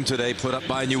win a game today put up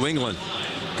by New England.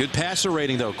 Good passer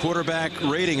rating, though. Quarterback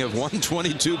rating of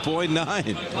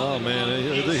 122.9. Oh,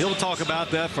 man. He'll talk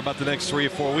about that for about the next 3 or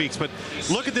 4 weeks. But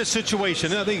look at this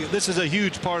situation. I think this is a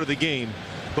huge part of the game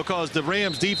because the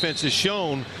Rams defense has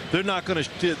shown they're not going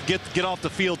to get off the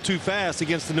field too fast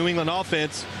against the New England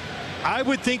offense. I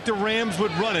would think the Rams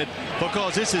would run it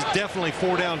because this is definitely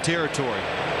 4-down territory.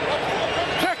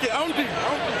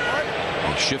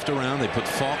 They shift around. They put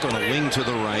Faulk on a wing to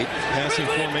the right. Passing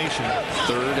formation.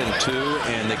 3rd and 2,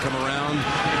 and they come around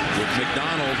with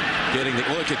McDonald getting the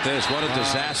look at this. What a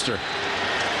disaster.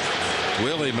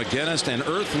 Willie McGinnis and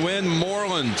Earthwind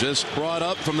Moreland just brought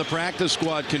up from the practice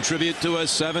squad contribute to a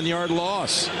 7-yard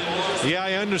loss. Yeah,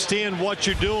 I understand what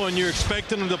you're doing. You're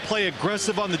expecting them to play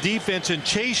aggressive on the defense and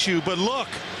chase you, but look,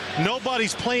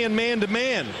 nobody's playing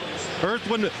man-to-man.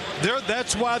 Earthwind,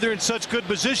 that's why they're in such good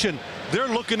position. They're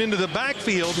looking into the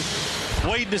backfield,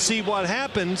 waiting to see what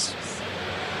happens.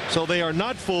 So they are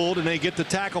not fooled, and they get the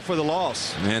tackle for the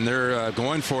loss. And they're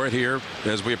going for it here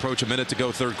as we approach a minute to go,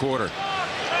 3rd quarter.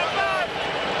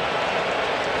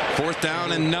 4th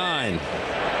down and 9.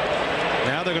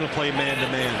 Now they're going to play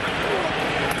man-to-man.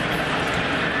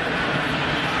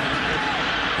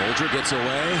 Bulger gets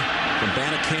away from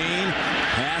Banakane.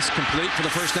 Pass complete for the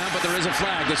 1st down, but there is a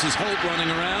flag. This is Holt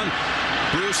running around.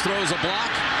 Bruce throws a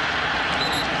block.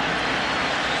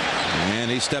 And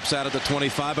he steps out at the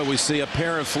 25, but we see a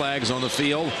pair of flags on the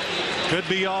field. Could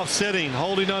be offsetting,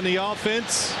 holding on the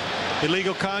offense,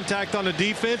 illegal contact on the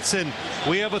defense, and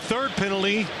we have a 3rd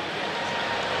penalty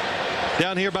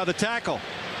down here by the tackle.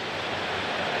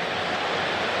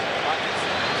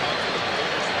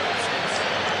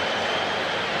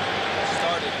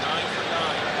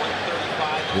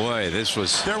 Boy, this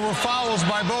was. There were fouls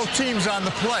by both teams on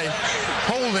the play.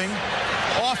 Holding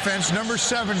offense number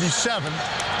 77.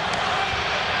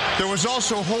 There was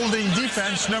also holding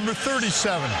defense number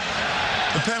 37.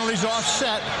 The penalty's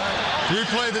offset.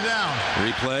 Replay the down.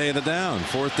 Replay the down.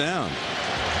 4th down.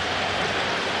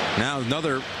 Now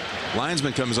another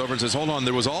linesman comes over and says, hold on,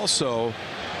 there was also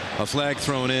a flag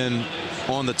thrown in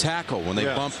on the tackle when they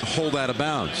bumped Holt out of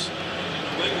bounds.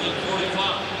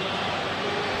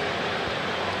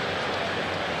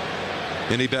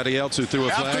 Anybody else who threw a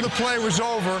flag? After the play was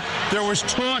over, there was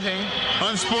taunting,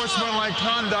 unsportsmanlike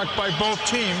conduct by both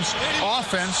teams.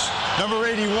 Offense, number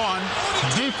 81,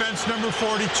 defense, number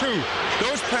 42.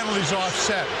 Those penalties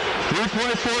offset.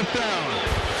 Replay 4th down.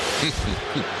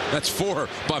 That's 4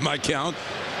 by my count.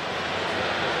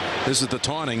 This is the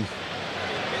taunting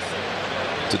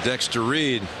to Dexter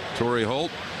Reed. Torrey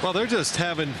Holt. Well, they're just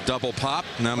having double pop.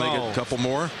 Now make it a couple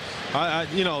more.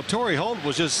 You know, Torrey Holt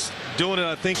was just doing it,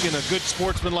 I think, in a good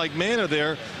sportsmanlike manner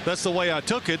there. That's the way I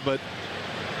took it, but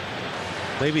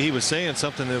maybe he was saying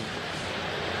something that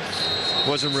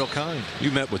wasn't real kind.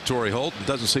 You met with Torrey Holt. It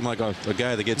doesn't seem like a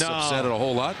guy that gets upset at a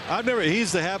whole lot.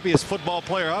 He's the happiest football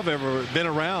player I've ever been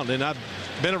around, and I've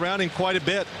been around him quite a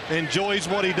bit. Enjoys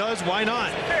what he does. Why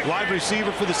not? Wide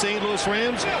receiver for the St. Louis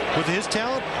Rams. With his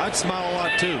talent, I'd smile a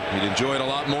lot too. He'd enjoy it a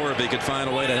lot more if he could find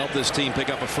a way to help this team pick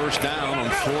up a first down on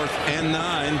 4th and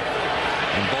 9.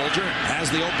 And Bulger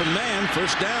has the open man.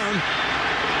 First down.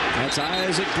 That's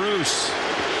Isaac Bruce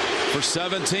for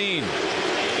 17.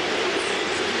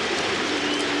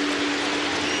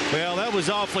 Well, that was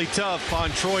awfully tough on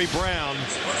Troy Brown.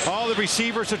 All the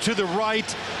receivers are to the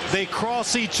right. They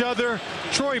cross each other.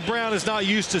 Troy Brown is not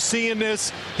used to seeing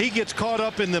this. He gets caught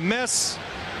up in the mess.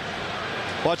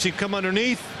 Watch him come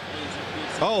underneath.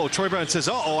 Oh, Troy Brown says,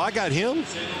 uh-oh, I got him.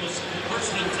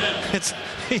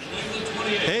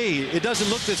 Hey, it doesn't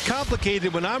look this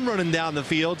complicated when I'm running down the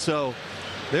field, so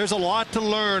there's a lot to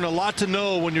learn, a lot to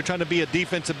know when you're trying to be a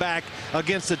defensive back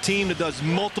against a team that does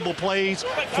multiple plays,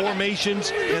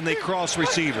 formations, and they cross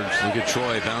receivers. Look at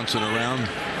Troy bouncing around.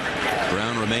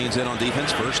 Brown remains in on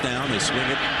defense. First down. They swing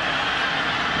it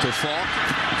to Falk,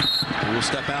 who will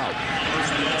step out.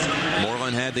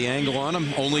 Moreland had the angle on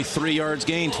him. Only 3 yards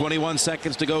gained. 21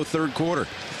 seconds to go, third quarter.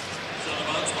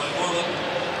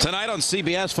 Tonight on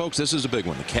CBS, folks, this is a big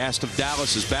one. The cast of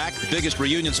Dallas is back. The biggest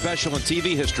reunion special in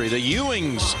TV history. The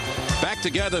Ewings back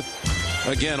together.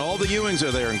 Again, all the Ewings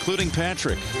are there, including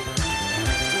Patrick.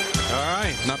 All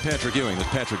right. Not Patrick Ewing, it's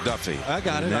Patrick Duffy. I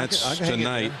got it. And that's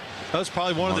tonight. That was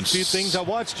probably one of the few things I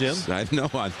watched, Jim. I know.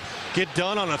 Get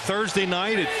done on a Thursday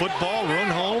night at football,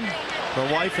 run home.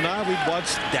 My wife and I, we'd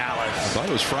watch Dallas. I thought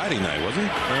it was Friday night, wasn't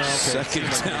it? Okay. Second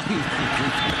down.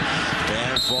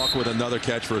 And Falk with another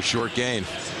catch for a short gain.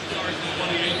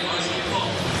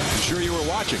 I'm sure you were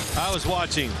watching. I was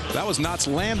watching. That was Knott's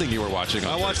Landing you were watching.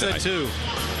 I watched that too.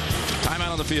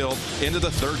 Timeout on the field into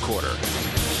the third quarter.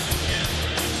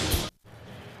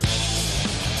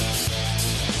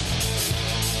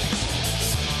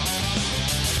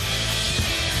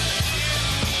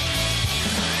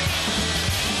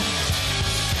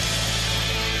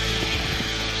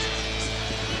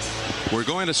 We're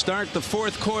going to start the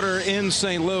fourth quarter in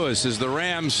St. Louis as the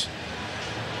Rams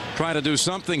try to do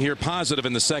something here positive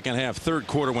in the second half. Third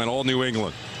quarter went all New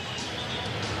England.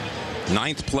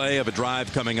 9th play of a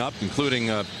drive coming up, including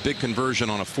a big conversion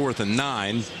on a 4th and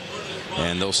 9.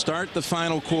 And they'll start the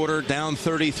final quarter down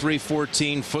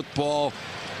 33-14. Football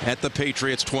at the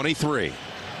Patriots 23.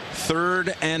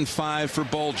 3rd and 5 for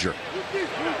Bulger,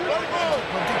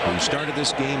 who started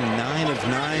this game 9 of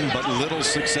 9, but little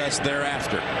success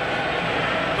thereafter.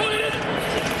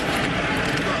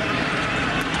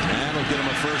 That'll get him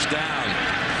a first down.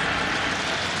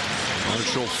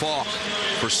 Marshall Falk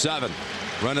for 7,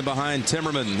 running behind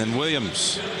Timmerman and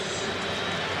Williams.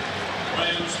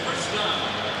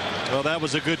 Well, that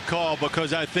was a good call,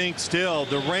 because I think still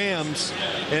the Rams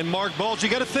and Marc Bulger,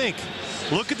 you got to think.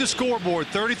 Look at the scoreboard,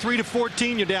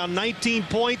 33-14. You're down 19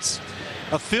 points.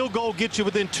 A field goal gets you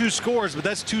within 2 scores, but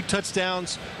that's 2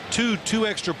 touchdowns, two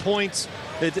extra points.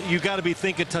 You got to be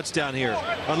thinking touchdown here,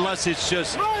 unless it's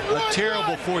just a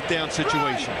terrible 4th down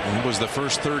situation. And it was the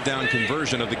first 3rd down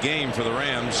conversion of the game for the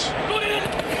Rams.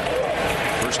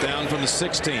 First down from the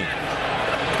 16.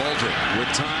 Bulger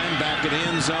with time back at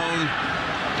end zone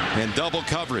and double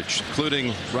coverage,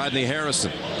 including Rodney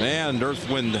Harrison and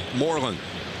Earthwind Moreland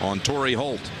on Torrey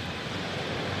Holt.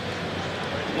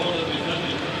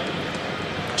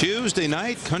 Tuesday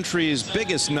night, country's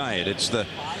biggest night. It's the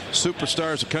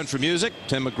superstars of country music: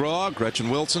 Tim McGraw, Gretchen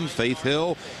Wilson, Faith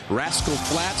Hill, Rascal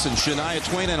Flatts, and Shania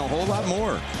Twain, and a whole lot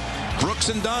more. Brooks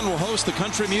and Dunn will host the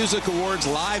Country Music Awards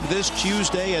live this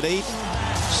Tuesday at 8,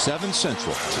 7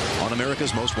 Central on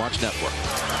America's Most Watched Network.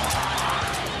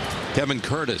 Kevin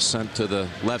Curtis sent to the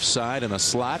left side in a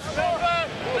slot.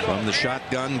 From the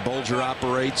shotgun, Bulger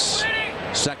operates.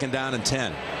 2nd down and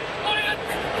 10.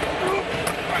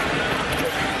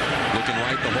 Looking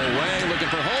right the whole way, looking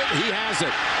for Holt. He has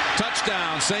it.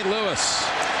 Touchdown, St. Louis.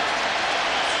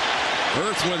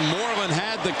 Earthwind Moreland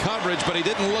had the coverage, but he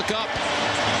didn't look up.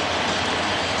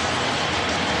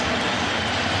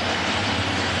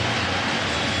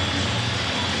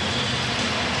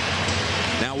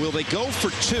 Now, will they go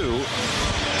for 2?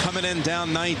 Coming in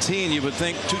down 19, you would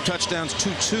think 2 touchdowns,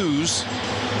 2 twos,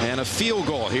 and a field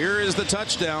goal. Here is the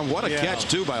touchdown. What a catch,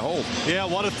 too, by Holt. Yeah,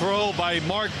 what a throw by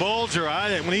Marc Bulger.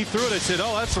 When he threw it, I said,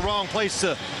 oh, that's the wrong place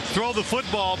to throw the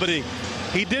football, but he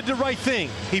did the right thing.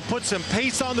 He put some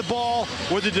pace on the ball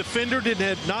where the defender did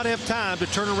not have time to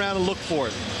turn around and look for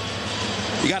it.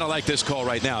 You got to like this call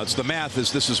right now. It's the math.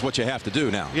 This is what you have to do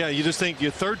now. Yeah, you just think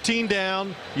you're 13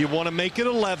 down. You want to make it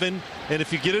 11. And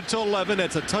if you get it to 11,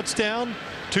 that's a touchdown.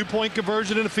 2-point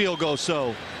conversion and a field goal.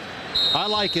 So I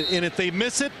like it. And if they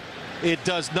miss it, it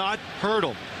does not hurt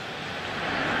them.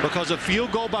 Because a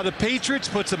field goal by the Patriots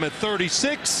puts them at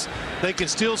 36. They can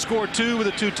still score 2 with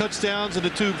the 2 touchdowns and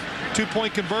the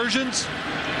two-point conversions.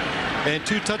 And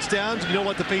 2 touchdowns, you know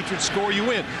what, the Patriots score, you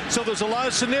win. So there's a lot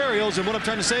of scenarios, and what I'm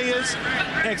trying to say is,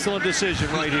 excellent decision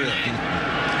right here.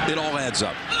 It all adds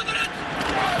up.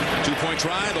 2-point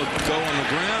try, they'll go on the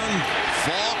ground,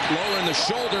 Falk lowering the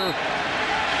shoulder,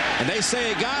 and they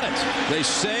say he got it. They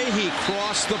say he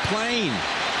crossed the plane.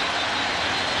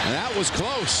 And that was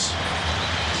close.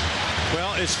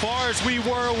 Well, as far as we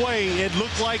were away, it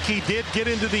looked like he did get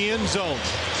into the end zone.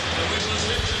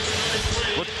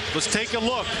 Let's take a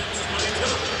look.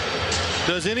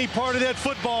 Does any part of that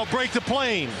football break the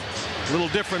plane? A little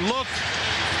different look.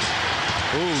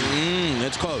 Ooh,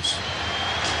 it's close.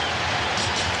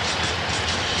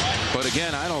 But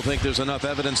again, I don't think there's enough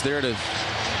evidence there to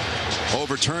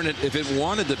overturn it if it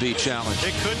wanted to be challenged.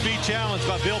 It could be challenged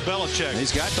by Bill Belichick.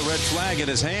 He's got the red flag in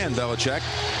his hand, Belichick.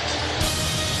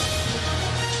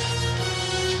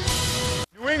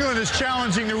 New England is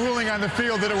challenging the ruling on the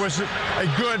field that it was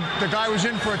the guy was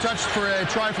in for a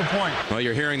try for point. Well,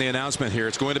 you're hearing the announcement here.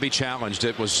 It's going to be challenged.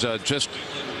 It was just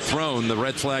thrown, the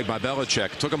red flag by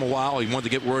Belichick. Took him a while. He wanted to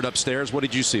get word upstairs. What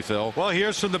did you see, Phil? Well,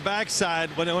 here's from the backside.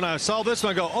 When I saw this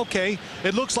one, I go, okay,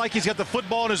 it looks like he's got the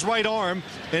football in his right arm,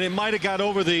 and it might have got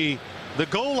over the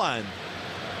goal line.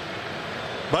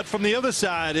 But from the other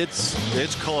side,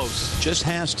 it's close. Just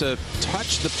has to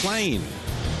touch the plane.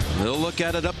 They'll look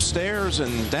at it upstairs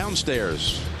and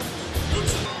downstairs.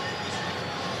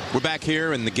 We're back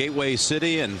here in the Gateway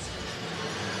City, and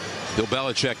Bill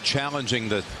Belichick challenging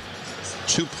the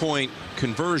 2-point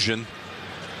conversion.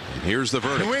 And here's the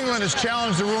verdict. New England has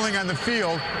challenged the ruling on the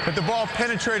field that the ball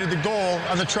penetrated the goal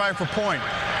on the try for point.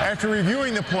 After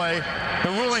reviewing the play,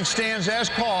 the ruling stands as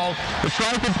called. The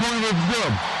try for point is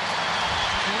good.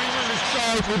 New England is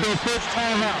charged with their first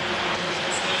timeout.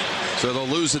 So they'll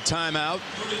lose a timeout.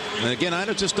 And again, I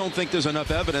just don't think there's enough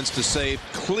evidence to say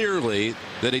clearly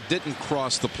that he didn't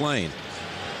cross the plane.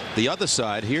 The other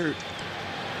side here,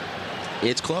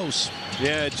 it's close.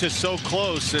 Yeah, it's just so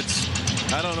close.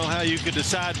 I don't know how you could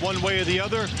decide one way or the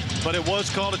other, but it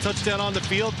was called a touchdown on the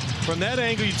field. From that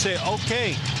angle, you'd say,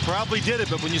 okay, probably did it.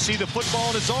 But when you see the football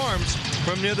in his arms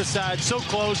from the other side, so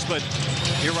close. But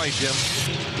you're right, Jim.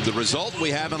 The result,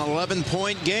 we have an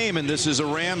 11-point game, and this is a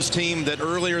Rams team that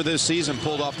earlier this season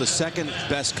pulled off the second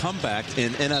best comeback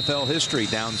in NFL history,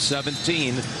 down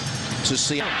 17 to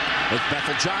Seattle. With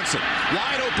Bethel Johnson,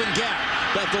 wide open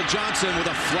gap. Bethel Johnson with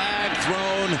a flag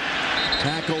thrown,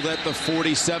 tackled at the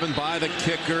 47 by the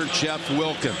kicker, Jeff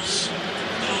Wilkins.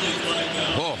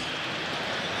 Oh.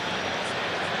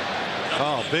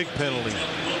 Oh, big penalty.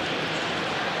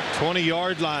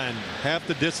 20-yard line, half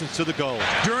the distance to the goal.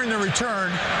 During the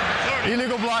return,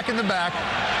 illegal block in the back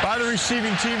by the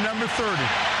receiving team, number 30.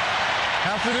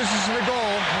 Half the distance to the goal,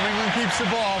 New England keeps the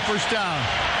ball, first down.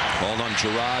 Called on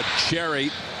Gerard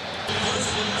Cherry.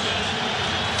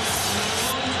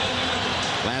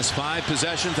 Last 5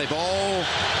 possessions, they've all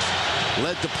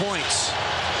led to points.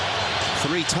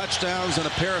 3 touchdowns and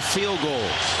a pair of field goals.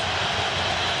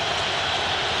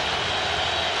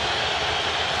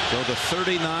 So the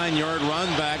 39-yard run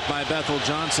back by Bethel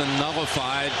Johnson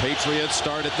nullified. Patriots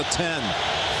start at the 10.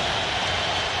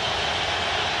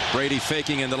 Brady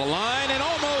faking into the line and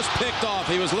almost picked off.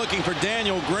 He was looking for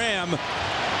Daniel Graham,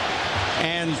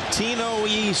 and Tino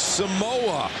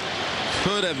Samoa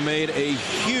could have made a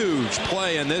huge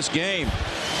play in this game.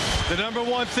 The number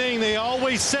one thing they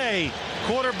always say,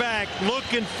 quarterback,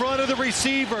 look in front of the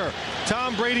receiver.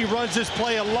 Tom Brady runs this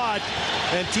play a lot,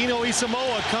 and Tino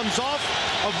Samoa comes off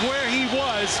of where he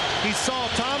was. He saw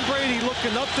Tom Brady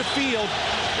looking up the field.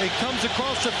 It comes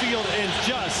across the field and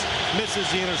just misses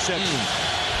the interception.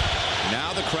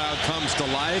 Now the crowd comes to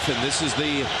life, and this is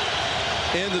the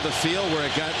end of the field where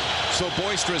it got so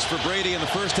boisterous for Brady in the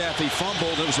first half. He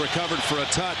fumbled. It was recovered for a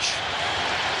touch.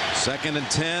 2nd and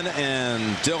 10,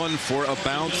 and Dillon for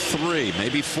about 3,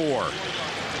 maybe 4.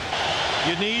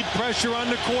 You need pressure on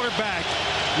the quarterback.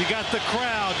 You got the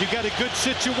crowd. You got a good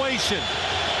situation.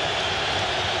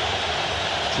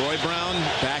 Troy Brown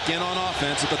back in on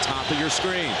offense at the top of your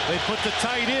screen. They put the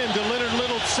tight end to Leonard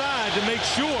Little's side to make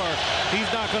sure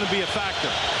he's not going to be a factor.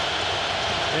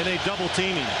 And they double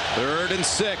team him. 3rd and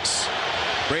 6.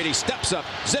 Brady steps up,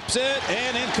 zips it,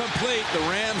 and incomplete. The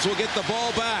Rams will get the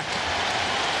ball back.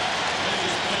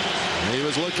 He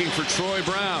was looking for Troy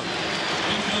Brown.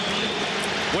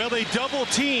 Well, they double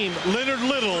team Leonard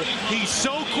Little. He's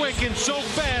so quick and so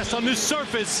fast on this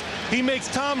surface. He makes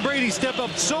Tom Brady step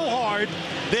up so hard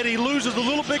that he loses a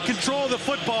little bit control of the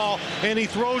football, and he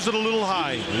throws it a little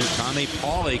high. Tommy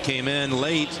Pauly came in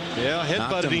late. Yeah,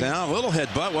 knocked him down. A little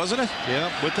headbutt, wasn't it?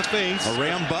 Yeah, with the face. A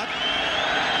ram butt.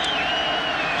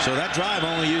 So that drive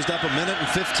only used up 1 minute and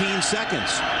 15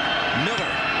 seconds.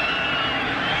 Miller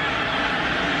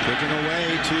kicking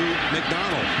away to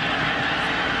McDonald,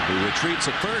 who retreats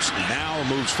at first, now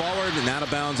moves forward and out of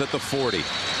bounds at the 40.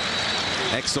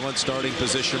 Excellent starting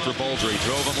position for Bulger. He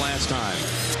drove him last time.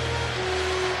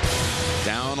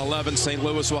 Down 11, St.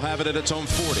 Louis will have it at its own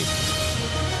 40.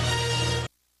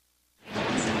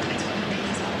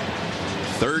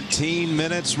 13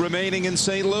 minutes remaining in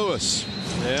St. Louis.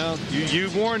 Yeah, you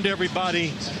warned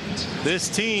everybody. This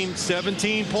team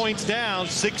 17 points down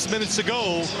 6 minutes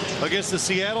ago against the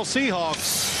Seattle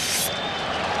Seahawks.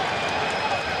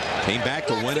 Came back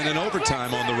to win it in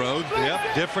overtime on the road.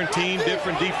 Yep, different team,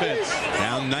 different defense.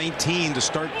 Down 19 to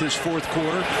start this fourth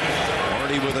quarter.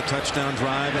 Already with a touchdown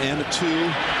drive and a 2.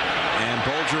 And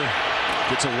Bulger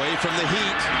gets away from the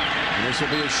heat. And this will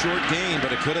be a short gain,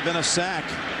 but it could have been a sack.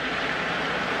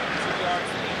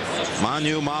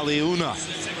 Manu Maliuna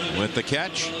with the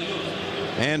catch.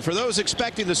 And for those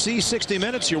expecting to see 60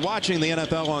 minutes, you're watching the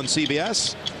NFL on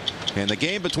CBS. And the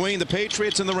game between the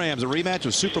Patriots and the Rams, a rematch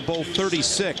of Super Bowl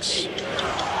XXXVI.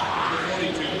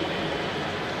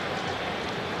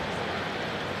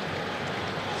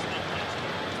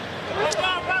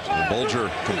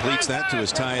 Bulger completes that to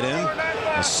his tight end.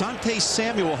 Asante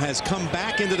Samuel has come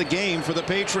back into the game for the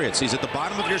Patriots. He's at the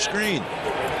bottom of your screen.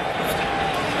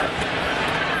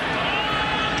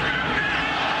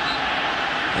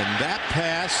 And that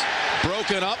pass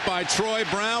broken up by Troy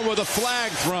Brown with a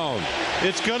flag thrown.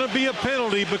 It's going to be a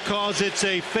penalty because it's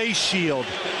a face shield.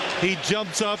 He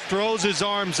jumps up, throws his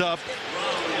arms up,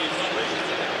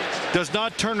 does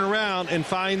not turn around and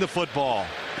find the football.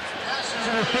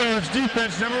 Interference,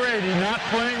 defense number 80, not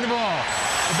playing the ball.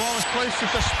 The ball is placed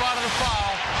at the spot of the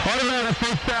foul. Automatic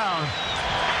first down.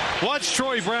 Watch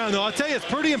Troy Brown, though. I'll tell you, it's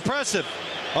pretty impressive.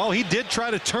 Oh, he did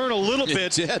try to turn a little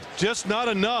bit. Did. Just not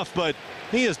enough, but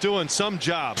he is doing some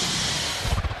job.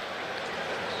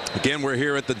 Again, we're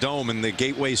here at the Dome in the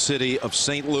gateway city of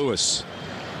St. Louis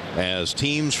as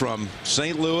teams from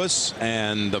St. Louis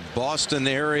and the Boston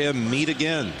area meet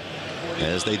again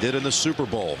as they did in the Super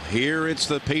Bowl. Here it's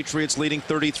the Patriots leading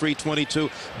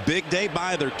 33-22. Big day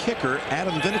by their kicker,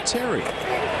 Adam Vinatieri.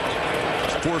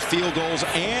 4 field goals,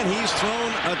 and he's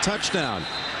thrown a touchdown.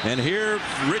 And here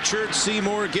Richard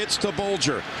Seymour gets to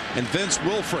Bulger and Vince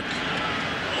Wilfork.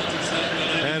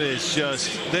 That is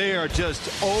just, they are just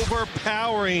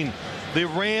overpowering the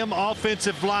Ram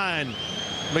offensive line.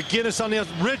 McGinnis on the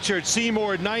other, Richard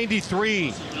Seymour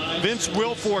 93, Vince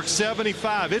Wilfork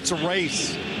 75. It's a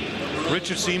race.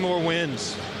 Richard Seymour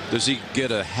wins. Does he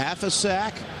get a half a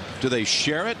sack? Do they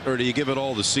share it, or do you give it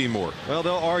all to Seymour? Well,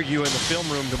 they'll argue in the film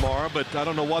room tomorrow, but I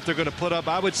don't know what they're going to put up.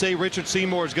 I would say Richard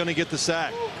Seymour is going to get the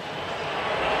sack.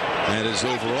 That is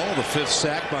overall the 5th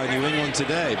sack by New England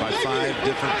today by 5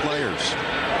 different players.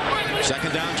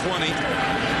 Second down 20.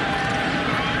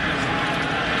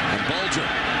 And Bulger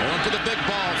going to the big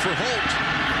ball for Holt.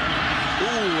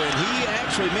 Ooh, and he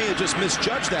actually may have just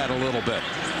misjudged that a little bit.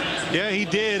 Yeah, he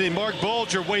did, and Marc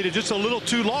Bulger waited just a little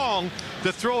too long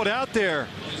to throw it out there.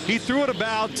 He threw it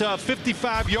about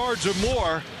 55 yards or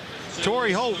more.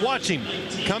 Torrey Holt, watch him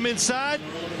come inside.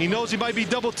 He knows he might be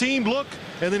double teamed. Look,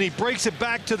 and then he breaks it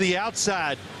back to the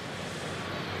outside.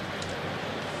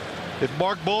 If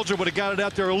Marc Bulger would have got it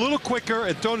out there a little quicker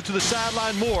and thrown it to the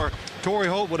sideline more, Torrey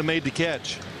Holt would have made the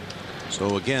catch.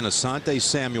 So again, Asante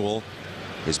Samuel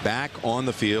is back on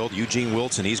the field. Eugene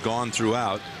Wilson, he's gone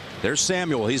throughout. There's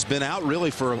Samuel. He's been out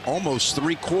really for almost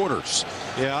 3 quarters.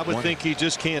 Yeah, I would think he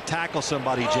just can't tackle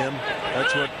somebody, Jim.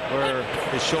 That's where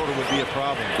his shoulder would be a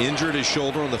problem. Injured his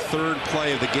shoulder on the 3rd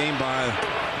play of the game by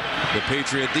the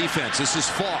Patriot defense. This is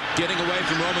Falk getting away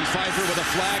from Roman Pfeiffer with a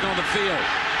flag on the field.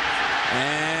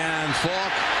 And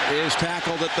Falk is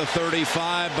tackled at the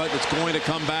 35, but it's going to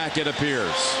come back, it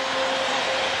appears.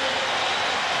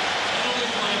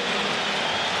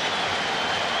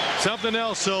 Something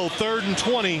else, so 3rd and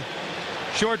 20.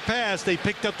 Short pass, they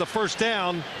picked up the first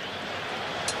down.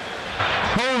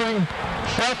 Holding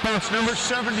offense number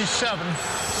 77.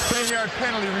 10-yard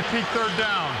penalty, repeat 3rd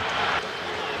down.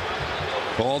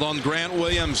 Called on Grant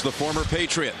Williams, the former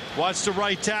Patriot. Watch the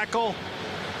right tackle.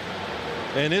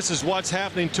 And this is what's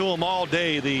happening to them all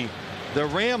day. The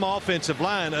Ram offensive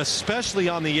line, especially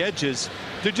on the edges,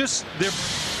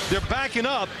 they're they're backing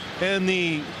up, and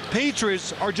the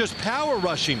Patriots are just power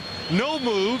rushing. No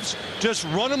moves, just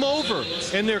run them over,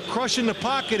 and they're crushing the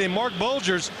pocket. And Marc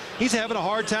Bulger's, he's having a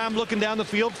hard time looking down the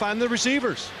field, finding the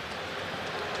receivers.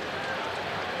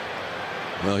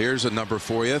 Well, here's a number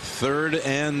for you. 3rd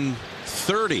and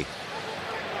 30.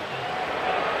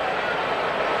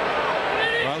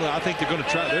 Well, I think they're going to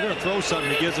try. They're going to throw something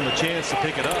that gives them a chance to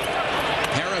pick it up.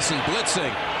 Harrison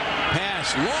blitzing.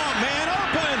 Pass. Long man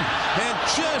open. And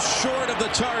just short of the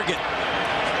target.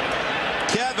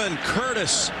 Kevin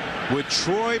Curtis with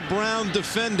Troy Brown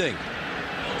defending.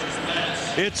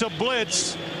 It's a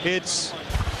blitz. It's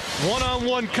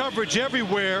one-on-one coverage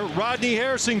everywhere. Rodney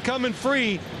Harrison coming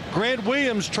free. Grant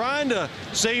Williams trying to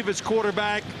save his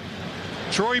quarterback.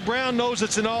 Troy Brown knows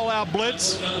it's an all-out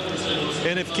blitz.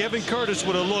 And if Kevin Curtis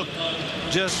would have looked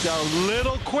just a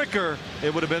little quicker,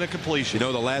 it would have been a completion. You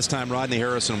know, the last time Rodney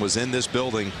Harrison was in this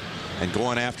building and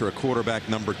going after a quarterback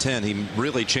number 10, he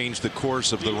really changed the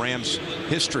course of the Rams'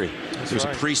 history. It was a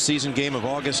preseason game of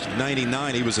August of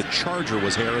 '99. He was a Charger,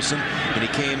 was Harrison, and he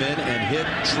came in and hit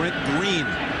Trent Green.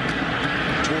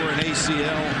 Tore an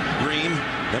ACL, Green.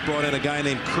 That brought in a guy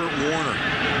named Kurt Warner.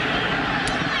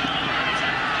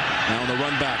 Now on the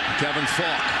run back, Kevin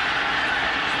Falk.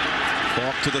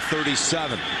 Falk to the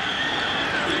 37.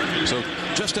 So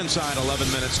just inside 11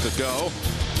 minutes to go.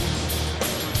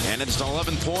 And it's an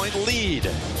 11-point lead.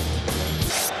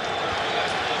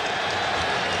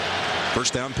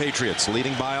 First down, Patriots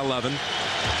leading by 11.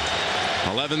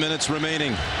 11 minutes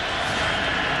remaining.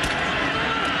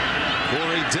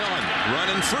 Corey Dillon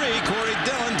running free. Corey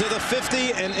Dillon to the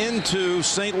 50 and into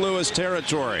St. Louis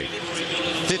territory.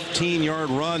 15-yard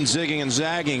run, zigging and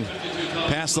zagging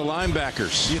past the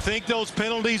linebackers. You think those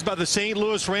penalties by the St.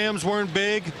 Louis Rams weren't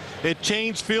big? It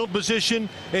changed field position.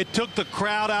 It took the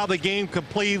crowd out of the game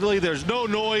completely. There's no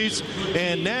noise.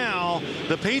 And now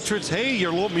the Patriots, hey,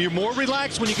 you're more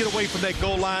relaxed when you get away from that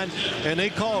goal line. And they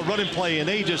call a running play, and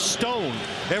they just stone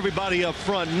everybody up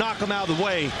front, knock them out of the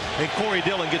way. And Corey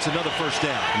Dillon gets another first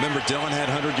down. Remember, Dillon had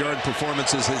 100-yard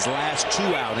performances his last 2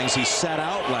 outings. He sat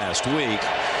out last week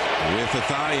with a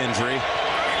thigh injury.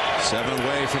 7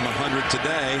 away from 100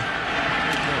 today.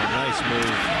 Oh, nice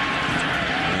move.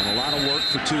 And a lot of work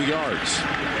for 2 yards.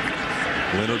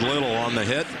 Leonard Little on the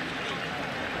hit.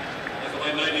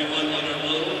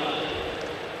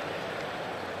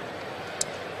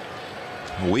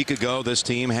 A week ago, this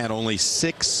team had only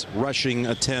 6 rushing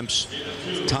attempts,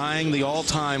 tying the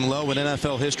all-time low in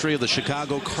NFL history of the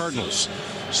Chicago Cardinals.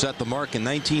 Set the mark in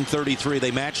 1933.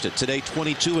 They matched it. Today,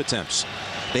 22 attempts.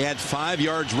 They had 5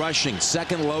 yards rushing,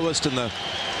 second lowest in the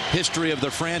history of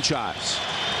the franchise.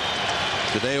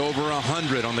 Today, over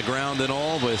 100 on the ground in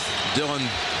all, with Dillon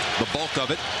the bulk of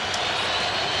it.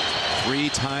 3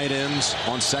 tight ends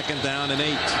on 2nd down and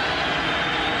 8.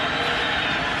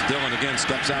 Dillon again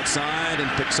steps outside and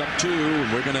picks up 2,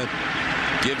 and we're going to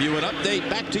give you an update.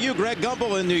 Back to you, Greg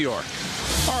Gumbel in New York.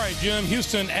 All right, Jim.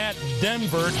 Houston at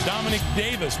Denver. Dominic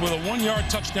Davis with a 1-yard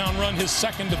touchdown run, his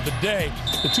 2nd of the day.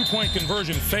 The 2-point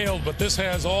conversion failed, but this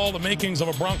has all the makings of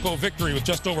a Bronco victory with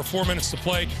just over 4 minutes to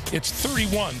play. It's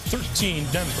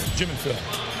 31-13 Denver. Jim and Phil.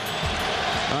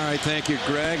 All right, thank you,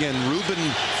 Greg. And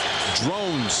Reuben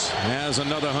Drones has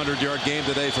another 100-yard game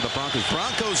today for the Broncos.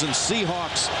 Broncos and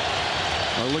Seahawks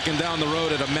are looking down the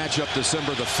road at a matchup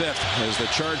December the 5th as the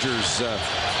Chargers,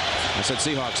 I said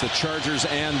Seahawks, the Chargers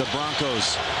and the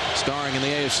Broncos starring in the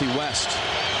AFC West.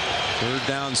 3rd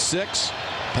down 6.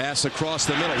 Pass across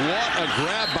the middle. What a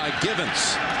grab by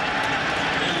Givens.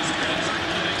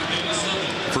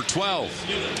 For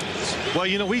 12. Well,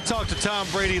 you know, we talked to Tom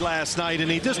Brady last night, and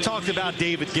he just talked about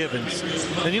David Givens.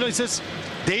 And, you know, he says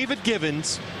David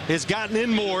Givens has gotten in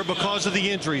more because of the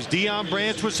injuries. Deion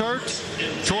Branch was hurt.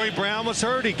 Troy Brown was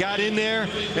hurt. He got in there,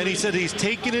 and he said he's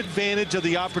taking advantage of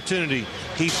the opportunity.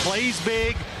 He plays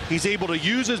big. He's able to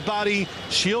use his body,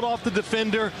 shield off the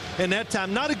defender, and that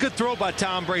time, not a good throw by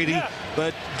Tom Brady,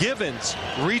 but Givens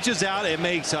reaches out and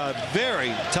makes a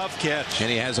very tough catch.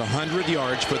 And he has 100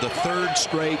 yards for the 3rd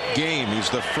straight game. He's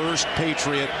the first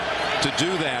Patriot to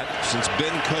do that since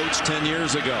Ben Coates 10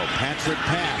 years ago. Patrick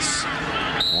pass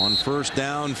on 1st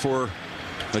down for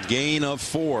a gain of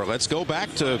 4. Let's go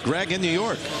back to Greg in New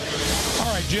York. All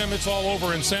right, Jim, it's all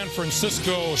over in San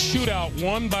Francisco. Shootout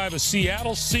won by the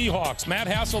Seattle Seahawks. Matt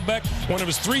Hasselbeck, one of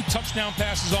his 3 touchdown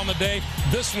passes on the day.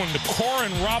 This one to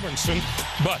Corin Robinson.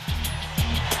 But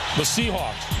the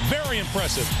Seahawks, very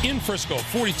impressive in Frisco.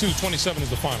 42-27 is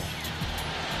the final.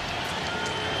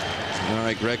 All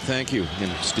right, Greg, thank you.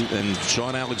 And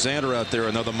Sean Alexander out there,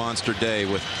 another monster day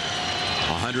with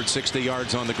 160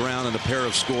 yards on the ground and a pair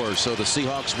of scores. So the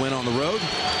Seahawks win on the road.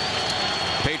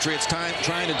 Patriots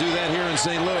trying to do that here in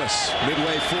St. Louis.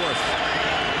 Midway fourth.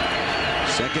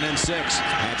 2nd and 6.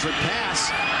 Patrick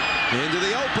pass into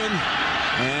the open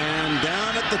and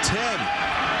down at the 10.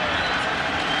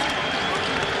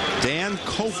 Dan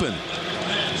Copen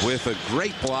with a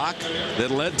great block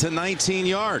that led to 19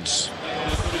 yards.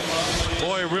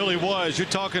 Boy, it really was. You're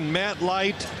talking Matt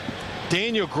Light.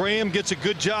 Daniel Graham gets a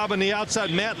good job on the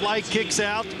outside. Matt Light kicks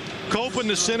out. Copen,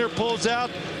 the center, pulls out.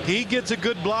 He gets a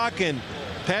good block, and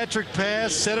Patrick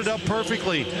pass set it up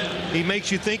perfectly. He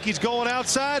makes you think he's going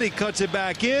outside. He cuts it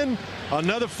back in.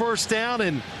 Another first down,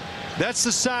 and that's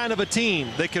the sign of a team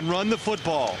that can run the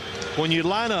football. When you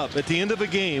line up at the end of a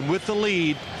game with the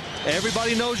lead,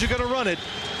 everybody knows you're going to run it,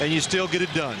 and you still get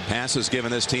it done. Pass has given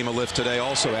this team a lift today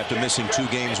also after missing 2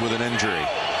 games with an injury.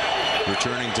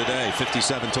 Returning today,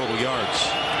 57 total yards.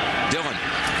 Dillon,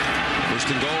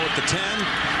 1st and goal at the 10,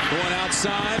 going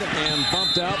outside and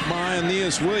bumped out by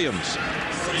Aeneas Williams.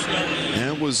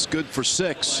 And it was good for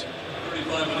 6.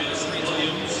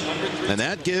 And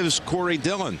that gives Corey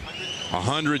Dillon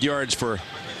 100 yards for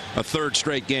a 3rd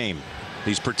straight game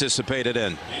he's participated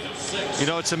in. You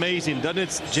know, it's amazing, doesn't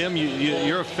it, Jim?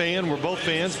 You're a fan. We're both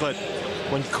fans. But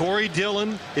when Corey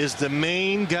Dillon is the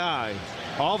main guy,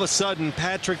 all of a sudden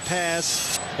Patrick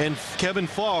Pass and Kevin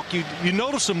Falk, you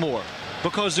notice them more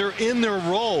because they're in their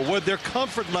role, with their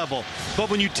comfort level.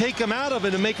 But when you take them out of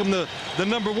it and make them the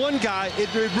number 1 guy,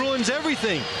 it ruins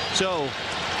everything. So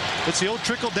it's the old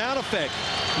trickle-down effect.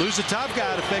 Lose the top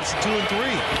guy, it affects 2 and 3.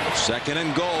 2nd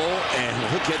and goal, and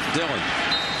look at Dillon.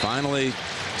 Finally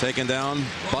taken down.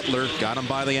 Butler got him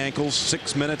by the ankles.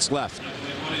 6 minutes left.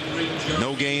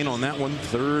 No gain on that one.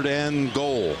 3rd and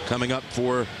goal coming up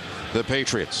for the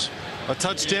Patriots. A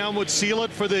touchdown would seal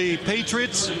it for the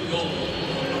Patriots.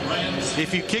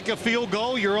 If you kick a field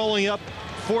goal, you're only up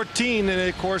 14, and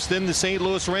of course then the St.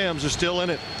 Louis Rams are still in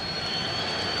it.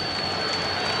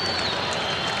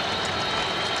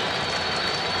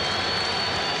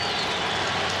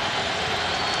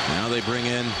 Now they bring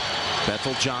in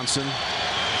Bethel Johnson.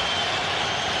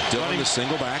 Dillon, the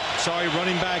single back.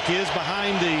 Running back is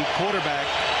behind the quarterback.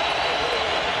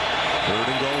 3rd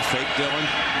and goal, fake Dillon.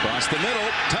 Across the middle,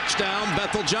 touchdown,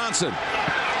 Bethel Johnson.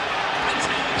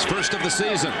 His 1st of the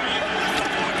season.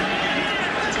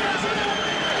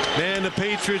 Man, the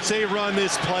Patriots, they run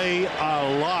this play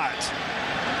a lot.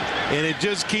 And it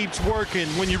just keeps working.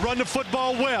 When you run the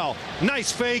football well,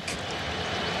 nice fake.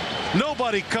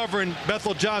 Nobody covering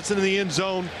Bethel Johnson in the end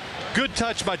zone. Good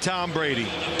touch by Tom Brady.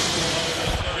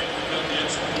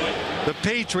 The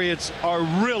Patriots are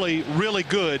really, really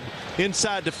good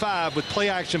inside the 5 with play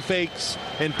action fakes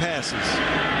and passes.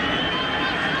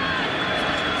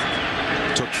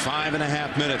 Took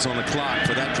 5.5 minutes on the clock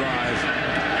for that drive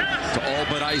to all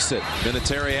but ice it.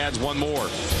 Vinatieri adds 1 more.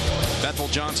 Bethel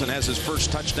Johnson has his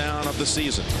 1st touchdown of the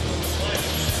season.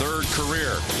 3rd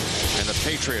career, and the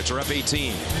Patriots are up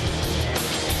 18.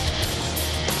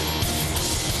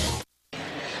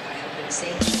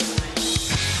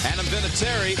 Adam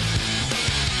Vinatieri,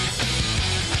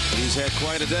 he's had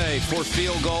quite a day. 4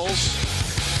 field goals.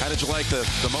 How did you like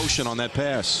the motion on that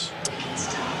pass?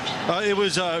 It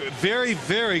was a very,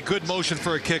 very good motion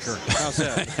for a kicker. How's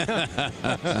that?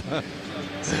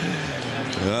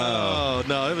 Oh,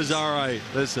 no, it was all right.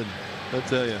 Listen, I'll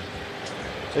tell you.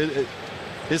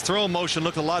 His throwing motion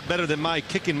looked a lot better than my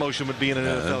kicking motion would be in an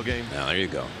NFL game. Now, there you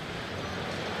go.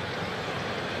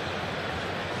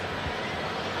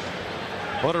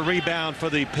 What a rebound for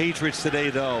the Patriots today,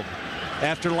 though.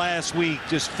 After last week,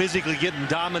 just physically getting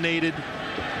dominated.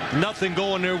 Nothing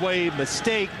going their way.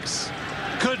 Mistakes.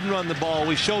 Couldn't run the ball.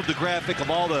 We showed the graphic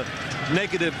of all the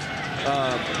negative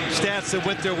stats that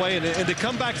went their way. And to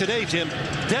come back today, Jim,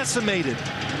 decimated.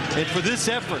 And for this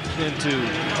effort and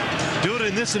to do it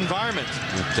in this environment.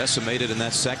 Decimated in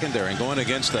that secondary and going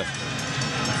against the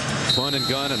fun and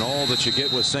gun and all that you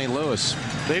get with St. Louis.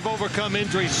 They've overcome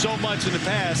injuries so much in the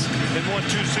past and won 2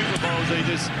 Super Bowls.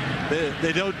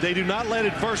 They do not let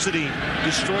adversity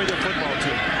destroy their football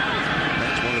team.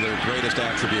 That's one of their greatest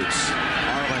attributes.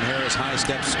 Arlen Harris high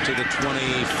steps to the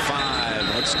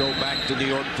 25. Let's go back to New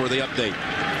York for the update.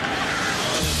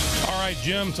 All right,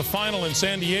 Jim, it's a final in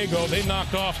San Diego. They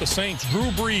knocked off the Saints.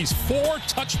 Drew Brees, 4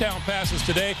 touchdown passes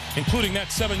today, including that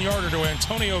 7-yarder to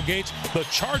Antonio Gates. The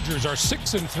Chargers are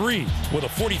 6-3 with a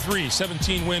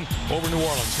 43-17 win over New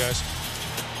Orleans, guys.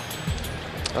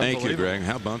 Thank you, Greg.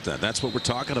 How about that? That's what we're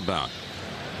talking about.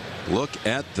 Look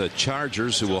at the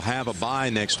Chargers, who will have a bye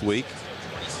next week.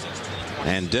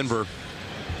 And Denver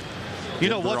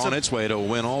what's on its way to a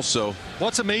win also.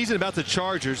 What's amazing about the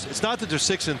Chargers, it's not that they're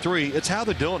 6-3, it's how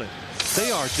they're doing it. They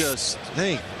are just,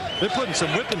 They're putting some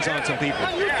whippings on some people.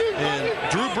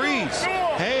 And Drew Brees,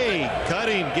 hey, cut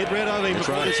him, get rid of him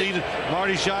before the season.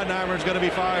 Marty Schottenheimer is going to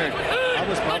be fired. I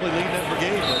was probably leading that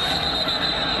brigade.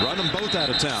 But run them both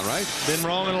out of town, right? been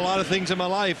wrong in a lot of things in my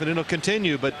life, and it'll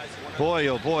continue. But boy,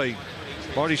 oh boy,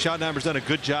 Marty Schottenheimer's done a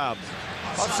good job.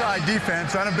 Outside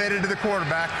defense, unabated to the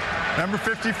quarterback. Number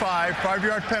 55,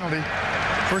 5-yard penalty.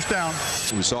 First down.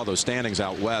 We saw those standings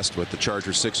out west with the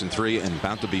Chargers 6-3 and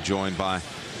about to be joined by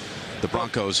the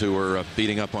Broncos, who are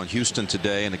beating up on Houston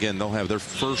today. And again, they'll have their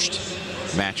first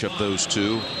matchup, those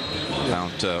two,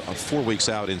 about 4 weeks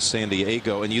out in San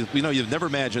Diego. And you know, you've never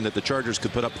imagined that the Chargers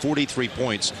could put up 43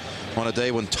 points on a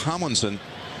day when Tomlinson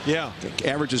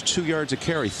averages 2 yards a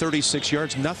carry, 36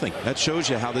 yards, nothing. That shows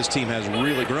you how this team has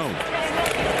really grown.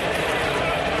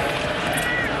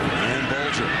 And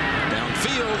Bulger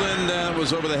downfield, and that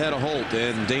was over the head of Holt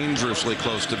and dangerously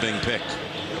close to being picked.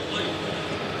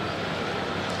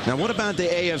 Now, what about the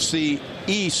AFC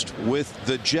East with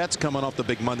the Jets coming off the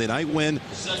big Monday night win,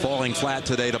 falling flat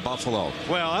today to Buffalo?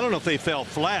 Well, I don't know if they fell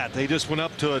flat. They just went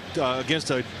up to against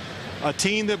a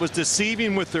team that was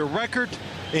deceiving with their record.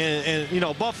 And you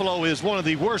know, Buffalo is one of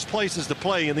the worst places to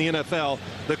play in the NFL.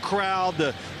 The crowd,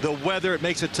 the weather, it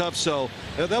makes it tough. So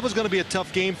that was going to be a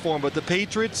tough game for them. But the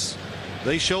Patriots,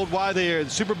 they showed why they are the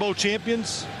Super Bowl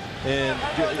champions.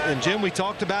 And Jim, we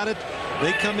talked about it.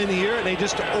 They come in here and they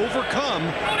just overcome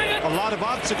a lot of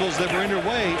obstacles that were in their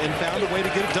way and found a way to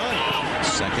get it done.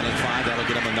 2nd and 5. That'll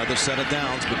get them another set of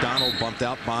downs. But Donald bumped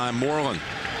out by Moreland.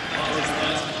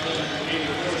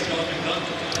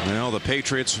 Well, the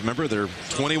Patriots, remember, their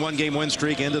 21-game win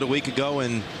streak ended a week ago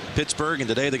in Pittsburgh, and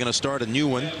today they're going to start a new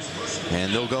one.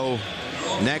 And they'll go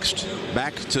next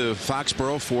back to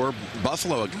Foxborough for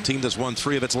Buffalo, a team that's won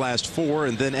 3 of its last 4,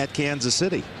 and then at Kansas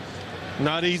City.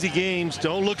 Not easy games.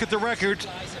 Don't look at the record.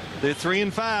 They're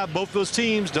 3-5. Both those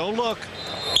teams. Don't look.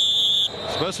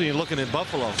 Especially you're looking at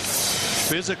Buffalo.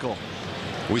 Physical.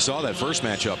 We saw that first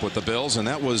matchup with the Bills, and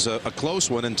that was a close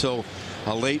one until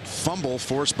a late fumble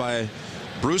forced by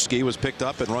Bruschi was picked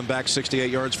up and run back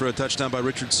 68 yards for a touchdown by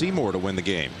Richard Seymour to win the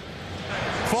game.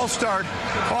 False start.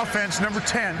 Offense, number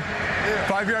 10.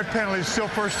 5-yard penalty, still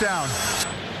first down.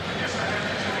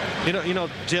 You know,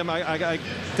 Jim, I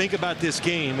think about this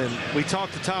game, and we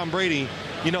talked to Tom Brady,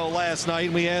 you know, last night,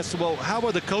 and we asked, well, how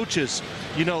were the coaches,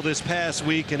 you know, this past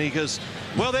week? And he goes,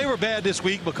 well, they were bad this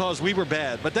week because we were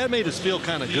bad. But that made us feel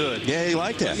kind of good. Yeah, he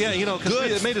liked that. Yeah, you know,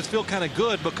 because it made us feel kind of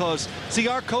good because, see,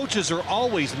 our coaches are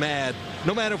always mad,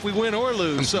 no matter if we win or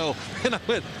lose. So, and I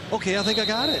went, okay, I think I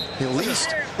got it. At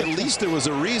least there was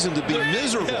a reason to be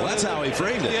miserable. Yeah, that's how he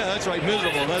framed it. Yeah, that's right,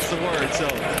 miserable. That's the word. So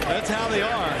that's how they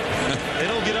are. They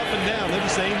don't get up and down. They're the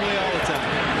same way all the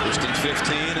time. First and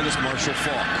 15, and it's Marshall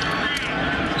Faulk.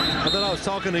 I thought I was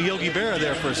talking to Yogi Berra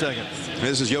there for a second.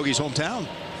 This is Yogi's hometown.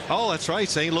 Oh, that's right,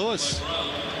 St. Louis.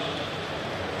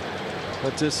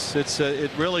 But this,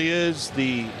 it really is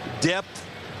the depth,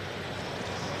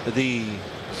 the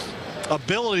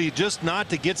ability just not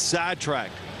to get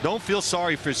sidetracked. Don't feel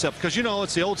sorry for yourself, because you know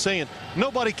it's the old saying,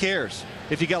 nobody cares.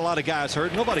 If you got a lot of guys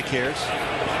hurt, nobody cares.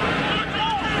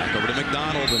 Back over to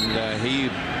McDonald, and he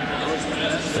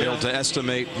failed to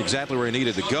estimate exactly where he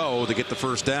needed to go to get the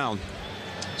first down.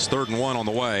 It's 3rd and 1 on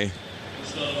the way.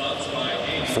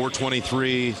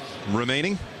 4:23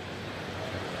 remaining.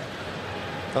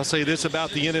 I'll say this about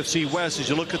the NFC West as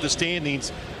you look at the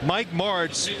standings. Mike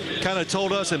Martz kind of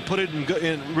told us and put it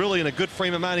in really in a good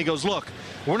frame of mind. He goes, look,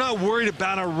 we're not worried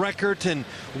about our record and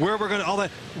where we're going to all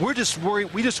that. We're just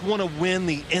worried. We just want to win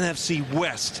the NFC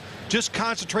West. Just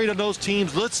concentrate on those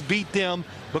teams. Let's beat them,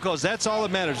 because that's all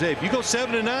that matters. Hey, if you go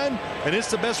 7-9 and it's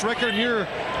the best record in your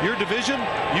division,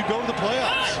 you go to the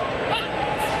playoffs.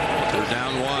 3rd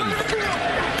down 1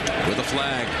 with a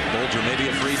flag. Bulger maybe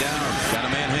a free down. Got a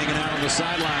man hanging out on the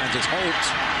sidelines. It's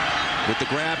Holt with the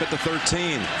grab at the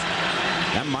 13.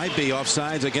 That might be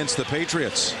offsides against the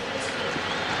Patriots.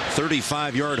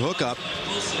 35-yard hookup.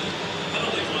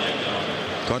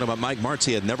 Talking about Mike Martz,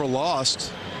 he had never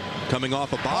lost coming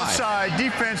off a bye. Offside,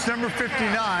 defense, number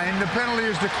 59. The penalty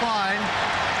is declined.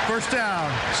 First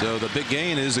down. So the big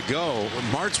gain is a go.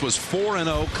 Martz was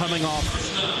 4-0 coming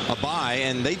off a bye,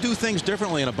 and they do things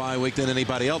differently in a bye week than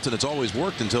anybody else, and it's always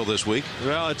worked until this week.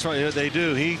 Well, that's right. They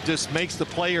do. He just makes the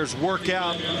players work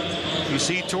out. You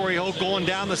see Torrey Holt going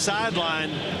down the sideline.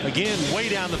 Again, way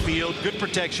down the field. Good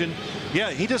protection.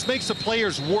 Yeah, he just makes the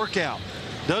players work out.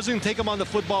 Doesn't take them on the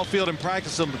football field and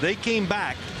practice them, but they came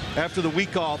back after the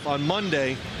week off on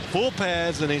Monday, full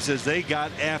pads, and he says they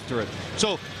got after it.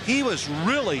 So he was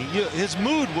really, his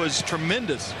mood was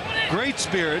tremendous. Great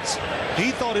spirits.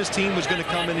 He thought his team was going to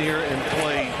come in here and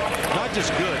play not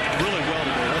just good, really well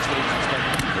today. That's what he was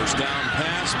expecting. First down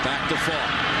pass, back to Falk.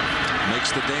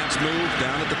 Makes the dance move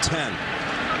down at the 10.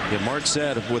 Yeah, Mark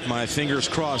said, with my fingers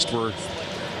crossed, we're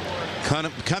kind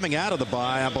of coming out of the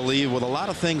bye, I believe, with a lot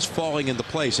of things falling into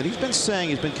place. And he's been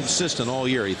saying, he's been consistent all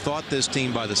year. He thought this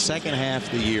team by the second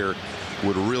half of the year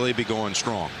would really be going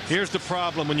strong. Here's the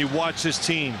problem when you watch this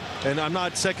team, and I'm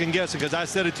not second guessing because I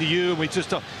said it to you, and we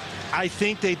just I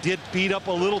think they did beat up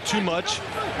a little too much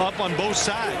up on both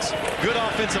sides. Good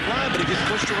offensive line, but it gets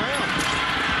pushed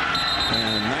around.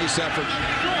 And nice effort,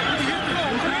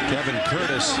 Kevin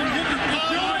Curtis.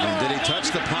 And did he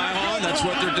touch the pylon? That's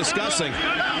what they're discussing.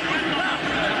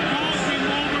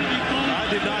 I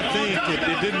did not think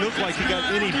it didn't look like he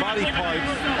got any body part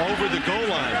over the goal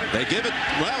line. They give it,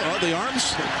 well, the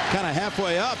arms kind of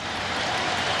halfway up.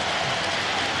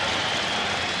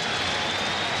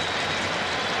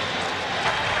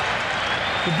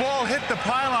 The ball hit the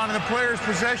pylon in the player's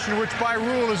possession, which by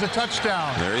rule is a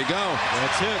touchdown. There you go.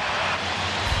 That's it.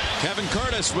 Kevin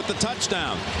Curtis with the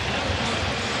touchdown.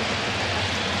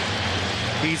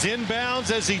 He's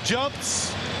inbounds as he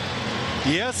jumps.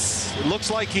 Yes, it looks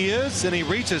like he is, and he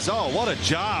reaches. Oh, what a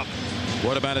job.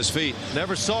 What about his feet?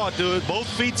 Never saw it do it. Both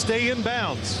feet stay in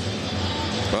bounds.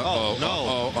 Uh-oh, oh,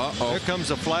 no. Uh-oh. There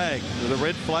comes a flag, the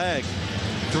red flag.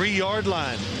 3-yard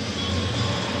line.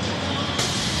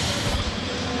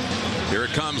 Here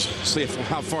it comes. See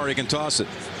how far he can toss it.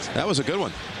 That was a good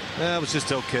one. That was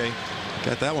just okay.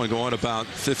 Got that one going about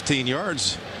 15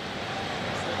 yards.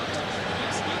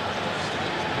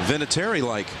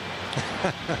 Vinatieri-like.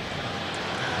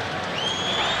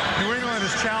 New England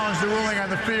has challenged the ruling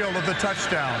on the field of the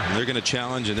touchdown. And they're going to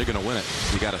challenge, and they're going to win it.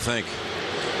 You got to think.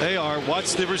 They are.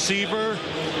 Watch the receiver.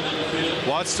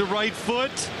 Watch the right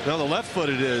foot. No, the left foot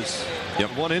it is.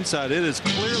 Yep. One inside. It is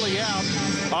clearly out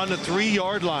on the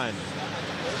 3-yard line.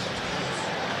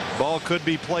 Ball could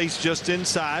be placed just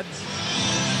inside.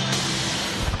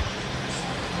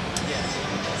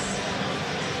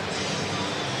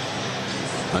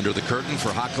 Under the curtain for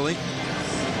Hockley.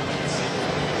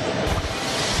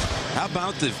 How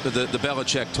about the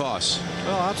Belichick toss?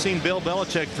 Well, I've seen Bill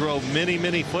Belichick throw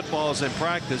many footballs in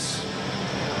practice.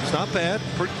 It's not bad.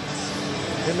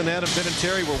 Him and Adam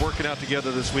Vinatieri were working out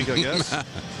together this week, I guess.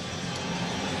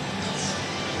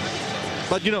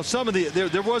 But, you know, some of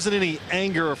there wasn't any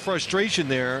anger or frustration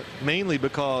there, mainly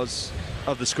because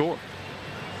of the score.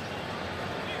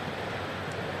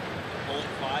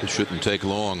 It shouldn't take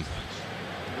long.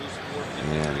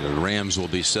 And the Rams will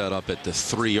be set up at the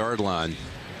 3-yard line,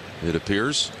 it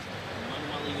appears.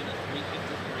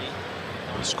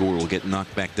 The score will get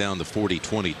knocked back down to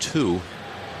 40-22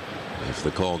 if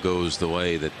the call goes the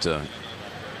way that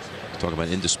talk about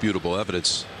indisputable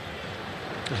evidence.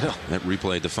 That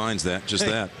replay defines that, just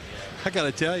that. I got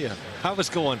to tell you, I was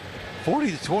going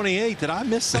 40-28. Did I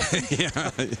miss something?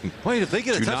 Yeah. Wait, if they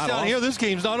get a touchdown here, this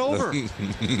game's not over.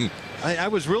 I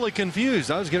was really confused.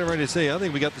 I was getting ready to say, I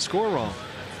think we got the score wrong.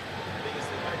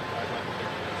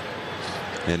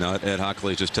 And Ed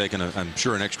Hockley's just taking, I'm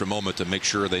sure, an extra moment to make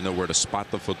sure they know where to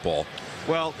spot the football.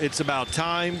 Well, it's about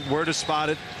time, where to spot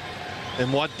it,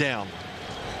 and what down.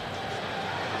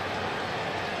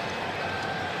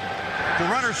 The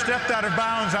runner stepped out of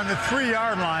bounds on the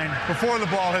 3-yard line before the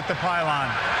ball hit the pylon.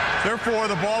 Therefore,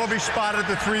 the ball will be spotted at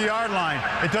the 3-yard line.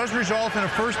 It does result in a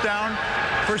first down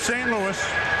for St. Louis.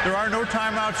 There are no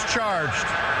timeouts charged.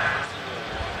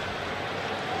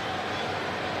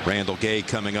 Randall Gay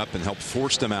coming up and helped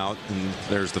force them out, and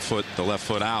there's the left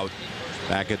foot out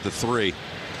back at the 3.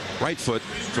 Right foot,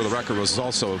 for the record, was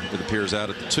also, it appears, out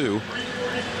at the 2.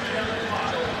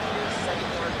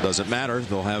 Doesn't matter.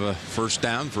 They'll have a first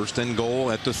down, first and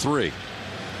goal at the 3.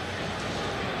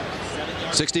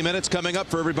 60 minutes coming up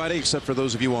for everybody except for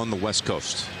those of you on the West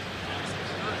Coast.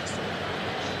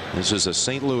 This is a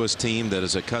St. Louis team that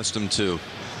is accustomed to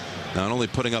not only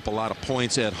putting up a lot of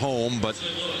points at home, but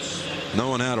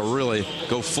knowing how to really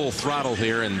go full throttle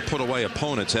here and put away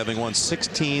opponents, having won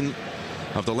 16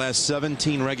 of the last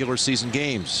 17 regular season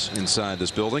games inside this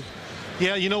building.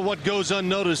 Yeah, you know what goes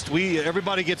unnoticed?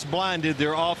 Everybody gets blinded.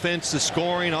 Their offense, the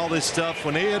scoring, all this stuff.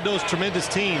 When they had those tremendous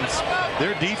teams,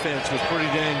 their defense was pretty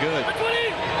dang good.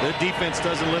 Their defense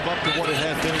doesn't live up to what it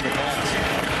has been in the past.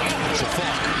 It's a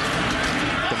Falk.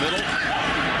 The middle.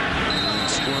 And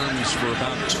squirms for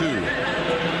about 2.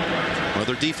 Well,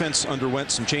 their defense underwent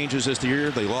some changes this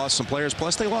year. They lost some players.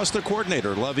 Plus, they lost their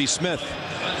coordinator, Lovie Smith.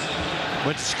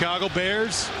 Went to Chicago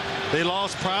Bears. They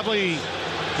lost probably,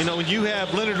 you know, when you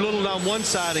have Leonard Little on one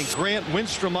side and Grant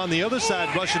Winstrom on the other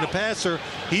side rushing the passer,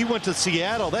 he went to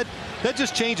Seattle. That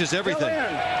just changes everything.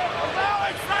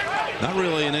 Not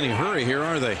really in any hurry here,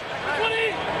 are they?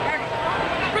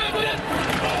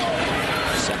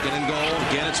 Second and goal.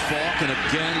 Again, it's Falk, and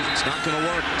again, it's not going to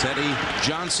work. Teddy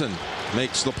Johnson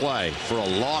makes the play for a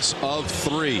loss of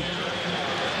 3.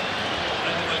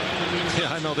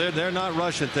 Yeah, I know they're not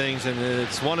rushing things, and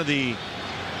it's one of the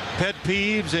pet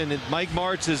peeves, and Mike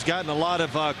Martz has gotten a lot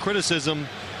of criticism.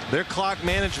 Their clock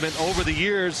management over the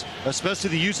years,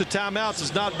 especially the use of timeouts,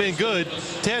 has not been good.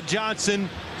 Ted Johnson,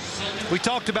 we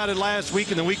talked about it last week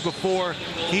and the week before.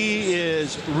 He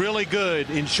is really good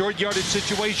in short yardage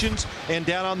situations and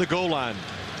down on the goal line.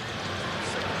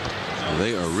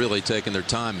 They are really taking their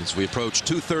time as we approach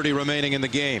 2:30 remaining in the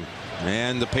game,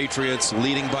 and the Patriots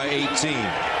leading by 18.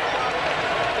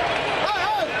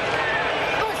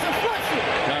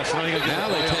 Now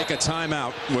they take a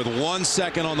timeout with 1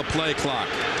 second on the play clock.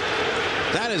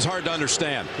 That is hard to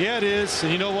understand. Yeah, it is.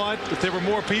 And you know what? If there were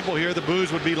more people here, the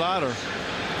boos would be louder,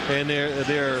 and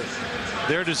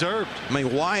they're deserved. I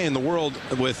mean, why in the world,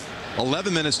 with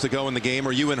 11 minutes to go in the game,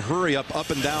 are you in hurry up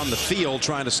and down the field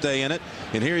trying to stay in it?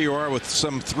 And here you are with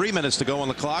some 3 minutes to go on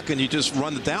the clock, and you just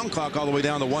run the down clock all the way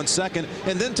down to 1 second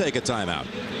and then take a timeout.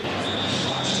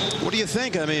 What do you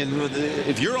think? I mean,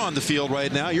 if you're on the field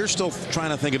right now, you're still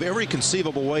trying to think of every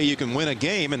conceivable way you can win a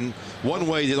game, and one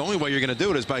way, the only way you're going to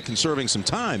do it is by conserving some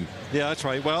time. Yeah, that's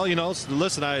right. Well, you know,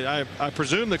 listen, I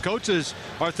presume the coaches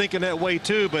are thinking that way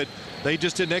too, but they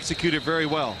just didn't execute it very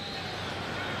well.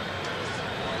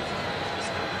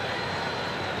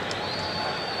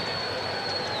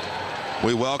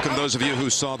 We welcome those of you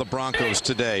who saw the Broncos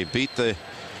today beat the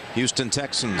Houston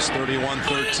Texans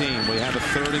 31-13. We have a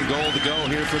 3rd and goal to go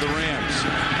here for the Rams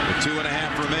with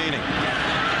 2.5 remaining.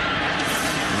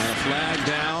 And a flag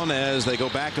down as they go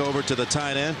back over to the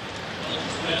tight end,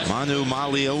 Manu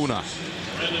Maliona.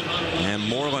 And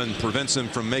Moreland prevents him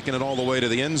from making it all the way to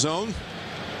the end zone.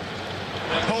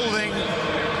 Holding.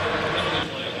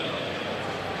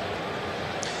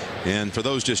 And for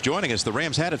those just joining us, the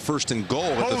Rams had it 1st and goal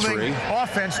at the 3.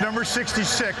 Offense number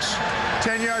 66.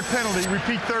 10-yard penalty.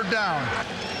 Repeat 3rd down.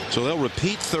 So they'll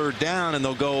repeat 3rd down, and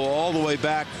they'll go all the way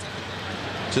back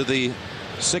to the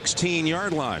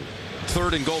 16-yard line.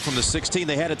 3rd and goal from the 16.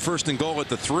 They had it 1st and goal at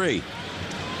the 3.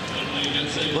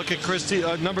 Look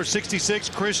at number 66,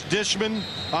 Chris Dishman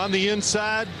on the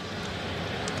inside.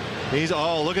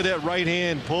 Look at that right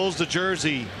hand, pulls the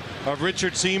jersey of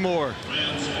Richard Seymour.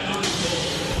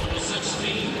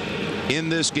 In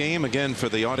this game, again, for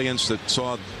the audience that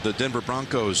saw the Denver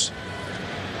Broncos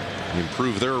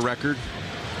improve their record,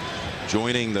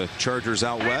 joining the Chargers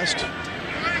out west,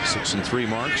 6-3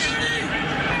 marks.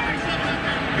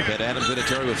 We've had Adam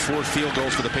Vinatieri with 4 field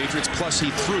goals for the Patriots, plus he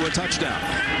threw a touchdown.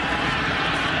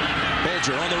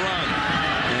 Bulger on the run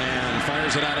and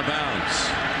fires it out of bounds.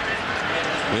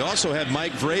 We also had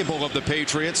Mike Vrabel of the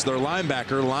Patriots, their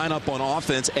linebacker, line up on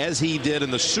offense as he did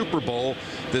in the Super Bowl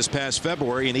this past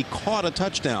February, and he caught a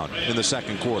touchdown in the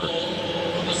 2nd quarter.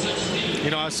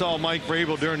 You know, I saw Mike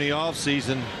Vrabel during the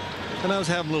offseason, and I was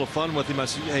having a little fun with him. I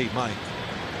said, "Hey, Mike,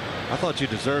 I thought you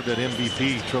deserved that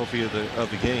MVP trophy of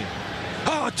the game."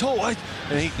 "Oh, I told you."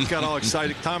 And he got all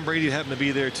excited. Tom Brady happened to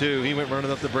be there too. He went running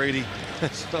up to Brady.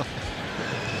 So,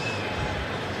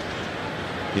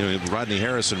 you know, Rodney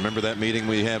Harrison, remember that meeting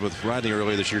we had with Rodney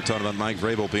earlier this year talking about Mike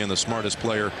Vrabel being the smartest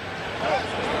player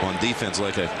on defense,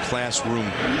 like a classroom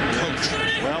coach.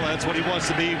 Well, that's what he wants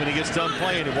to be when he gets done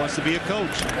playing. He wants to be a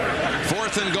coach.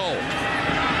 4th and goal.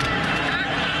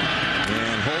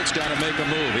 And Holt's got to make a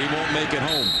move. He won't make it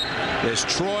home as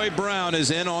Troy Brown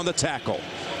is in on the tackle.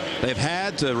 They've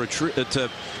had to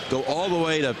go all the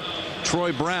way to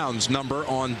Troy Brown's number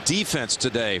on defense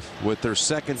today with their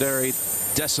secondary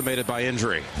decimated by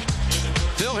injury.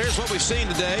 Phil, here's what we've seen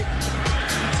today.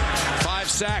 5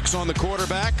 sacks on the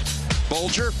quarterback,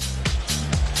 Bulger,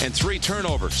 and 3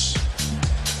 turnovers.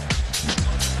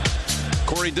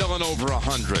 Corey Dillon over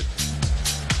 100.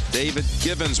 David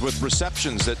Givens with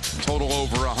receptions that total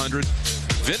over 100.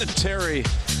 Vinatieri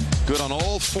good on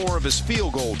all 4 of his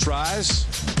field goal tries.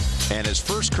 And his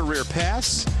first career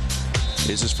pass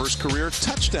is his first career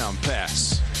touchdown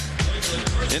pass.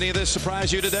 Any of this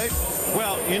surprise you today?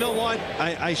 Well, you know what?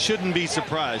 I shouldn't be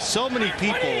surprised. So many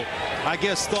people, I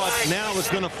guess, thought now it's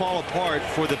going to fall apart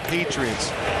for the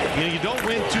Patriots. You know, you don't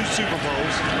win 2 Super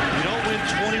Bowls. You don't win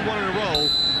 21 in a row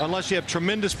unless you have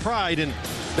tremendous pride, and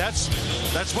that's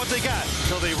what they got.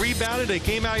 So they rebounded. They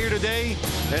came out here today,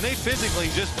 and they physically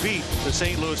just beat the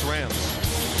St. Louis Rams.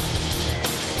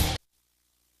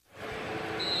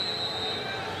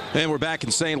 And we're back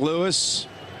in St. Louis,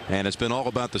 and it's been all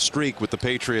about the streak with the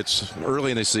Patriots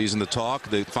early in the season. The talk,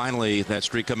 finally that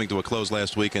streak coming to a close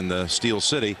last week in the Steel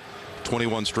City,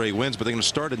 21 straight wins, but they're going to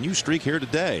start a new streak here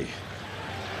today.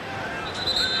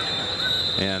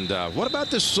 And what about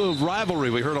this rivalry?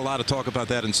 We heard a lot of talk about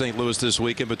that in St. Louis this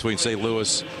weekend between St.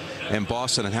 Louis and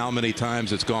Boston, and how many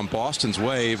times it's gone Boston's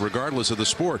way regardless of the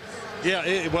sport.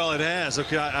 Yeah, well, it has.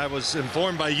 Okay, I was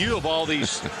informed by you of all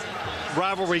these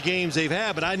rivalry games they've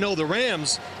had, but I know the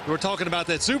Rams were talking about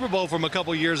that Super Bowl from a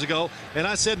couple years ago, and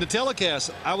I said in the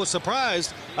telecast, I was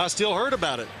surprised I still heard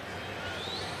about it.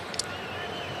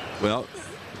 Well,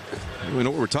 we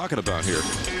know what we're talking about here.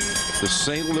 The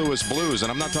St. Louis Blues,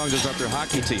 and I'm not talking just about their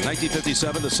hockey team.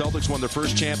 1957, the Celtics won their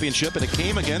first championship, and it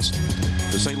came against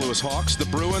the St. Louis Hawks. The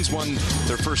Bruins won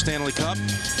their first Stanley Cup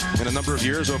in a number of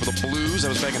years over the Blues. That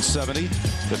was back in '70.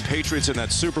 The Patriots in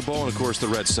that Super Bowl, and of course the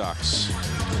Red Sox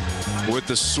with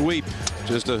the sweep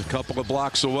just a couple of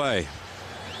blocks away.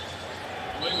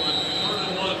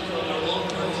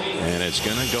 And it's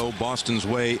going to go Boston's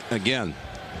way again.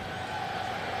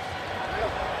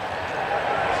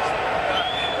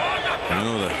 I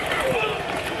know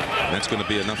that's going to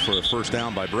be enough for a first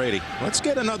down by Brady. Let's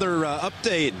get another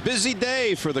update. Busy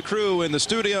day for the crew in the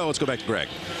studio. Let's go back to Greg.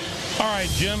 All right,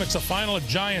 Jim, it's a final at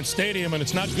Giants Stadium, and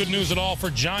it's not good news at all for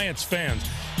Giants fans.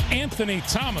 Anthony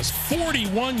Thomas,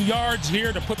 41 yards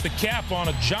here to put the cap on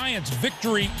a Giants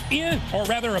victory or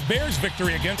rather a Bears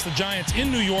victory against the Giants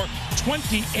in New York,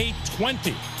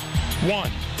 28-21.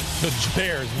 The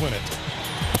Bears win it.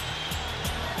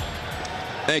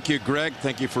 Thank you, Greg.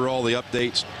 Thank you for all the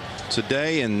updates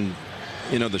today. And,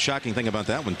 you know, the shocking thing about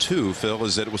that one, too, Phil,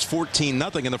 is that it was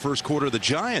 14-0 in the first quarter of the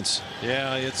Giants.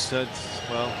 Yeah, it's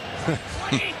well,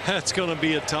 that's going to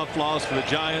be a tough loss for the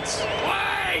Giants.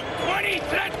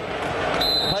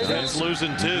 Giants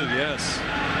losing, too, yes.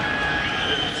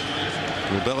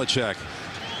 Well, Belichick,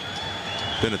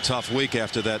 been a tough week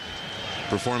after that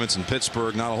performance in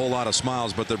Pittsburgh. Not a whole lot of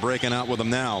smiles, but they're breaking out with them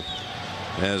now,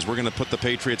 as we're going to put the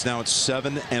Patriots now at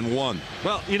 7-1.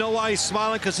 Well, you know why he's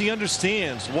smiling? Because he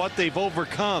understands what they've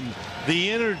overcome,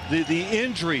 the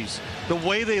injuries, the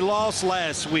way they lost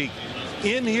last week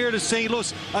in here to St.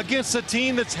 Louis against a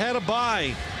team that's had a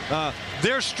bye.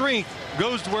 Their strength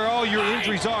goes to where all your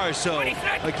injuries are. So,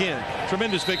 again,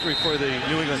 tremendous victory for the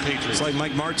New England Patriots. It's like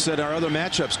Mike Martz said, our other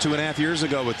matchups 2.5 years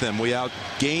ago with them. We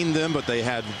outgained them, but they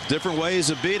had different ways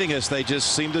of beating us. They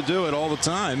just seem to do it all the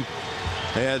time.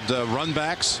 They had run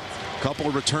backs, a couple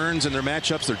of returns in their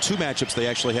matchups. There are 2 matchups they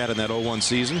actually had in that 0-1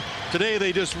 season. Today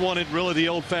they just won it really the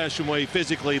old-fashioned way.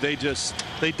 Physically, they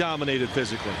dominated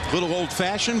physically. A little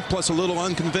old-fashioned plus a little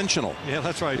unconventional. Yeah,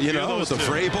 that's right. You know, with the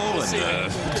Vrabel and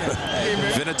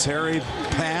Vinatieri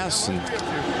pass, and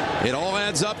it all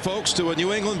adds up, folks, to a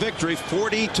New England victory,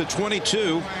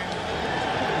 40-22.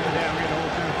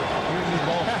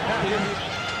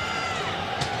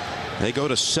 They go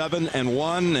to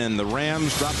 7-1, and the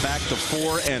Rams drop back to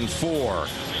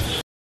 4-4.